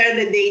to share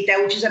the data,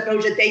 which is an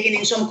approach taken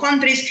in some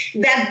countries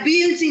that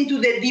builds into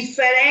the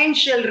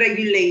differential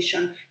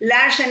regulation.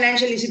 Large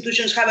financial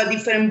institutions have a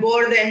different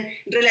burden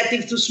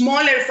relative to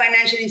smaller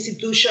financial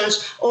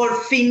institutions or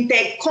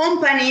fintech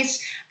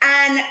companies.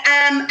 And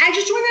I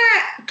just want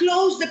to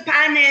close the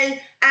panel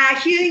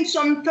hearing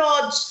some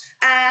thoughts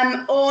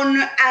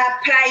on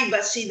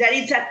privacy, that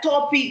it's a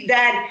topic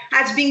that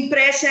has been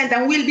present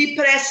and will be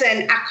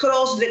present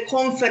across the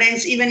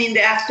conference. Even in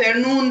the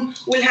afternoon,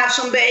 we'll have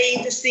some very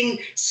interesting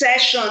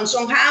sessions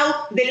on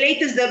how the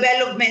latest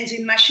developments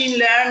in machine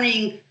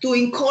learning to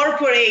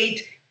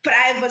incorporate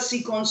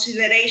privacy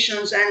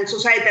considerations and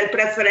societal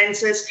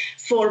preferences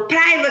for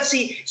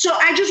privacy. So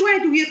I just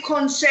wanted to hear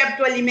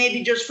conceptually,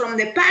 maybe just from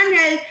the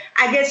panel,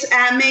 I guess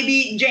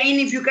maybe Jane,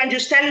 if you can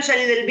just tell us a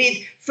little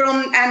bit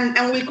from,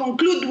 and we'll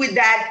conclude with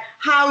that,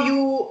 how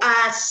you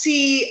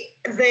see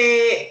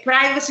the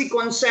privacy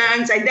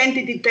concerns,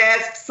 identity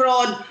theft,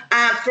 fraud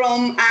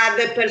from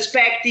the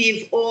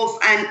perspective of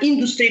an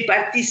industry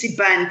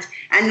participant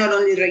and not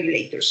only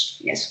regulators.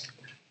 Yes.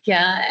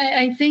 Yeah,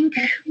 I think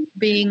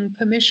being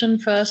permission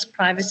first,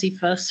 privacy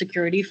first,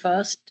 security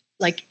first,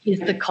 is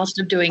the cost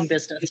of doing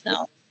business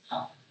now.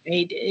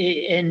 Right?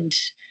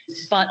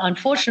 But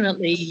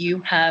unfortunately, you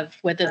have,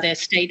 whether they're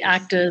state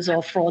actors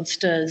or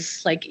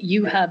fraudsters,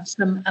 you have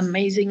some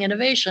amazing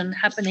innovation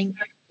happening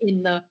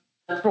in the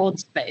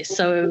fraud space.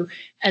 So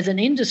as an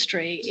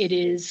industry, it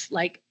is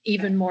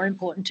even more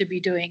important to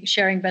be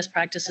sharing best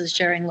practices,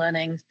 sharing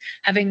learning,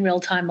 having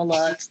real-time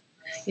alerts.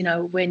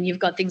 When you've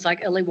got things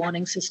like early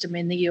warning system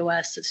in the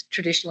US, it's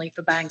traditionally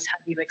for banks, how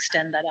do you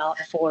extend that out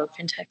for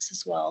fintechs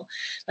as well?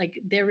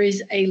 There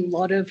is a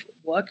lot of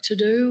work to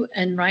do.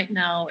 And right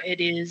now it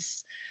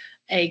is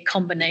a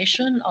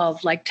combination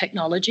of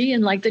technology,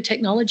 and the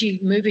technology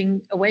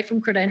moving away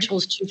from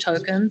credentials to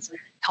tokens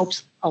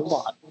helps a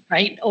lot,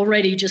 right?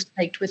 Already just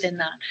baked within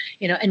that,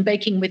 and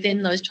baking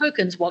within those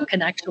tokens what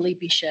can actually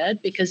be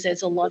shared, because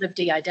there's a lot of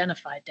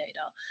de-identified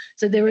data.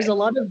 So there is a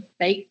lot of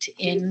baked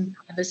in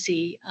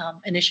privacy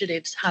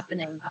initiatives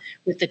happening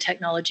with the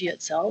technology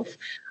itself.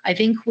 I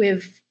think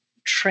we've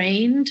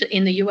trained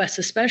in the US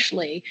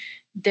especially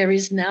there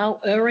is now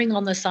erring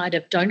on the side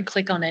of don't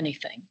click on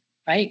anything,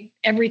 right?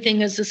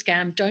 Everything is a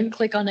scam. Don't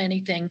click on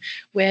anything.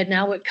 Where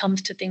now it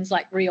comes to things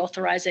like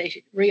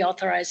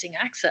reauthorizing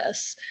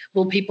access.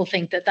 Will people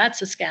think that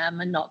that's a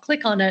scam and not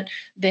click on it?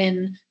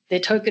 Then their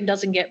token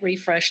doesn't get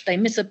refreshed. They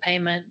miss a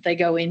payment. They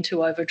go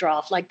into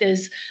overdraft. Like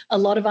there's a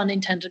lot of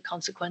unintended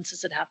consequences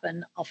that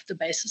happen off the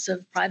basis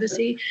of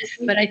privacy.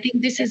 But I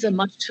think this is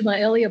to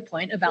my earlier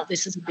point about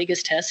this is the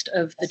biggest test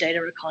of the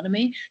data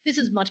economy. This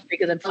is much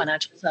bigger than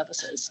financial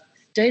services.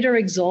 Data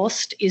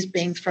exhaust is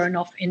being thrown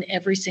off in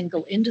every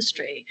single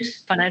industry.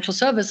 Financial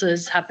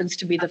services happens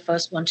to be the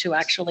first one to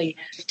actually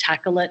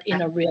tackle it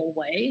in a real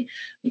way.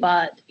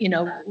 But,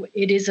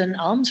 it is an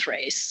arms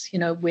race,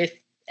 with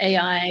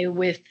AI,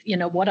 with,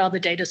 what are the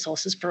data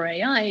sources for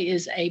AI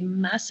is a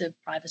massive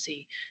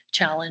privacy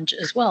challenge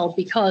as well,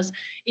 because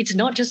it's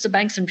not just the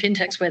banks and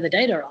fintechs where the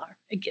data are.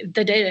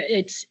 The data,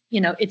 it's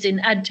in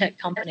ad tech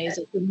companies,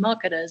 it's in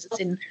marketers, it's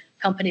in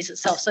companies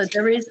itself. So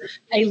there is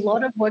a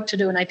lot of work to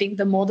do. And I think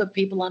the more that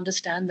people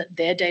understand that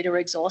their data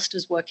exhaust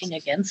is working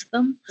against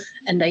them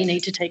and they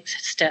need to take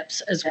steps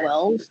as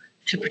well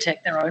to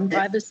protect their own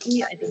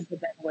privacy, I think the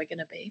better we're going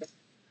to be.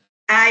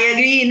 I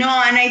agree. No,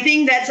 and I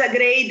think that's a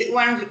great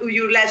one of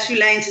your last few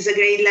lines is a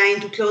great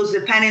line to close the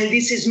panel.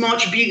 This is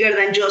much bigger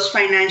than just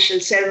financial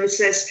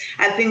services.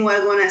 I think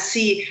we're going to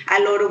see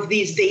a lot of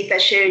this data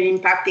sharing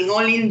impacting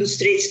all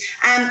industries.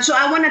 So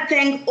I want to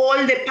thank all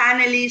the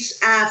panelists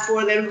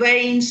for their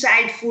very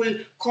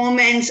insightful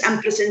comments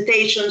and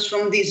presentations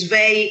from these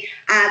very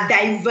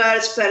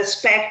diverse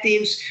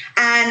perspectives.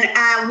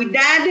 And with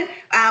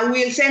that,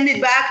 we'll send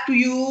it back to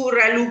you,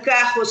 Raluca,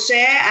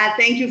 José.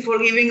 Thank you for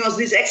giving us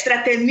this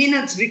extra 10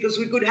 minutes because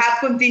we could have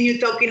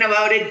continued talking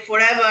about it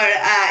forever.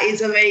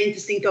 It's a very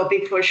interesting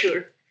topic for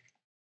sure.